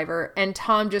Yeerk driver. And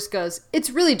Tom just goes,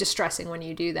 it's really distressing when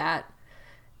you do that.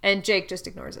 And Jake just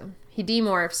ignores him. He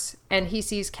demorphs, and he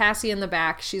sees Cassie in the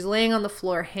back. She's laying on the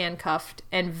floor, handcuffed,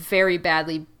 and very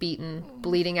badly beaten,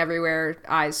 bleeding everywhere,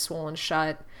 eyes swollen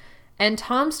shut. And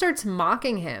Tom starts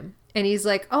mocking him, and he's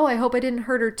like, oh, I hope I didn't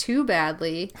hurt her too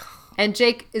badly. And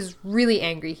Jake is really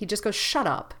angry. He just goes, shut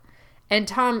up. And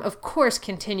Tom, of course,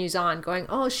 continues on, going,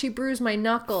 oh, she bruised my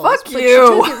knuckles. Fuck but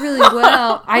you! She took it really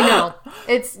well. I know.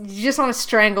 You just want to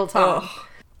strangle Tom.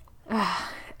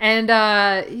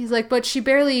 And he's like, but she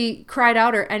barely cried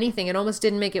out or anything. It almost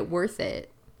didn't make it worth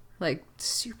it. Like,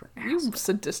 super asshole. You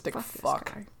sadistic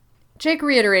fuck. Jake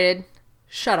reiterated,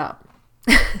 shut up.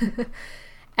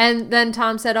 And then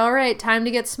Tom said, all right, time to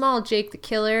get small, Jake the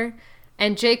Killer.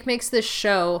 And Jake makes this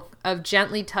show of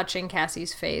gently touching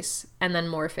Cassie's face and then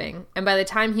morphing. And by the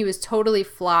time he was totally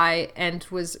fly and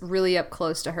was really up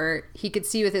close to her, he could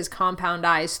see with his compound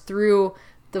eyes through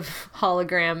the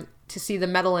hologram to see the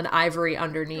metal and ivory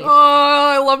underneath. Oh,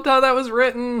 I loved how that was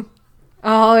written.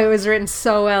 Oh, it was written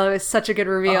so well. It was such a good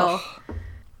reveal. Oh.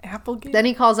 Applegate. Then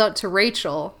he calls out to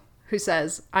Rachel, who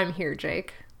says, I'm here,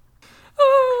 Jake.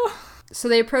 So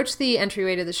they approach the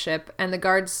entryway to the ship, and the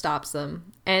guard stops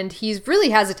them. And he's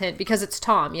really hesitant because it's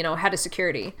Tom, head of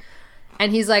security.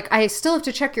 And he's like, I still have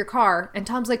to check your car. And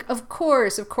Tom's like, of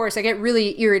course. I get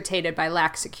really irritated by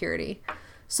lax security.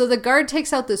 So the guard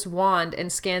takes out this wand and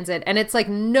scans it, and it's like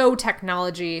no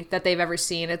technology that they've ever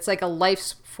seen. It's like a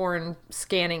life form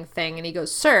scanning thing. And he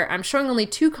goes, sir, I'm showing only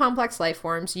 2 complex life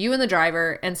forms, you and the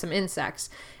driver, and some insects.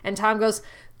 And Tom goes,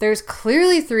 there's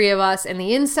clearly 3 of us, and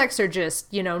the insects are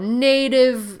just,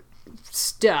 native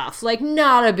stuff. Like,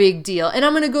 not a big deal. And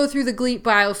I'm going to go through the GLEET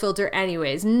biofilter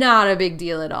anyways. Not a big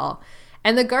deal at all.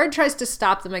 And the guard tries to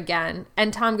stop them again.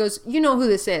 And Tom goes, you know who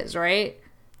this is, right?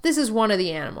 This is one of the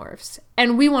Animorphs,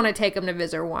 and we want to take him to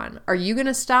Visser 1. Are you going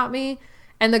to stop me?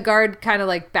 And the guard kind of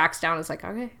like backs down and is like,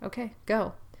 okay,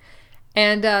 go.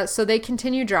 And so they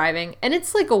continue driving, and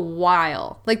it's like a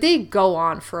while. Like, they go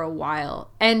on for a while.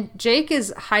 And Jake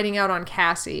is hiding out on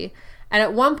Cassie. And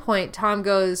at one point, Tom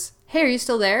goes, hey, are you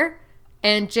still there?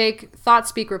 And Jake,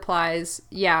 ThoughtSpeak, replies,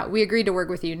 yeah, we agreed to work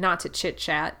with you, not to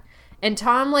chit-chat. And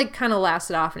Tom, like, kind of laughs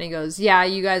it off, and he goes, yeah,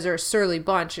 you guys are a surly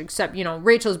bunch, except,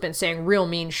 Rachel's been saying real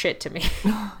mean shit to me.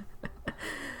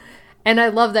 And I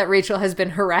love that Rachel has been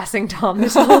harassing Tom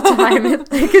this whole time.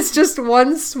 It's just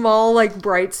one small, like,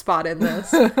 bright spot in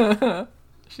this.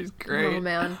 She's great. Oh,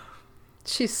 man.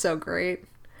 She's so great.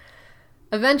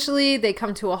 Eventually, they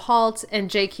come to a halt, and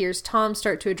Jake hears Tom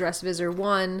start to address Visser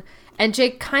 1. And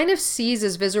Jake kind of sees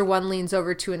as Visser 1 leans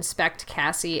over to inspect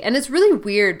Cassie. And it's really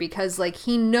weird because, like,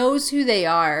 he knows who they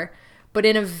are, but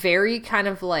in a very kind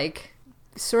of like,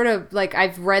 sort of like,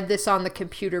 I've read this on the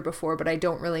computer before, but I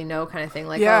don't really know kind of thing.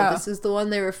 Like, oh, this is the one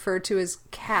they refer to as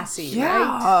Cassie,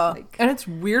 right? Like, and it's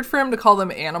weird for him to call them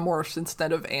Animorphs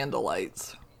instead of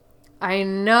Andalites. I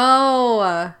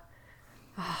know.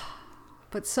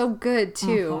 But so good,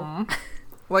 too. Mm-hmm.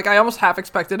 Like, I almost half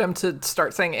expected him to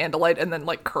start saying Andalite and then,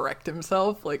 like, correct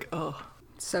himself. Like, ugh.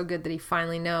 So good that he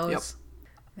finally knows.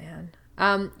 Yep.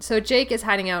 Man. So Jake is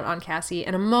hiding out on Cassie,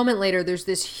 and a moment later, there's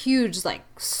this huge, like,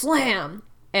 slam.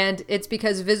 And it's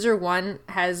because Visser 1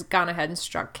 has gone ahead and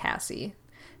struck Cassie.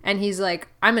 And he's like,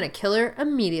 I'm going to kill her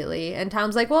immediately. And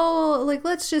Tom's like, well, like,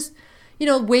 let's just,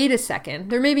 wait a second.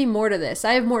 There may be more to this.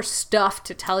 I have more stuff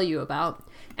to tell you about.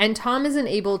 And Tom isn't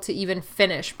able to even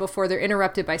finish before they're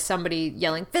interrupted by somebody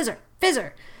yelling, Visser,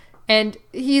 Visser. And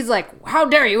he's like, how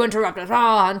dare you interrupt us?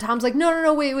 And Tom's like,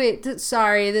 no, wait.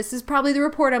 Sorry, this is probably the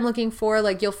report I'm looking for.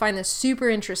 Like, you'll find this super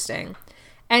interesting.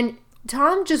 And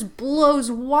Tom just blows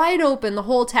wide open the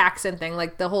whole Taxxon thing.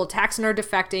 Like, the whole Taxxon are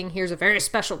defecting. Here's a very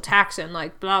special Taxxon.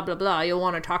 Like, blah, blah, blah. You'll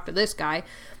want to talk to this guy.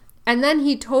 And then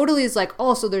he totally is like,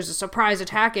 also, there's a surprise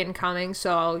attack incoming,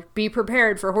 so be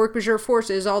prepared for Hork-Bajir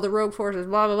forces, all the rogue forces,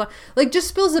 blah, blah, blah. Like, just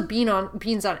spills the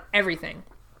beans on everything.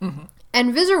 Mm-hmm.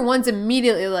 And Visser 1's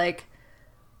immediately like,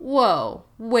 whoa,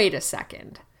 wait a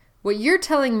second. What you're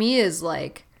telling me is,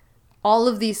 like, all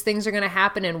of these things are going to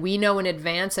happen and we know in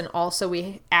advance, and also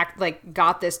we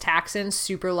got this Taxxon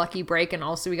super lucky break, and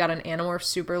also we got an Animorph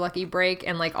super lucky break,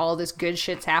 and like all this good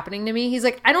shit's happening to me. He's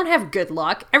like, I don't have good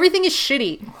luck. Everything is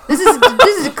shitty. This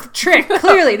is a trick.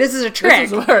 Clearly, this is a trick.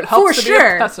 This is where it helps to be a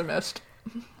pessimist.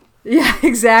 Yeah,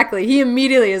 exactly. He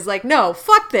immediately is like, no,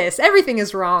 fuck this. Everything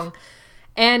is wrong.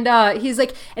 And he's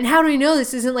like, and how do we know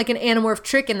this isn't like an Animorph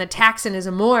trick and the Taxxon is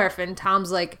a morph? And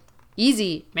Tom's like,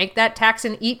 easy, make that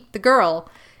Taxxon eat the girl.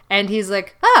 And he's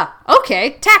like,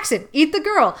 okay, Taxxon, eat the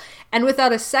girl. And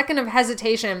without a second of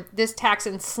hesitation, this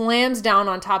Taxxon slams down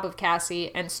on top of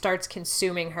Cassie and starts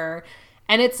consuming her.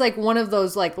 And it's like one of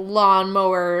those like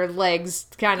lawnmower legs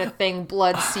kind of thing,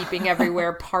 blood seeping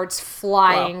everywhere, parts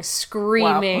flying,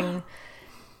 screaming. Wow.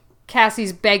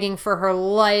 Cassie's begging for her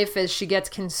life as she gets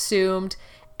consumed.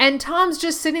 And Tom's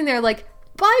just sitting there like,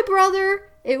 bye, brother.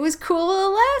 It was cool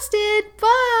while it lasted.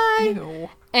 Bye. Ew.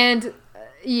 And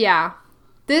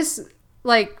this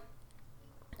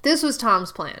was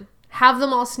Tom's plan. Have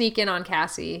them all sneak in on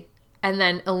Cassie and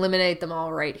then eliminate them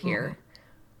all right here. Mm-hmm.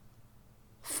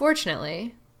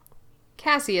 Fortunately,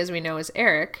 Cassie, as we know, is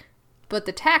Eric, but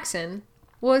the Taxxon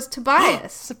was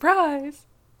Tobias. Surprise!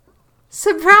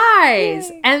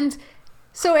 Yay. And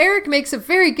so Eric makes a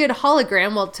very good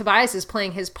hologram while Tobias is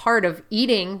playing his part of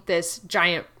eating this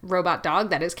giant robot dog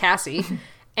that is Cassie.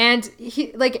 And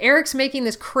Eric's making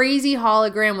this crazy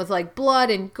hologram with like blood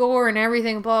and gore and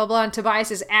everything, blah, blah, blah. And Tobias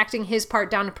is acting his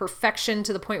part down to perfection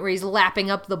to the point where he's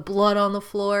lapping up the blood on the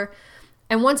floor.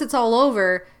 And once it's all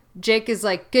over, Jake is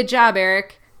like, good job,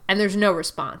 Eric. And there's no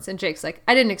response. And Jake's like,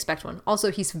 I didn't expect one.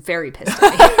 Also, he's very pissed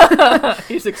at me.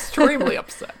 He's extremely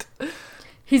upset.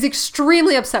 He's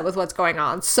extremely upset with what's going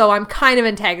on, so I'm kind of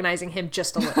antagonizing him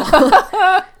just a little.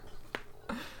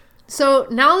 So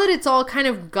now that it's all kind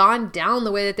of gone down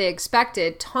the way that they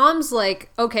expected, Tom's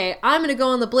like, okay, I'm going to go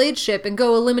on the Blade ship and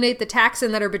go eliminate the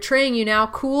Taxxon that are betraying you now,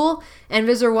 cool? And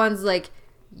Visser 1's like,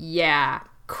 yeah,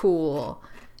 cool.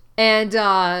 And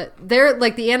they're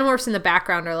like, the Animorphs in the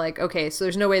background are like, okay, so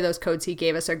there's no way those codes he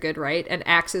gave us are good, right? And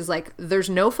Axe is like, there's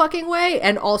no fucking way,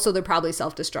 and also they're probably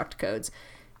self-destruct codes.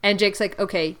 And Jake's like,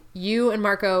 okay, you and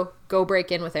Marco go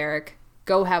break in with Eric.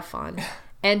 Go have fun.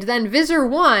 And then Visser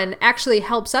 1 actually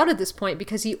helps out at this point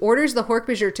because he orders the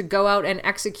Hork-Bajir to go out and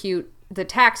execute the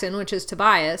Taxxon, which is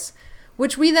Tobias,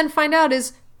 which we then find out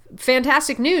is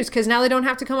fantastic news because now they don't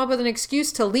have to come up with an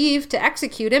excuse to leave to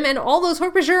execute him, and all those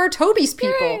Hork-Bajir are Toby's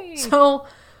people. Yay! So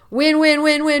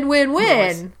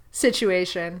win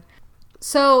situation.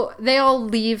 So they all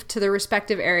leave to their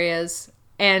respective areas.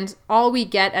 And all we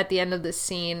get at the end of this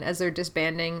scene as they're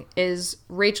disbanding is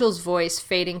Rachel's voice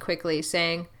fading quickly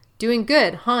saying, doing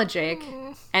good, huh, Jake?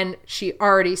 And she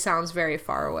already sounds very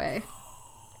far away.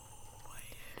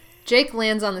 Jake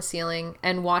lands on the ceiling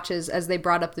and watches as they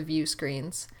brought up the view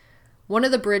screens. One of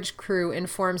the bridge crew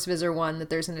informs Visser 1 that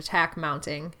there's an attack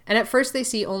mounting. And at first they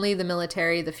see only the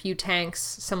military, the few tanks,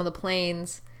 some of the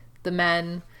planes, the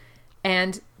men.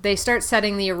 And they start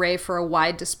setting the array for a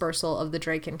wide dispersal of the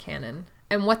Draken cannon.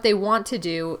 And what they want to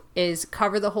do is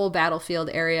cover the whole battlefield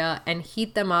area and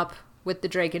heat them up with the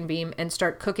Draken beam and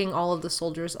start cooking all of the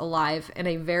soldiers alive in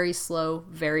a very slow,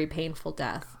 very painful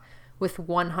death with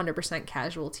 100%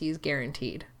 casualties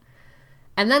guaranteed.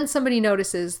 And then somebody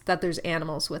notices that there's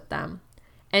animals with them.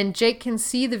 And Jake can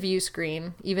see the view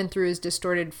screen, even through his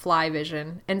distorted fly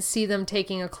vision, and see them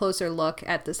taking a closer look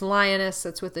at this lioness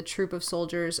that's with a troop of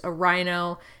soldiers, a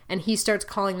rhino, and he starts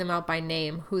calling them out by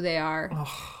name, who they are. Ugh.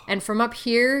 And from up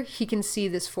here, he can see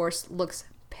this force looks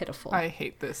pitiful. I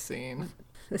hate this scene.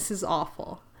 This is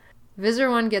awful. Visser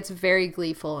 1 gets very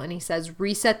gleeful, and he says,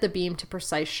 reset the beam to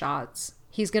precise shots.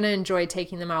 He's going to enjoy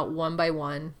taking them out one by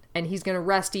one, and he's going to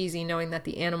rest easy knowing that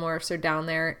the Animorphs are down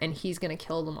there, and he's going to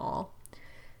kill them all.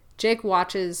 Jake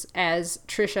watches as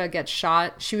Trisha gets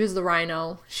shot. She was the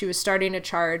rhino. She was starting to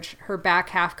charge. Her back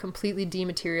half completely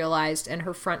dematerialized, and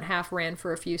her front half ran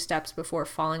for a few steps before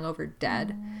falling over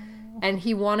dead. And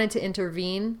he wanted to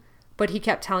intervene, but he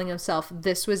kept telling himself,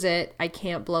 this was it. I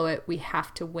can't blow it. We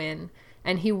have to win.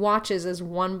 And he watches as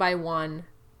one by one,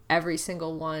 every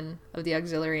single one of the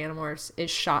auxiliary Animorphs is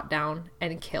shot down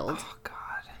and killed. Oh, God.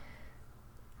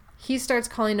 He starts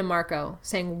calling to Marco,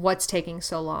 saying, what's taking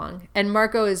so long? And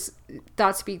Marco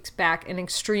thought speaks back in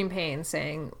extreme pain,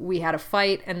 saying, we had a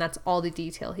fight, and that's all the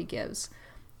detail he gives.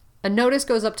 A notice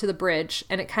goes up to the bridge,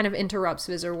 and it kind of interrupts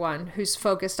Visser 1, who's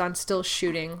focused on still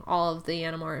shooting all of the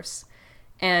Animorphs.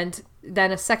 And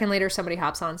then a second later, somebody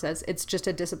hops on and says, it's just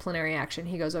a disciplinary action.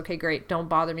 He goes, okay, great, don't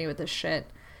bother me with this shit.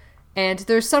 And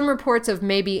there's some reports of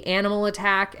maybe animal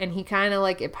attack, and he kind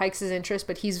of it pikes his interest,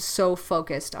 but he's so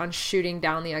focused on shooting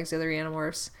down the auxiliary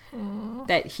Animorphs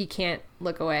that he can't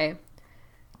look away.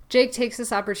 Jake takes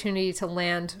this opportunity to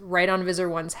land right on Visser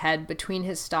 1's head between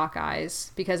his stalk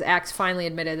eyes, because Axe finally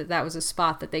admitted that that was a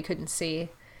spot that they couldn't see.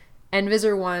 And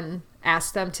Visser 1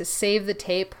 asked them to save the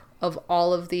tape of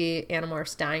all of the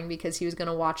Animorphs dying, because he was going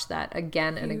to watch that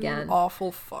again and again.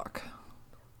 Awful fuck.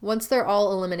 Once they're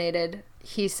all eliminated,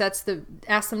 he asks them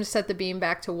to set the beam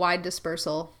back to wide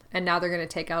dispersal, and now they're going to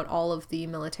take out all of the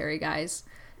military guys.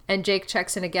 And Jake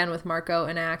checks in again with Marco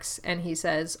and Axe, and he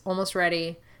says, almost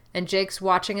ready. And Jake's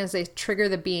watching as they trigger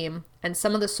the beam, and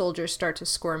some of the soldiers start to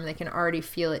squirm. They can already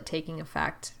feel it taking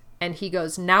effect. And he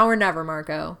goes, now or never,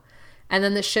 Marco. And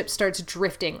then the ship starts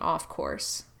drifting off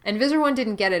course. And Visser 1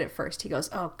 didn't get it at first. He goes,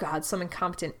 oh, God, some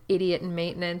incompetent idiot in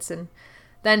maintenance. And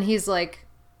then he's like,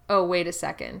 oh, wait a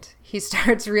second. He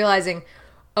starts realizing,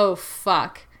 oh,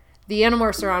 fuck. The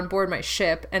Animorphs are on board my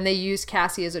ship, and they used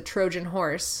Cassie as a Trojan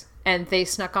horse, and they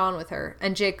snuck on with her.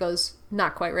 And Jake goes,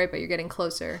 not quite right, but you're getting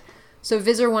closer. So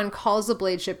Visser 1 calls the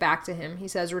blade ship back to him. He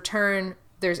says, return.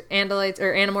 There's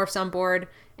Animorphs on board.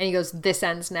 And he goes, this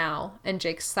ends now. And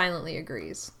Jake silently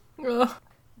agrees. Ugh.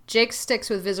 Jake sticks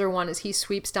with Visser 1 as he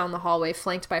sweeps down the hallway,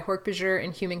 flanked by Hork-Bajir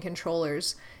and human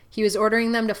controllers. He was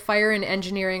ordering them to fire in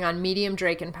engineering on medium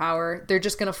Draken power. They're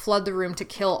just going to flood the room to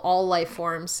kill all life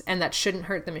forms, and that shouldn't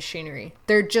hurt the machinery.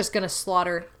 They're just going to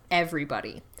slaughter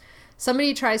everybody.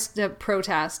 Somebody tries to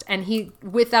protest, and he,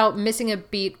 without missing a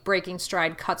beat, breaking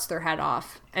stride, cuts their head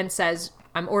off and says,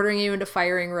 I'm ordering you into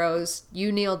firing rows.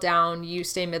 You kneel down. You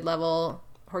stay mid-level.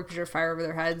 Hork-Bajir fire over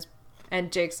their heads.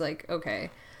 And Jake's like, okay,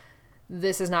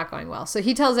 this is not going well. So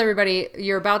he tells everybody,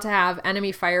 you're about to have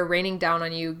enemy fire raining down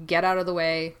on you. Get out of the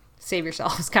way. Save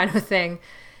yourselves, kind of a thing.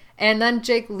 And then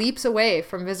Jake leaps away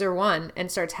from Visser 1 and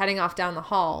starts heading off down the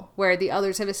hall, where the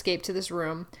others have escaped to this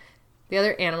room. The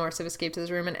other Animorphs have escaped to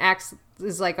this room, and Axe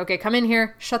is like, okay, come in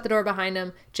here, shut the door behind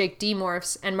him. Jake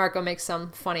demorphs, and Marco makes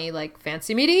some funny,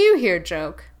 fancy meeting you here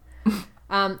joke.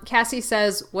 Cassie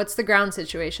says, what's the ground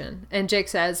situation? And Jake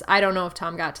says, I don't know if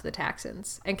Tom got to the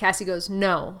Taxxons. And Cassie goes,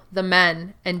 no, the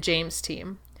men and James'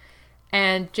 team.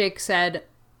 And Jake said,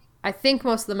 I think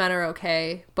most of the men are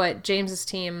okay, but James's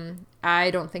team,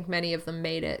 I don't think many of them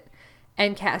made it.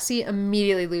 And Cassie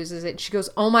immediately loses it. She goes,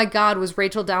 oh my God, was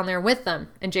Rachel down there with them?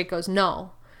 And Jake goes,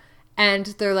 no. And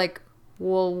they're like,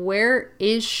 well, where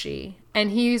is she? And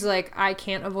he's like, I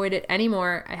can't avoid it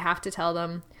anymore. I have to tell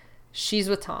them she's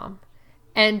with Tom.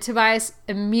 And Tobias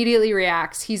immediately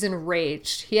reacts. He's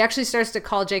enraged. He actually starts to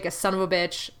call Jake a son of a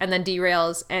bitch, and then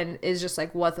derails and is just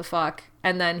like, what the fuck?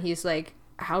 And then he's like,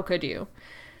 how could you?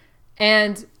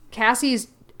 And Cassie's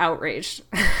outraged.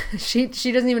 She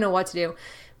doesn't even know what to do.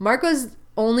 Marco's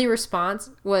only response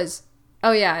was,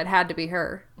 oh yeah, it had to be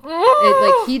her.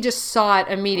 He just saw it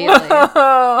immediately.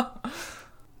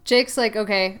 Jake's like,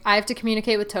 okay, I have to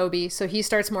communicate with Toby. So he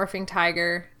starts morphing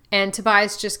Tiger. And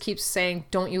Tobias just keeps saying,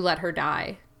 don't you let her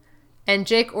die. And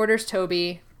Jake orders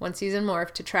Toby, once he's in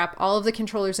morph, to trap all of the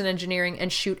controllers in engineering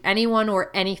and shoot anyone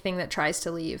or anything that tries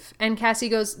to leave. And Cassie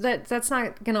goes, that's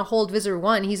not going to hold Visser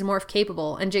 1. He's morph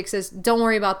capable. And Jake says, don't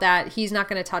worry about that. He's not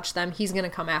going to touch them. He's going to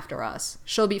come after us.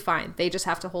 She'll be fine. They just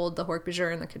have to hold the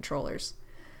Hork-Bajir and the controllers.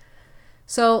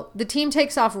 So the team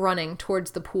takes off running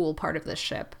towards the pool part of this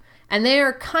ship. And they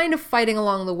are kind of fighting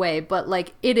along the way, but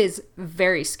like it is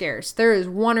very scarce. There is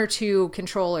 1 or 2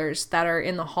 controllers that are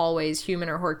in the hallways, human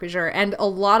or Hork-Bajir, and a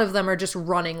lot of them are just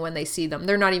running when they see them.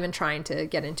 They're not even trying to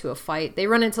get into a fight. They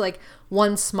run into like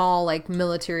one small like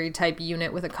military type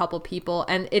unit with a couple people,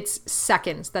 and it's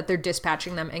seconds that they're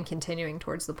dispatching them and continuing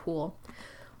towards the pool.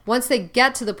 Once they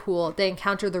get to the pool, they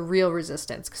encounter the real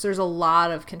resistance because there's a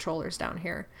lot of controllers down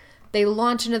here. They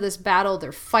launch into this battle.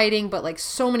 They're fighting, but like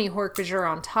so many Hork-Bajir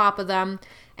on top of them.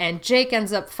 And Jake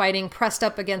ends up fighting, pressed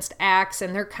up against Axe,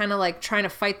 and they're kind of like trying to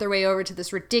fight their way over to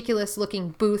this ridiculous looking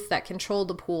booth that controlled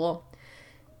the pool.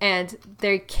 And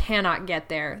they cannot get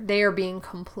there. They are being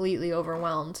completely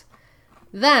overwhelmed.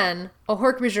 Then a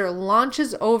Hork-Bajir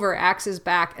launches over Axe's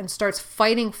back and starts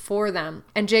fighting for them.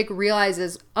 And Jake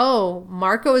realizes, oh,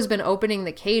 Marco has been opening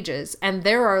the cages, and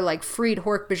there are like freed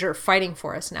Hork-Bajir fighting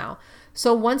for us now.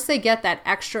 So once they get that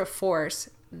extra force,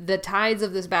 the tides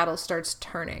of this battle starts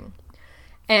turning.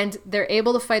 And they're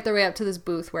able to fight their way up to this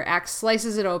booth where Axe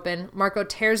slices it open. Marco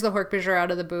tears the Hork-Bajir out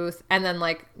of the booth and then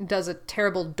like does a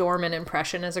terrible Dorman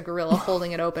impression as a gorilla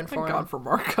holding it open for him. Thank God for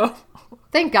Marco.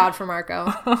 Thank God for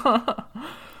Marco.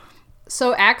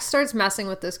 So Axe starts messing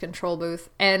with this control booth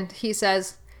and he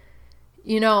says,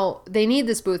 you know, they need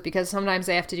this booth because sometimes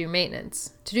they have to do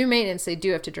maintenance. To do maintenance, they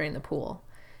do have to drain the pool.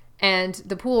 And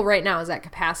the pool right now is at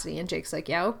capacity. And Jake's like,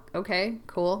 yeah, okay,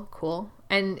 cool.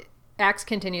 And Axe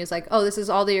continues like, oh, this is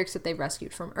all the Yeerks that they've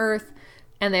rescued from Earth.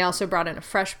 And they also brought in a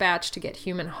fresh batch to get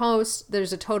human hosts.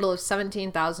 There's a total of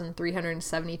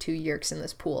 17,372 Yeerks in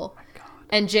this pool. Oh my God.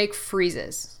 And Jake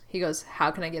freezes. He goes,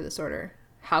 how can I give this order?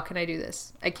 How can I do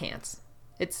this? I can't.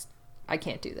 I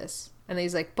can't do this. And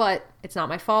he's like, but it's not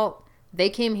my fault. They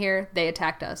came here. They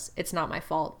attacked us. It's not my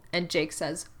fault. And Jake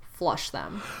says, flush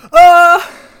them.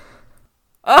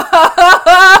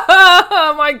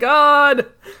 Oh my God.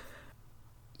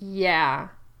 Yeah.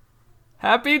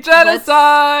 Happy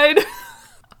genocide.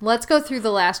 Let's go through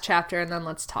the last chapter and then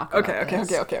let's talk about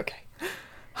this. Okay.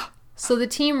 So the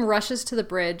team rushes to the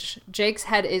bridge. Jake's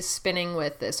head is spinning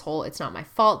with this whole, it's not my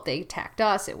fault. They attacked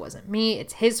us. It wasn't me.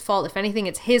 It's his fault. If anything,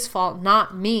 it's his fault,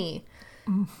 not me.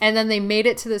 And then they made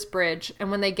it to this bridge.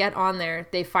 And when they get on there,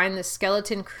 they find the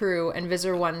skeleton crew and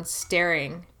Visser 1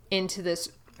 staring into this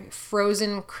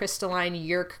frozen crystalline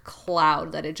Yeerk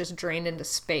cloud that had just drained into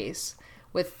space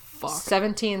with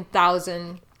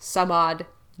 17,000 some odd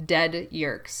dead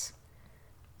Yeerks.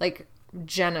 Like,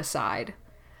 genocide.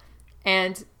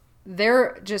 And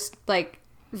they're just, like,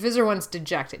 Visser 1's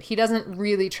dejected. He doesn't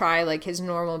really try, like, his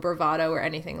normal bravado or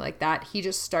anything like that. He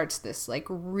just starts this, like,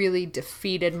 really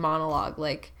defeated monologue.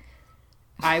 Like,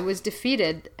 I was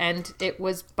defeated, and it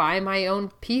was by my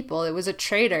own people. It was a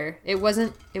traitor. It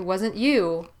wasn't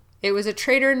you. It was a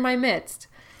traitor in my midst.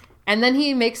 And then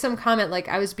he makes some comment like,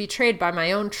 I was betrayed by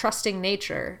my own trusting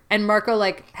nature. And Marco,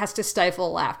 like, has to stifle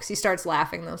a laugh because he starts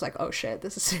laughing. And I was like, oh shit,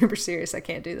 this is super serious. I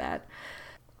can't do that.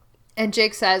 And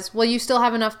Jake says, well, you still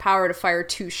have enough power to fire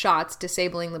 2 shots,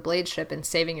 disabling the blade ship and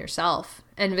saving yourself.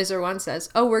 And Visser 1 says,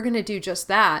 oh, we're going to do just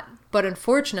that. But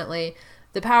unfortunately,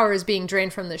 the power is being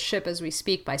drained from the ship as we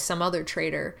speak by some other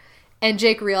traitor. And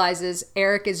Jake realizes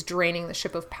Eric is draining the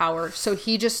ship of power. So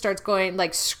he just starts going,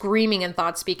 like, screaming in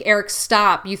thought speak, Eric,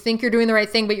 stop. You think you're doing the right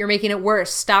thing, but you're making it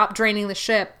worse. Stop draining the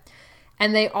ship.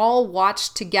 And they all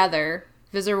watch together,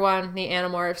 Visser 1, the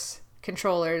Animorphs,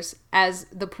 controllers, as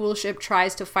the pool ship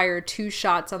tries to fire 2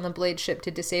 shots on the blade ship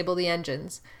to disable the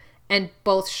engines. And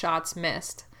both shots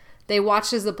missed. They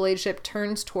watch as the blade ship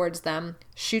turns towards them,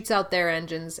 shoots out their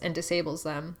engines, and disables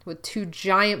them with 2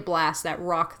 giant blasts that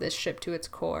rock this ship to its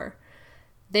core.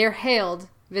 They are hailed.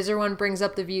 Visser 1 brings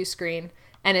up the view screen,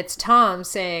 and it's Tom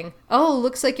saying, oh,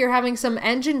 looks like you're having some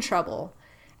engine trouble.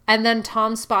 And then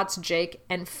Tom spots Jake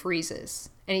and freezes.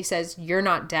 And he says, you're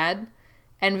not dead?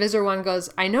 And Visser 1 goes,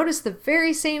 I noticed the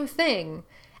very same thing.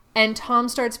 And Tom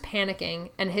starts panicking,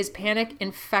 and his panic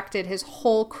infected his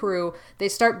whole crew. They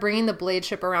start bringing the blade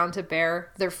ship around to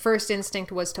bear. Their first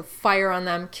instinct was to fire on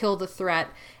them, kill the threat.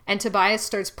 And Tobias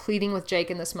starts pleading with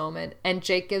Jake in this moment, and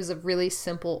Jake gives a really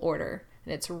simple order.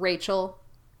 And it's Rachel,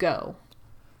 go.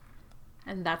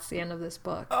 And that's the end of this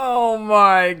book. Oh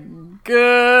my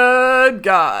good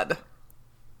God.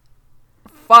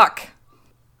 Fuck.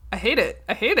 I hate it.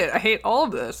 I hate all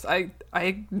of this. I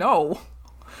know.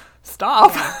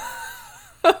 Stop.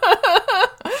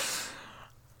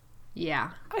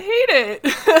 Yeah. I hate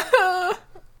it.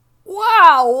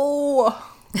 Wow.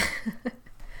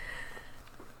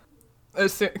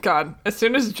 As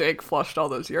soon as Jake flushed all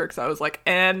those Yeerks, I was like,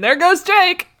 and there goes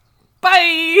Jake!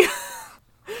 Bye!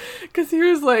 Because he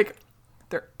was like,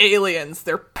 they're aliens,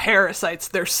 they're parasites,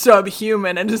 they're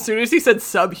subhuman. And as soon as he said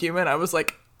subhuman, I was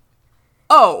like,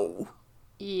 oh,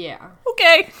 Yeah.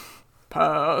 okay.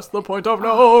 Past the point of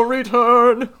no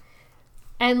return.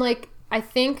 And, like, I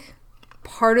think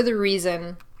part of the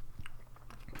reason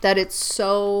that it's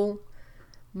so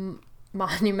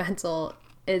monumental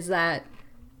is that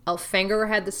Elfangor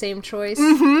had the same choice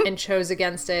and chose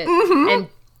against it. And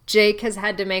Jake has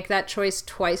had to make that choice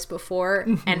twice before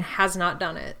and has not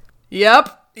done it.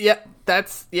 Yep.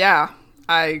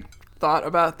 I thought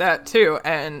about that too.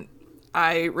 And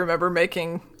I remember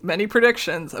making many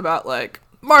predictions about, like,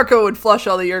 Marco would flush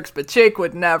all the Yeerks, but Jake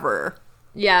would never.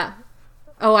 Yeah.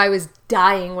 Oh, I was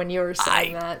dying when you were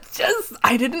saying that.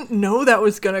 I didn't know that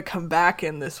was going to come back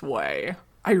in this way.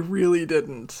 I really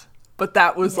didn't. But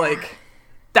that was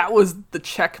that was the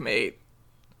checkmate.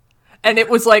 And it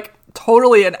was, like,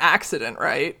 totally an accident,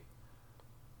 right?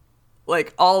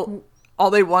 Like, all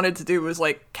they wanted to do was,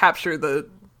 like, capture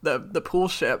the pool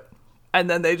ship. And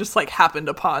then they just, like, happened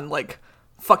upon, like,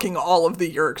 fucking all of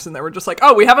the Yeerks. And they were just like,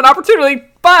 oh, we have an opportunity.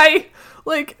 Bye!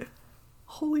 Like,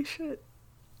 holy shit.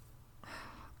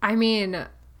 I mean,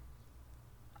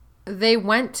 they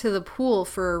went to the pool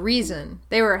for a reason.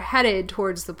 They were headed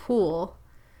towards the pool.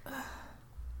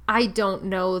 I don't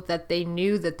know that they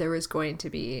knew that there was going to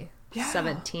be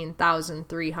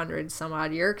 17,300 some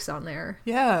odd Yeerks on there.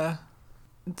 Yeah.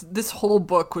 This whole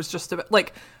book was just about,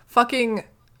 like, fucking,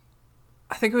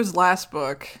 I think it was last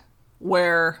book,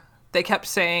 where they kept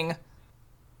saying,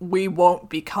 we won't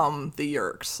become the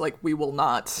Yeerks. Like, we will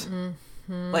not.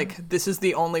 Mm-hmm. Like, this is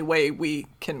the only way we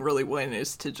can really win,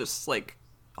 is to just, like,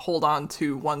 hold on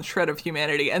to one shred of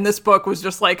humanity. And this book was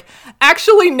just like,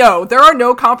 actually, no, there are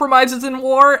no compromises in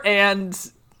war, and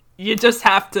you just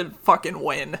have to fucking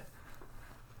win.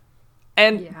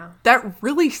 And that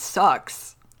really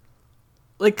sucks.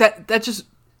 Like, that just,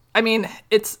 I mean,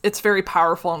 it's very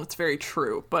powerful and it's very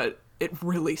true, but it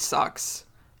really sucks.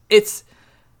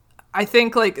 I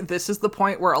think, like, this is the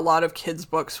point where a lot of kids'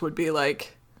 books would be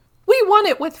like, we won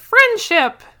it with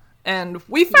friendship, and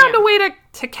we found a way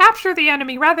to capture the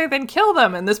enemy rather than kill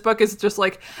them. And this book is just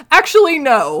like, actually,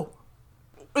 no.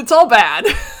 It's all bad.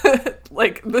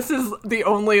 Like, this is the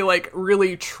only, like,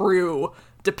 really true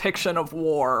depiction of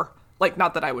war. Like,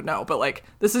 not that I would know, but, like,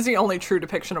 this is the only true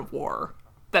depiction of war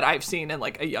that I've seen in,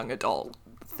 like, a young adult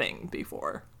thing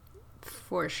before.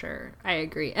 For sure. I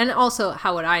agree. And also,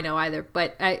 how would I know either?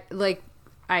 But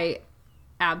I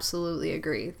absolutely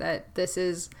agree that this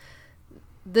is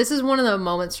one of the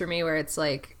moments for me where it's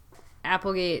like,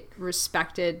 Applegate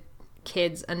respected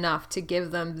kids enough to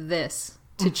give them this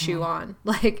to chew on.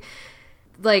 Like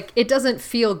it doesn't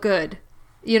feel good,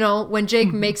 you know, when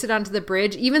Jake makes it onto the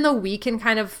bridge, even though we can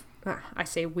kind of, I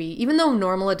say we, even though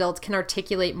normal adults can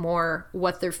articulate more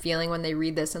what they're feeling when they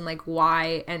read this and, like,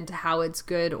 why and how it's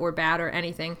good or bad or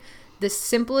anything. The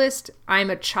simplest,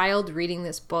 I'm a child reading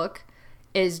this book,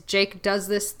 is Jake does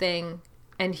this thing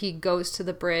and he goes to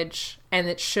the bridge, and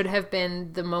it should have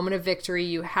been the moment of victory.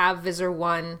 You have Visser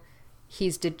 1.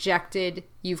 He's dejected.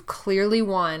 You've clearly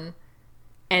won.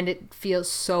 And it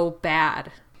feels so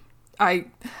bad. I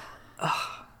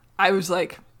was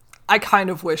like, I kind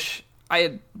of wish I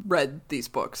had read these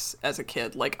books as a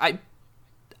kid. Like, I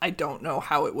don't know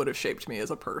how it would have shaped me as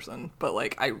a person, but,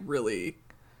 like, I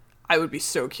would be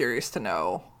so curious to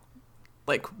know,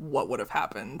 like, what would have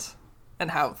happened and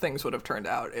how things would have turned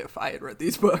out if I had read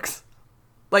these books.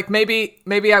 Like, maybe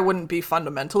I wouldn't be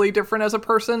fundamentally different as a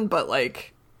person, but,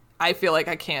 like, I feel like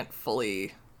I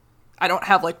don't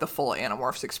have, like, the full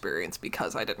Animorphs experience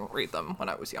because I didn't read them when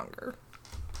I was younger,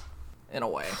 in a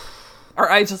way. Or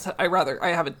I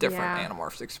have a different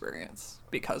Animorphs experience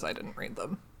because I didn't read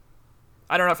them.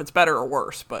 I don't know if it's better or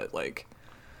worse, but, like,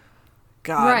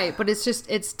 God. Right, but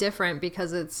it's different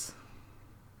because it's,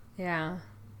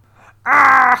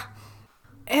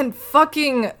 And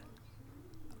fucking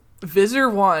Visser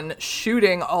 1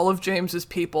 shooting all of James's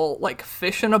people like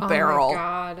fish in a barrel. Oh my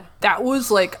God. That was,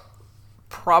 like,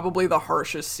 probably the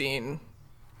harshest scene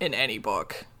in any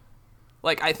book.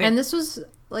 Like, I think. And this was,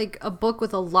 like, a book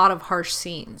with a lot of harsh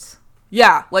scenes.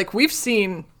 Yeah, like, we've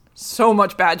seen so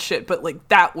much bad shit, but, like,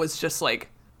 that was just, like,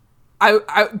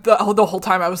 the whole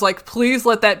time I was like, please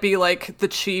let that be, like, the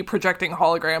Chi projecting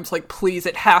holograms. Like, please,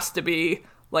 it has to be.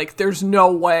 Like, there's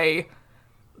no way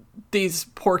these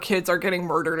poor kids are getting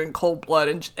murdered in cold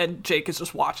blood and Jake is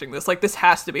just watching this. Like, this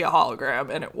has to be a hologram,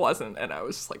 and it wasn't. And I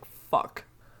was just like, fuck.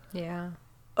 Yeah.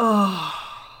 Ugh.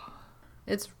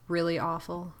 It's really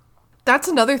awful. That's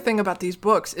another thing about these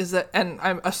books is that, and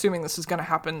I'm assuming this is going to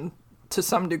happen to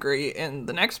some degree in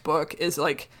the next book, is,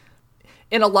 like,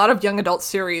 in a lot of young adult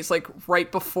series, like,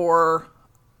 right before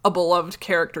a beloved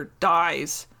character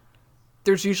dies,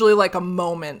 there's usually like a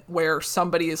moment where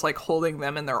somebody is like holding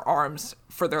them in their arms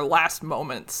for their last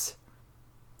moments.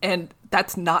 And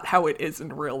that's not how it is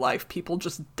in real life. People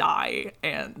just die.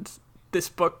 And this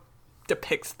book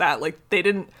depicts that. Like, they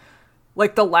didn't,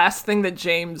 like, the last thing that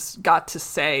James got to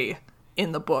say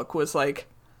in the book was like,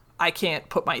 I can't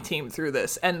put my team through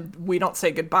this. And we don't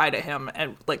say goodbye to him.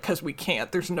 And like, cause we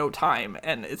can't, there's no time.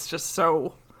 And it's just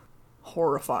so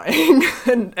horrifying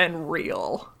and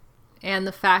real. And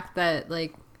the fact that,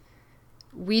 like,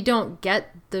 we don't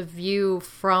get the view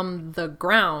from the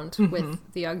ground with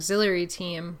the auxiliary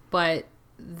team, but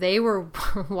they were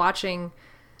watching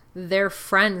their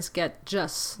friends get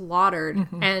just slaughtered,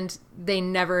 and they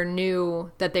never knew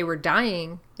that they were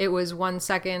dying. It was 1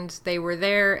 second they were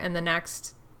there, and the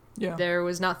next there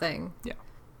was nothing. Yeah.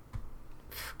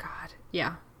 God.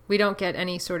 Yeah. We don't get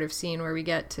any sort of scene where we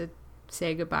get to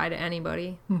say goodbye to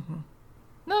anybody.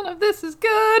 None of this is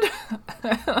good.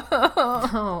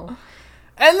 Oh.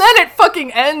 And then it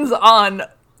fucking ends on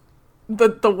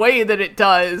the way that it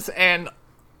does, and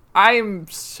I don't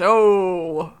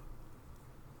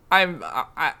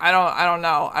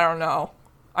know.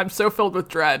 I'm so filled with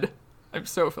dread.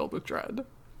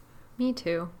 Me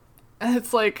too. And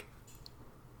it's like,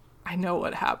 I know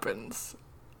what happens.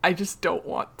 I just don't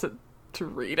want to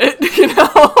read it, you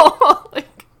know?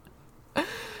 Like,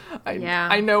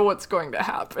 I know what's going to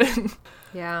happen.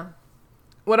 Yeah.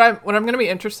 What I'm going to be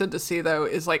interested to see, though,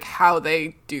 is like how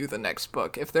they do the next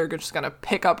book. If they're just going to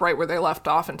pick up right where they left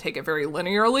off and take it very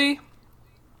linearly,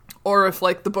 or if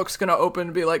like the book's going to open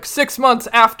and be like 6 months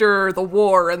after the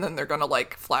war, and then they're going to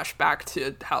like flash back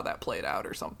to how that played out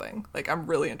or something. Like, I'm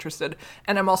really interested.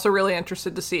 And I'm also really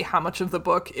interested to see how much of the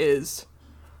book is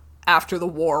after the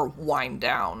war wind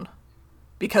down.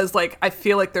 Because like, I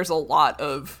feel like there's a lot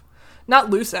of,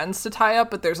 not loose ends to tie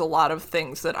up, but there's a lot of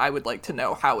things that I would like to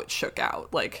know how it shook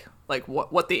out. Like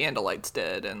what the Andalites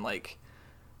did, and like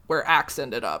where Axe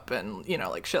ended up, and, you know,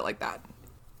 like shit like that.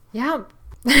 Yeah.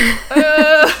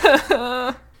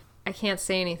 I can't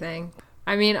say anything.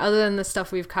 I mean, other than the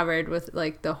stuff we've covered with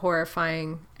like the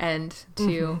horrifying end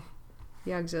to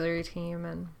the auxiliary team,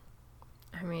 and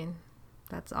I mean,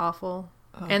 that's awful.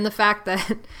 And the fact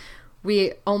that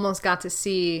we almost got to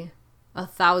see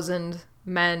 1,000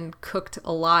 men cooked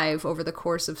alive over the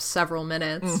course of several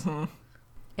minutes.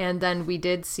 And then we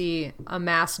did see a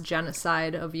mass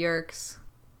genocide of Yeerks.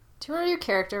 Do you want to do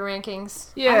character rankings?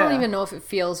 Yeah. I don't even know if it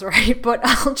feels right, but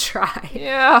I'll try.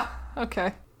 Yeah.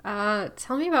 Okay.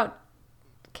 Tell me about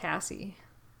Cassie.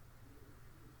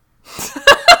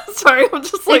 Sorry, I'm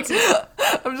just like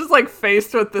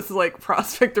faced with this like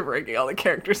prospect of ranking all the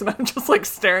characters, and I'm just like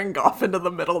staring off into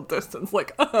the middle distance,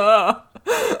 like,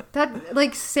 That,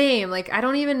 like, same. Like, I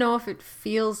don't even know if it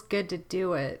feels good to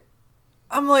do it.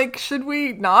 I'm like, should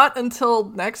we not until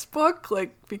next book?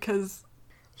 Like, because...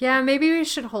 Yeah, maybe we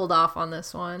should hold off on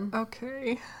this one.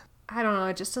 Okay. I don't know.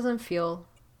 It just doesn't feel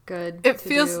good It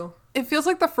feels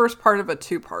like the first part of a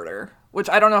two-parter, which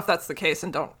I don't know if that's the case,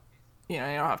 and you don't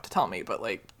have to tell me, but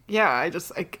like, yeah,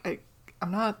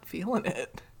 I'm not feeling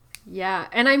it. Yeah,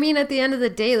 and I mean, at the end of the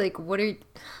day, like, what are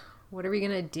we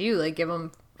gonna do? Like, give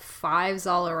them 5s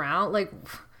all around? Like,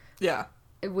 yeah.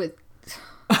 With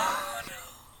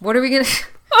what are we gonna?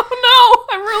 Oh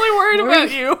no, I'm really worried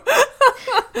about you.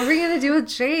 What are we gonna do with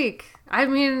Jake? I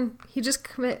mean, he just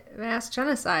commit mass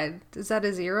genocide. Is that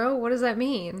a 0? What does that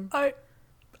mean? I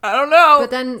don't know.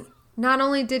 But then, not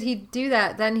only did he do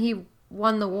that, then he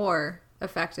won the war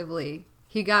effectively.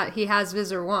 He has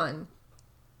Visser 1.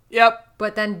 Yep.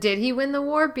 But then, did he win the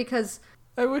war? Because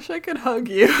I wish I could hug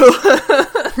you.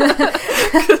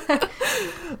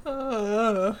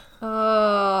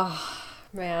 Oh,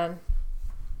 man.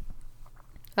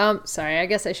 Sorry, I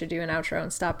guess I should do an outro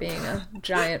and stop being a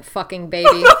giant fucking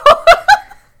baby.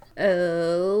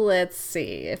 Let's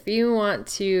see. If you want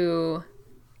to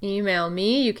email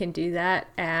me, you can do that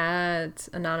at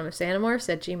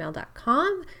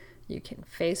anonymousanimorphs@gmail.com. You can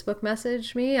Facebook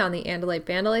message me on the Andalite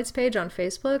Bandalites page on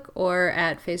Facebook, or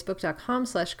at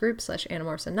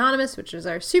facebook.com/group/Animorphs Anonymous, which is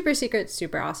our super secret,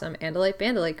 super awesome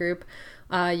Andalite group.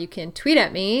 You can tweet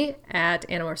at me at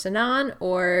Animorphs Anon,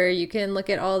 or you can look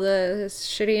at all the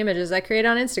shitty images I create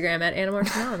on Instagram at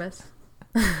Animorphs Anonymous.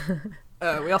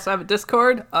 We also have a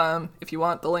Discord. If you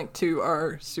want the link to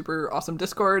our super awesome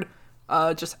Discord,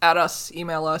 just add us,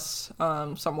 email us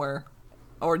somewhere,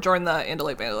 or join the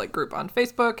Andalite Bandalite group on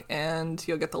Facebook, and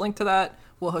you'll get the link to that.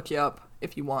 We'll hook you up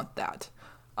if you want that.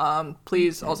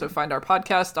 Please also find our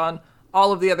podcast on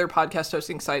all of the other podcast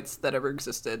hosting sites that ever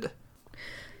existed.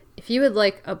 If you would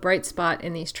like a bright spot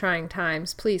in these trying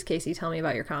times, please, Casey, tell me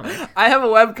about your comic. I have a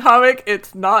webcomic.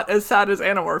 It's not as sad as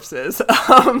Animorphs is.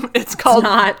 It's called...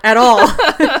 It's not at all.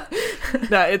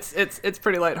 No, it's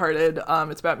pretty lighthearted.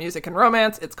 It's about music and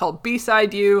romance. It's called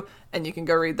B-Side You, and you can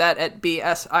go read that at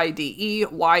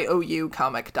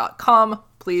bsideyoucomic.com.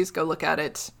 Please go look at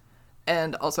it.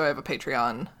 And also I have a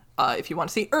Patreon if you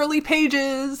want to see early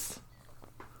pages.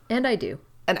 And I do.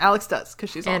 And Alex does,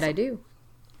 because she's awesome. And I do.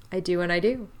 I do and I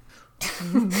do.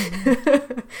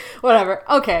 Whatever.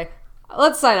 Okay.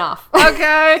 Let's sign off.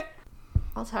 Okay.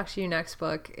 I'll talk to you next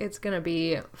book. It's going to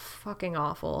be fucking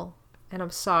awful. And I'm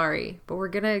sorry, but we're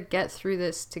going to get through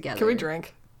this together. Can we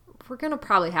drink? We're going to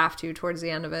probably have to towards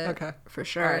the end of it. Okay. For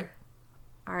sure. All right.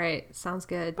 All right. Sounds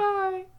good. Bye.